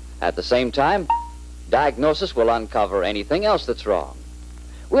 At the same time, diagnosis will uncover anything else that's wrong.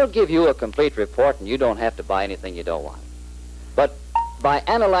 We'll give you a complete report and you don't have to buy anything you don't want. But by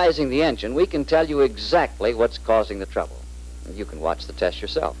analyzing the engine, we can tell you exactly what's causing the trouble. You can watch the test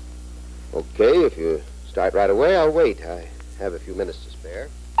yourself. Okay, if you start right away, I'll wait. I have a few minutes to spare.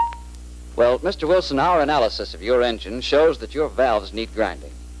 Well, Mr. Wilson, our analysis of your engine shows that your valves need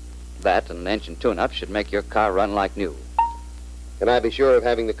grinding. That and an engine tune-up should make your car run like new. Can I be sure of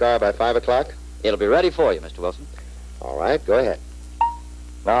having the car by 5 o'clock? It'll be ready for you, Mr. Wilson. All right, go ahead.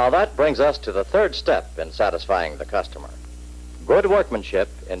 now that brings us to the third step in satisfying the customer. Good workmanship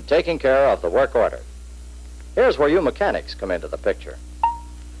in taking care of the work order. Here's where you mechanics come into the picture.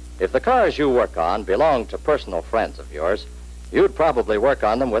 If the cars you work on belong to personal friends of yours, you'd probably work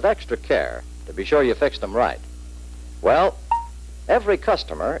on them with extra care to be sure you fixed them right. Well, every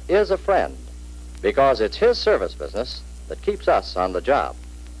customer is a friend because it's his service business that keeps us on the job.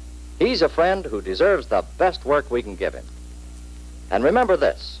 He's a friend who deserves the best work we can give him. And remember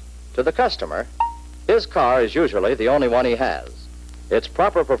this, to the customer, his car is usually the only one he has. Its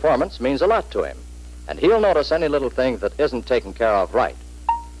proper performance means a lot to him, and he'll notice any little thing that isn't taken care of right.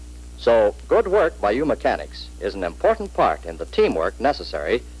 So, good work by you mechanics is an important part in the teamwork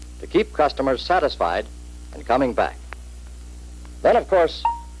necessary to keep customers satisfied and coming back. Then, of course,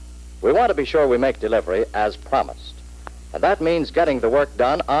 we want to be sure we make delivery as promised. And that means getting the work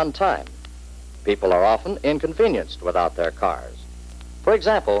done on time. People are often inconvenienced without their cars. For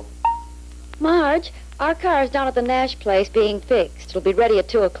example, Marge, our car's down at the NASH place being fixed. It'll be ready at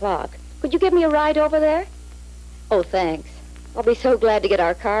 2 o'clock. Could you give me a ride over there? Oh, thanks. I'll be so glad to get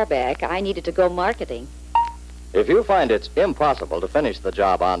our car back. I needed to go marketing. if you find it's impossible to finish the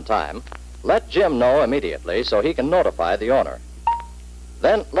job on time, let Jim know immediately so he can notify the owner.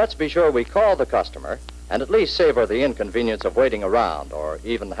 Then let's be sure we call the customer and at least savor the inconvenience of waiting around or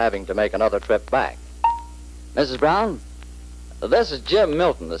even having to make another trip back. Mrs. Brown, This is Jim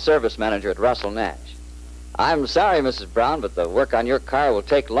Milton, the service manager at Russell Nash. I'm sorry, Mrs. Brown, but the work on your car will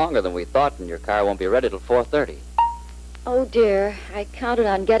take longer than we thought, and your car won't be ready till 4:30. Oh, dear. I counted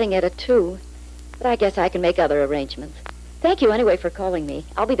on getting it at 2. But I guess I can make other arrangements. Thank you anyway for calling me.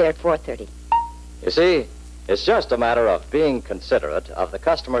 I'll be there at 4:30. You see, it's just a matter of being considerate of the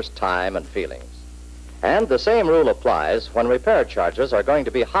customer's time and feelings. And the same rule applies when repair charges are going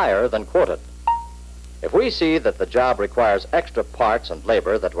to be higher than quoted. If we see that the job requires extra parts and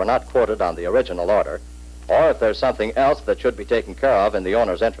labor that were not quoted on the original order, or if there's something else that should be taken care of in the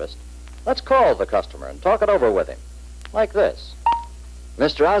owner's interest, let's call the customer and talk it over with him. Like this.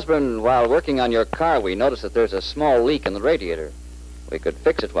 Mr. Osborne, while working on your car, we noticed that there's a small leak in the radiator. We could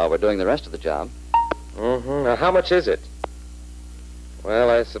fix it while we're doing the rest of the job. Mm-hmm. Now, how much is it? Well,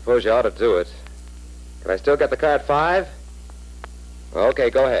 I suppose you ought to do it. Can I still get the car at 5?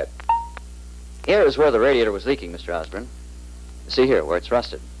 Okay, go ahead. Here is where the radiator was leaking, Mr. Osborne. See here, where it's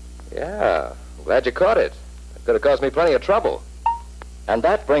rusted. Yeah, I'm glad you caught it. It could have caused me plenty of trouble. And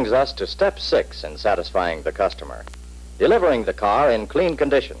that brings us to step 6 in satisfying the customer. Delivering the car in clean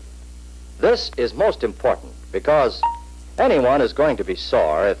condition. This is most important because anyone is going to be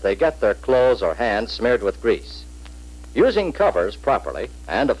sore if they get their clothes or hands smeared with grease. Using covers properly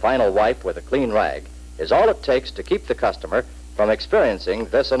and a final wipe with a clean rag is all it takes to keep the customer from experiencing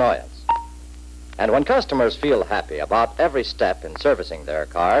this annoyance. And when customers feel happy about every step in servicing their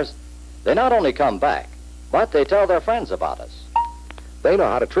cars, they not only come back, but they tell their friends about us. They know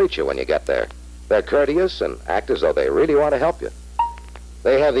how to treat you when you get there. They're courteous and act as though they really want to help you.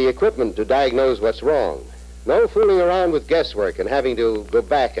 They have the equipment to diagnose what's wrong. No fooling around with guesswork and having to go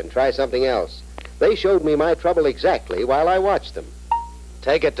back and try something else. They showed me my trouble exactly while I watched them.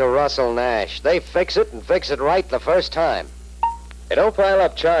 Take it to Russell Nash. They fix it and fix it right the first time. They don't pile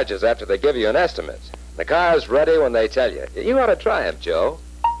up charges after they give you an estimate. The car's ready when they tell you. You ought to try 'em, Joe.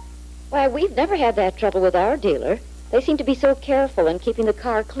 Why, we've never had that trouble with our dealer. They seem to be so careful in keeping the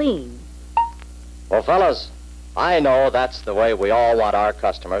car clean. Well, fellas, I know that's the way we all want our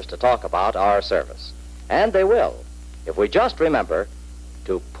customers to talk about our service. And they will, if we just remember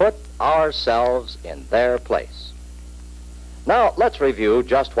to put ourselves in their place. Now, let's review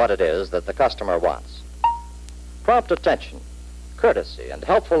just what it is that the customer wants. Prompt attention, courtesy, and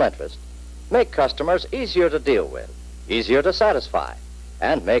helpful interest make customers easier to deal with, easier to satisfy,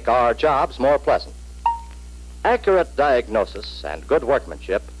 and make our jobs more pleasant. Accurate diagnosis and good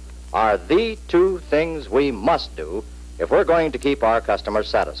workmanship are the 2 things we must do if we're going to keep our customers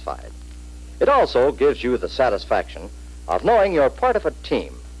satisfied. It also gives you the satisfaction of knowing you're part of a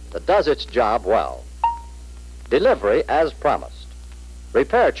team that does its job well. Delivery as promised,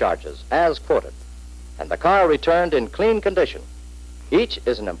 repair charges as quoted, and the car returned in clean condition. Each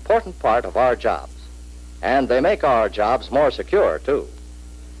is an important part of our jobs, and they make our jobs more secure, too.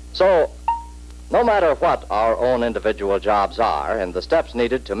 So, no matter what our own individual jobs are and the steps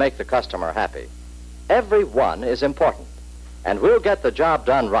needed to make the customer happy, every one is important, and we'll get the job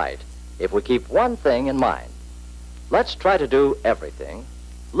done right if we keep one thing in mind. Let's try to do everything,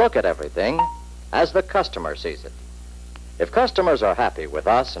 look at everything, as the customer sees it. If customers are happy with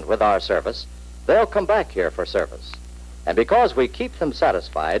us and with our service, they'll come back here for service. And because we keep them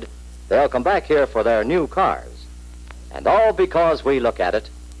satisfied, they'll come back here for their new cars. And all because we look at it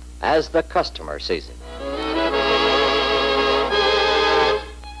as the customer sees it.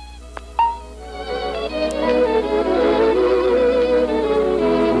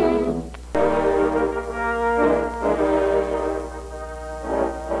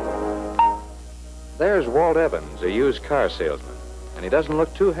 There's Walt Evans, a used car salesman, and he doesn't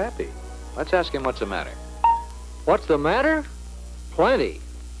look too happy. Let's ask him what's the matter. What's the matter? Plenty.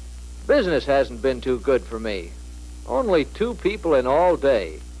 Business hasn't been too good for me. Only 2 people in all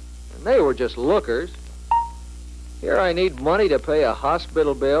day, and they were just lookers. Here I need money to pay a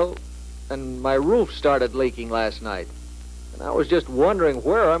hospital bill, and my roof started leaking last night. And I was just wondering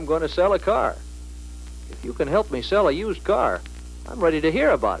where I'm going to sell a car. If you can help me sell a used car, I'm ready to hear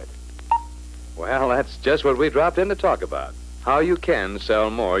about it. Well, that's just what we dropped in to talk about. How you can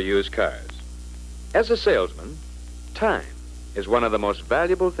sell more used cars. As a salesman, time is one of the most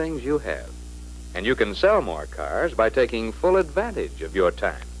valuable things you have. And you can sell more cars by taking full advantage of your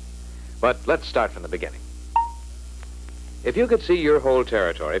time. But let's start from the beginning. If you could see your whole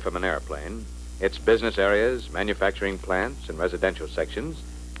territory from an airplane, its business areas, manufacturing plants, and residential sections,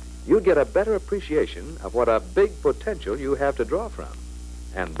 you'd get a better appreciation of what a big potential you have to draw from.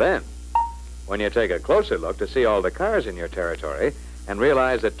 And then, when you take a closer look to see all the cars in your territory and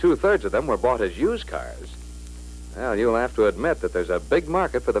realize that 2/3 of them were bought as used cars, well, you'll have to admit that there's a big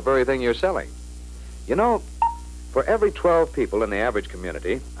market for the very thing you're selling. You know, For every 12 people in the average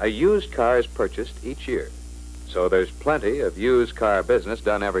community, a used car is purchased each year. So there's plenty of used car business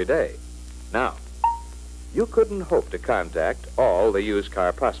done every day. Now, you couldn't hope to contact all the used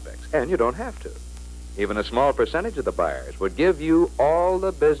car prospects, and you don't have to. Even a small percentage of the buyers would give you all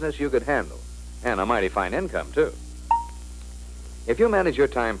the business you could handle, and a mighty fine income, too. If you manage your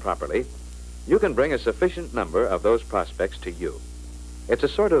time properly, you can bring a sufficient number of those prospects to you. It's a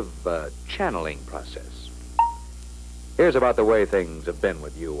sort of channeling process. Here's about the way things have been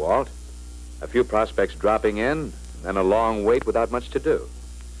with you, Walt. A few prospects dropping in, and then a long wait without much to do.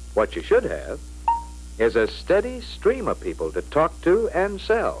 What you should have is a steady stream of people to talk to and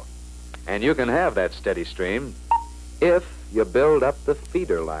sell. And you can have that steady stream if you build up the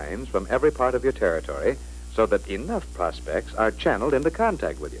feeder lines from every part of your territory so that enough prospects are channeled into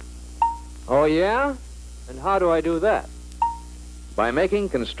contact with you. Oh, yeah? And how do I do that? By making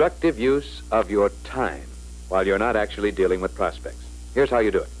constructive use of your time while you're not actually dealing with prospects. Here's how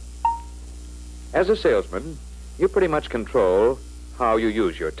you do it. As a salesman, you pretty much control how you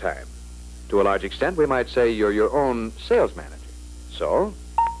use your time. To a large extent, we might say you're your own sales manager. So,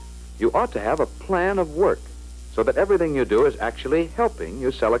 you ought to have a plan of work so that everything you do is actually helping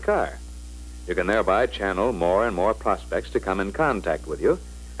you sell a car. You can thereby channel more and more prospects to come in contact with you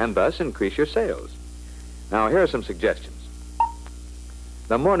and thus increase your sales. Now, here are some suggestions.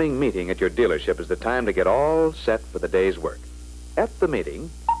 The morning meeting at your dealership is the time to get all set for the day's work. At the meeting,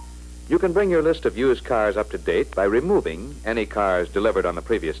 you can bring your list of used cars up to date by removing any cars delivered on the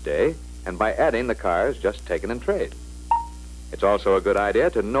previous day and by adding the cars just taken in trade. It's also a good idea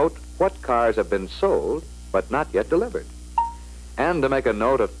to note what cars have been sold but not yet delivered, and to make a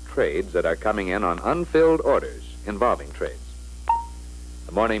note of trades that are coming in on unfilled orders involving trades.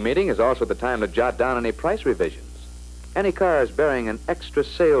 The morning meeting is also the time to jot down any price revisions, any cars bearing an extra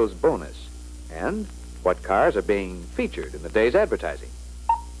sales bonus, and what cars are being featured in the day's advertising.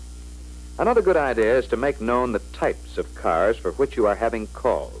 Another good idea is to make known the types of cars for which you are having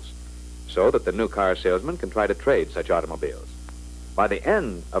calls, so that the new car salesman can try to trade such automobiles. By the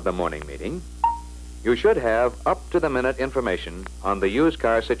end of the morning meeting, you should have up-to-the-minute information on the used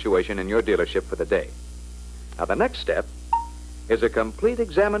car situation in your dealership for the day. Now, the next step is a complete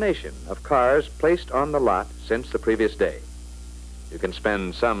examination of cars placed on the lot since the previous day. You can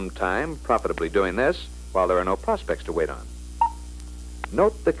spend some time profitably doing this while there are no prospects to wait on.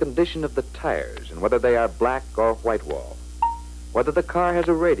 Note the condition of the tires and whether they are black or white wall, whether the car has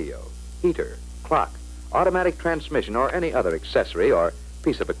a radio, heater, clock, automatic transmission, or any other accessory or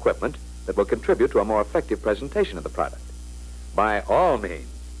piece of equipment that will contribute to a more effective presentation of the product. By all means,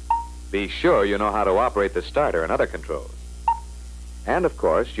 be sure you know how to operate the starter and other controls. And, of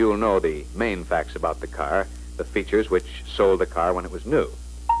course, you'll know the main facts about the car, the features which sold the car when it was new.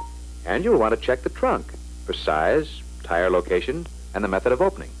 And you'll want to check the trunk for size, tire location, and the method of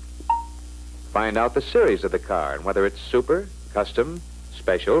opening. Find out the series of the car and whether it's super, custom,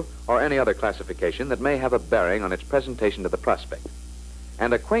 special, or any other classification that may have a bearing on its presentation to the prospect.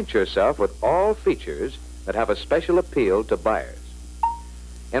 And acquaint yourself with all features that have a special appeal to buyers.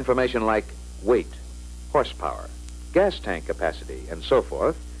 Information like weight, horsepower, gas tank capacity, and so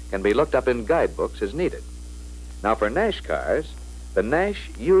forth can be looked up in guidebooks as needed. Now, for NASH cars, the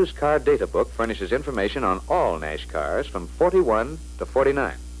NASH Used Car Data Book furnishes information on all NASH cars from 41 to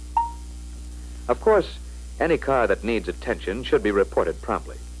 49. Of course, any car that needs attention should be reported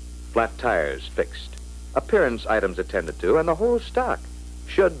promptly. Flat tires fixed, appearance items attended to, and the whole stock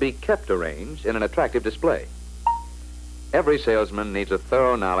should be kept arranged in an attractive display. Every salesman needs a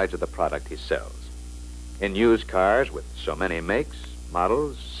thorough knowledge of the product he sells. In used cars with so many makes,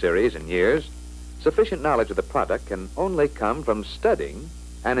 models, series, and years, sufficient knowledge of the product can only come from studying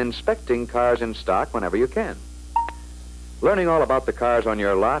and inspecting cars in stock whenever you can. Learning all about the cars on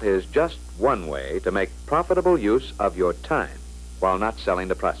your lot is just one way to make profitable use of your time while not selling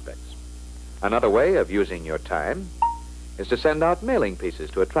to prospects. Another way of using your time is to send out mailing pieces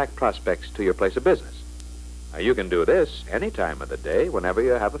to attract prospects to your place of business. Now, you can do this any time of the day whenever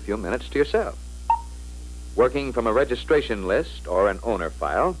you have a few minutes to yourself. Working from a registration list or an owner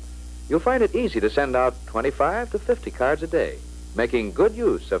file, you'll find it easy to send out 25 to 50 cards a day, making good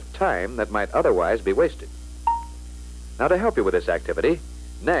use of time that might otherwise be wasted. Now, to help you with this activity,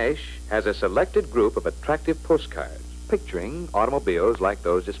 NASH has a selected group of attractive postcards picturing automobiles like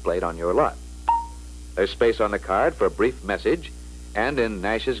those displayed on your lot. There's space on the card for a brief message, and in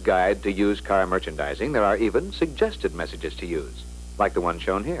NASH's guide to used car merchandising, there are even suggested messages to use, like the one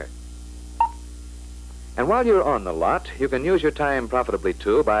shown here. And while you're on the lot, you can use your time profitably,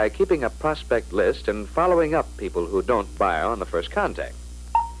 too, by keeping a prospect list and following up people who don't buy on the first contact.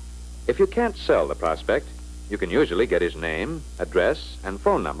 If you can't sell the prospect, You can usually get his name, address, and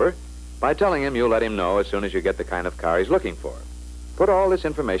phone number by telling him you'll let him know as soon as you get the kind of car he's looking for. Put all this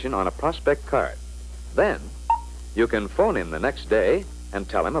information on a prospect card. Then, you can phone him the next day and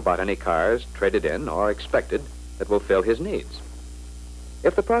tell him about any cars traded in or expected that will fill his needs.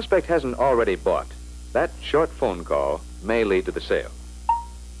 If the prospect hasn't already bought, that short phone call may lead to the sale.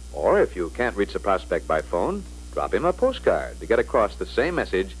 Or if you can't reach the prospect by phone, drop him a postcard to get across the same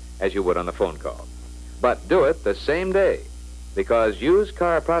message as you would on the phone call. But do it the same day, because used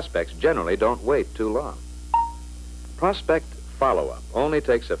car prospects generally don't wait too long. Prospect follow-up only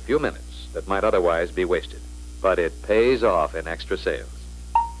takes a few minutes that might otherwise be wasted, but it pays off in extra sales.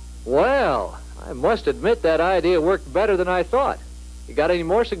 Well, I must admit that idea worked better than I thought. You got any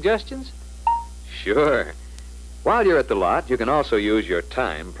more suggestions? Sure. While you're at the lot, you can also use your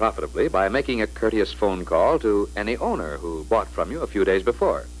time profitably by making a courteous phone call to any owner who bought from you a few days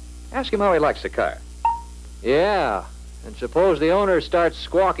before. Ask him how he likes the car. Yeah, and suppose the owner starts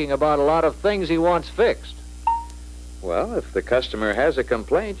squawking about a lot of things he wants fixed. Well, if the customer has a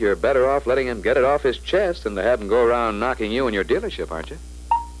complaint, you're better off letting him get it off his chest than to have him go around knocking you and your dealership, aren't you?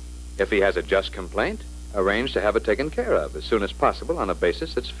 If he has a just complaint, arrange to have it taken care of as soon as possible on a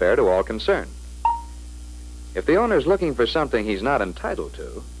basis that's fair to all concerned. If the owner's looking for something he's not entitled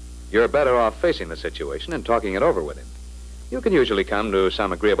to, you're better off facing the situation and talking it over with him. You can usually come to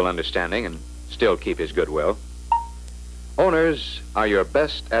some agreeable understanding and still keep his goodwill. Owners are your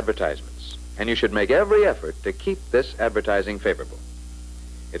best advertisements, and you should make every effort to keep this advertising favorable.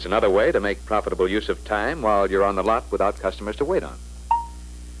 It's another way to make profitable use of time while you're on the lot without customers to wait on.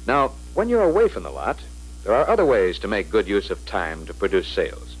 Now, when you're away from the lot, there are other ways to make good use of time to produce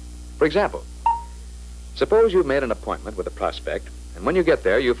sales. For example, suppose you've made an appointment with a prospect, and when you get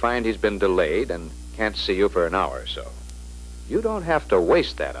there, you find he's been delayed and can't see you for an hour or so. You don't have to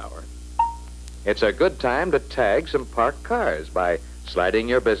waste that hour. It's a good time to tag some parked cars by sliding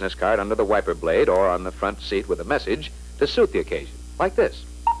your business card under the wiper blade or on the front seat with a message to suit the occasion, like this.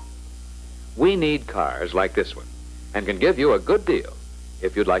 We need cars like this one and can give you a good deal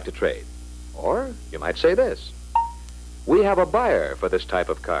if you'd like to trade. Or you might say this. We have a buyer for this type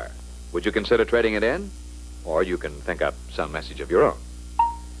of car. Would you consider trading it in? Or you can think up some message of your own.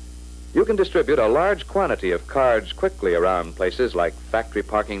 You can distribute a large quantity of cards quickly around places like factory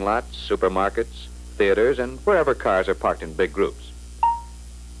parking lots, supermarkets, theaters, and wherever cars are parked in big groups.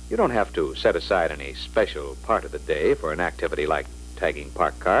 You don't have to set aside any special part of the day for an activity like tagging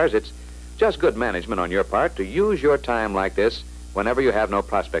parked cars. It's just good management on your part to use your time like this whenever you have no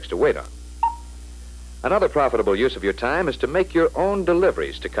prospects to wait on. Another profitable use of your time is to make your own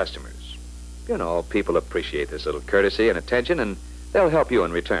deliveries to customers. You know, people appreciate this little courtesy and attention, and they'll help you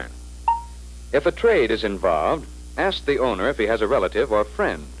in return. If a trade is involved, ask the owner if he has a relative or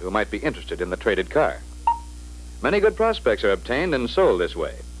friend who might be interested in the traded car. Many good prospects are obtained and sold this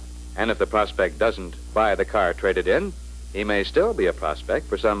way. And if the prospect doesn't buy the car traded in, he may still be a prospect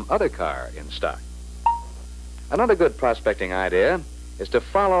for some other car in stock. Another good prospecting idea is to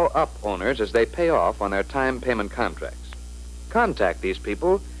follow up owners as they pay off on their time payment contracts. Contact these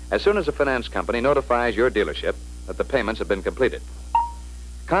people as soon as a finance company notifies your dealership that the payments have been completed.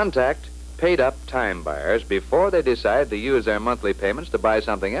 Contact paid-up time buyers before they decide to use their monthly payments to buy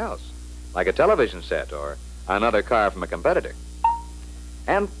something else, like a television set or another car from a competitor.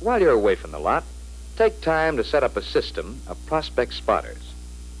 And while you're away from the lot, take time to set up a system of prospect spotters,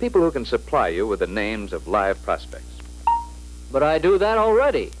 people who can supply you with the names of live prospects. But I do that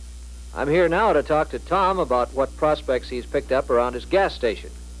already. I'm here now to talk to Tom about what prospects he's picked up around his gas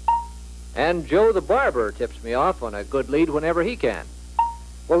station. And Joe the barber tips me off on a good lead whenever he can.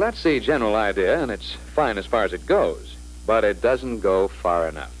 Well, that's the general idea, and it's fine as far as it goes, but it doesn't go far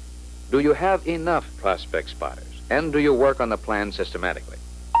enough. Do you have enough prospect spotters, and do you work on the plan systematically?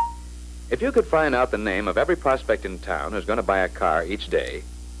 If you could find out the name of every prospect in town who's going to buy a car each day,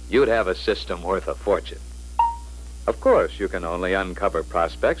 you'd have a system worth a fortune. Of course, you can only uncover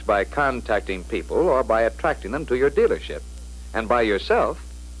prospects by contacting people or by attracting them to your dealership, and by yourself,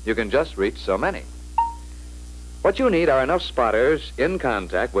 you can just reach so many. What you need are enough spotters in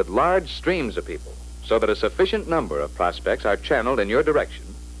contact with large streams of people so that a sufficient number of prospects are channeled in your direction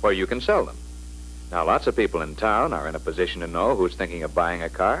where you can sell them. Now, lots of people in town are in a position to know who's thinking of buying a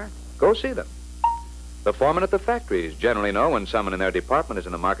car. Go see them. The foremen at the factories generally know when someone in their department is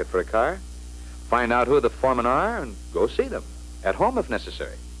in the market for a car. Find out who the foremen are and go see them, at home if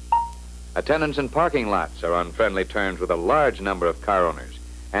necessary. Attendants in parking lots are on friendly terms with a large number of car owners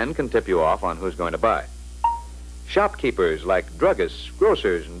and can tip you off on who's going to buy. Shopkeepers like druggists,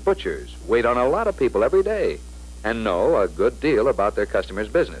 grocers, and butchers wait on a lot of people every day and know a good deal about their customers'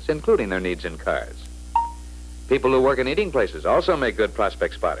 business, including their needs in cars. People who work in eating places also make good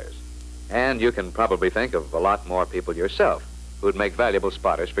prospect spotters. And you can probably think of a lot more people yourself who'd make valuable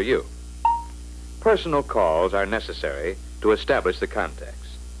spotters for you. Personal calls are necessary to establish the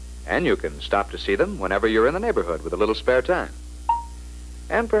contacts. And you can stop to see them whenever you're in the neighborhood with a little spare time.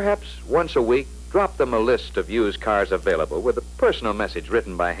 And perhaps once a week, drop them a list of used cars available with a personal message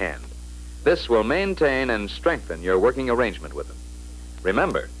written by hand. This will maintain and strengthen your working arrangement with them.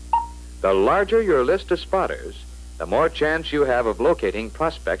 Remember, the larger your list of spotters, the more chance you have of locating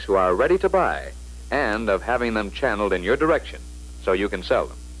prospects who are ready to buy and of having them channeled in your direction so you can sell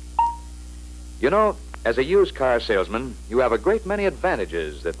them. You know, as a used car salesman, you have a great many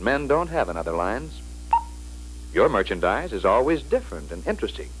advantages that men don't have in other lines. Your merchandise is always different and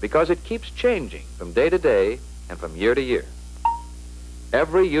interesting because it keeps changing from day to day and from year to year.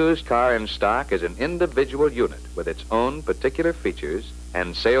 Every used car in stock is an individual unit with its own particular features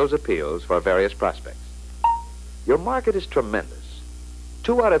and sales appeals for various prospects. Your market is tremendous.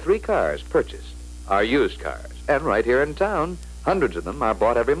 2 out of 3 cars purchased are used cars, and right here in town, hundreds of them are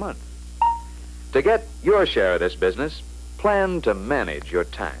bought every month. To get your share of this business, plan to manage your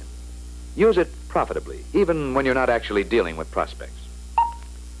time. Use it profitably, even when you're not actually dealing with prospects.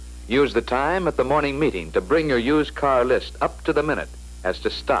 Use the time at the morning meeting to bring your used car list up to the minute as to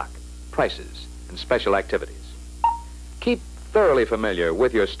stock, prices, and special activities. Keep thoroughly familiar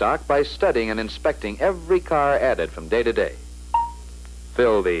with your stock by studying and inspecting every car added from day to day.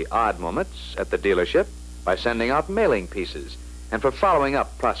 Fill the odd moments at the dealership by sending out mailing pieces and for following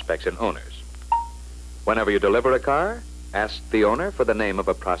up prospects and owners. Whenever you deliver a car, ask the owner for the name of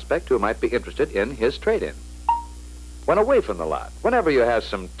a prospect who might be interested in his trade-in. When away from the lot, whenever you have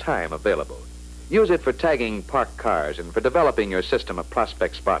some time available, use it for tagging parked cars and for developing your system of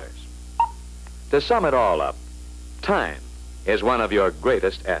prospect spotters. To sum it all up, time is one of your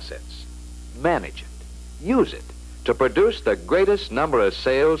greatest assets. Manage it. Use it to produce the greatest number of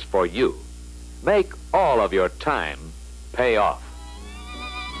sales for you. Make all of your time pay off.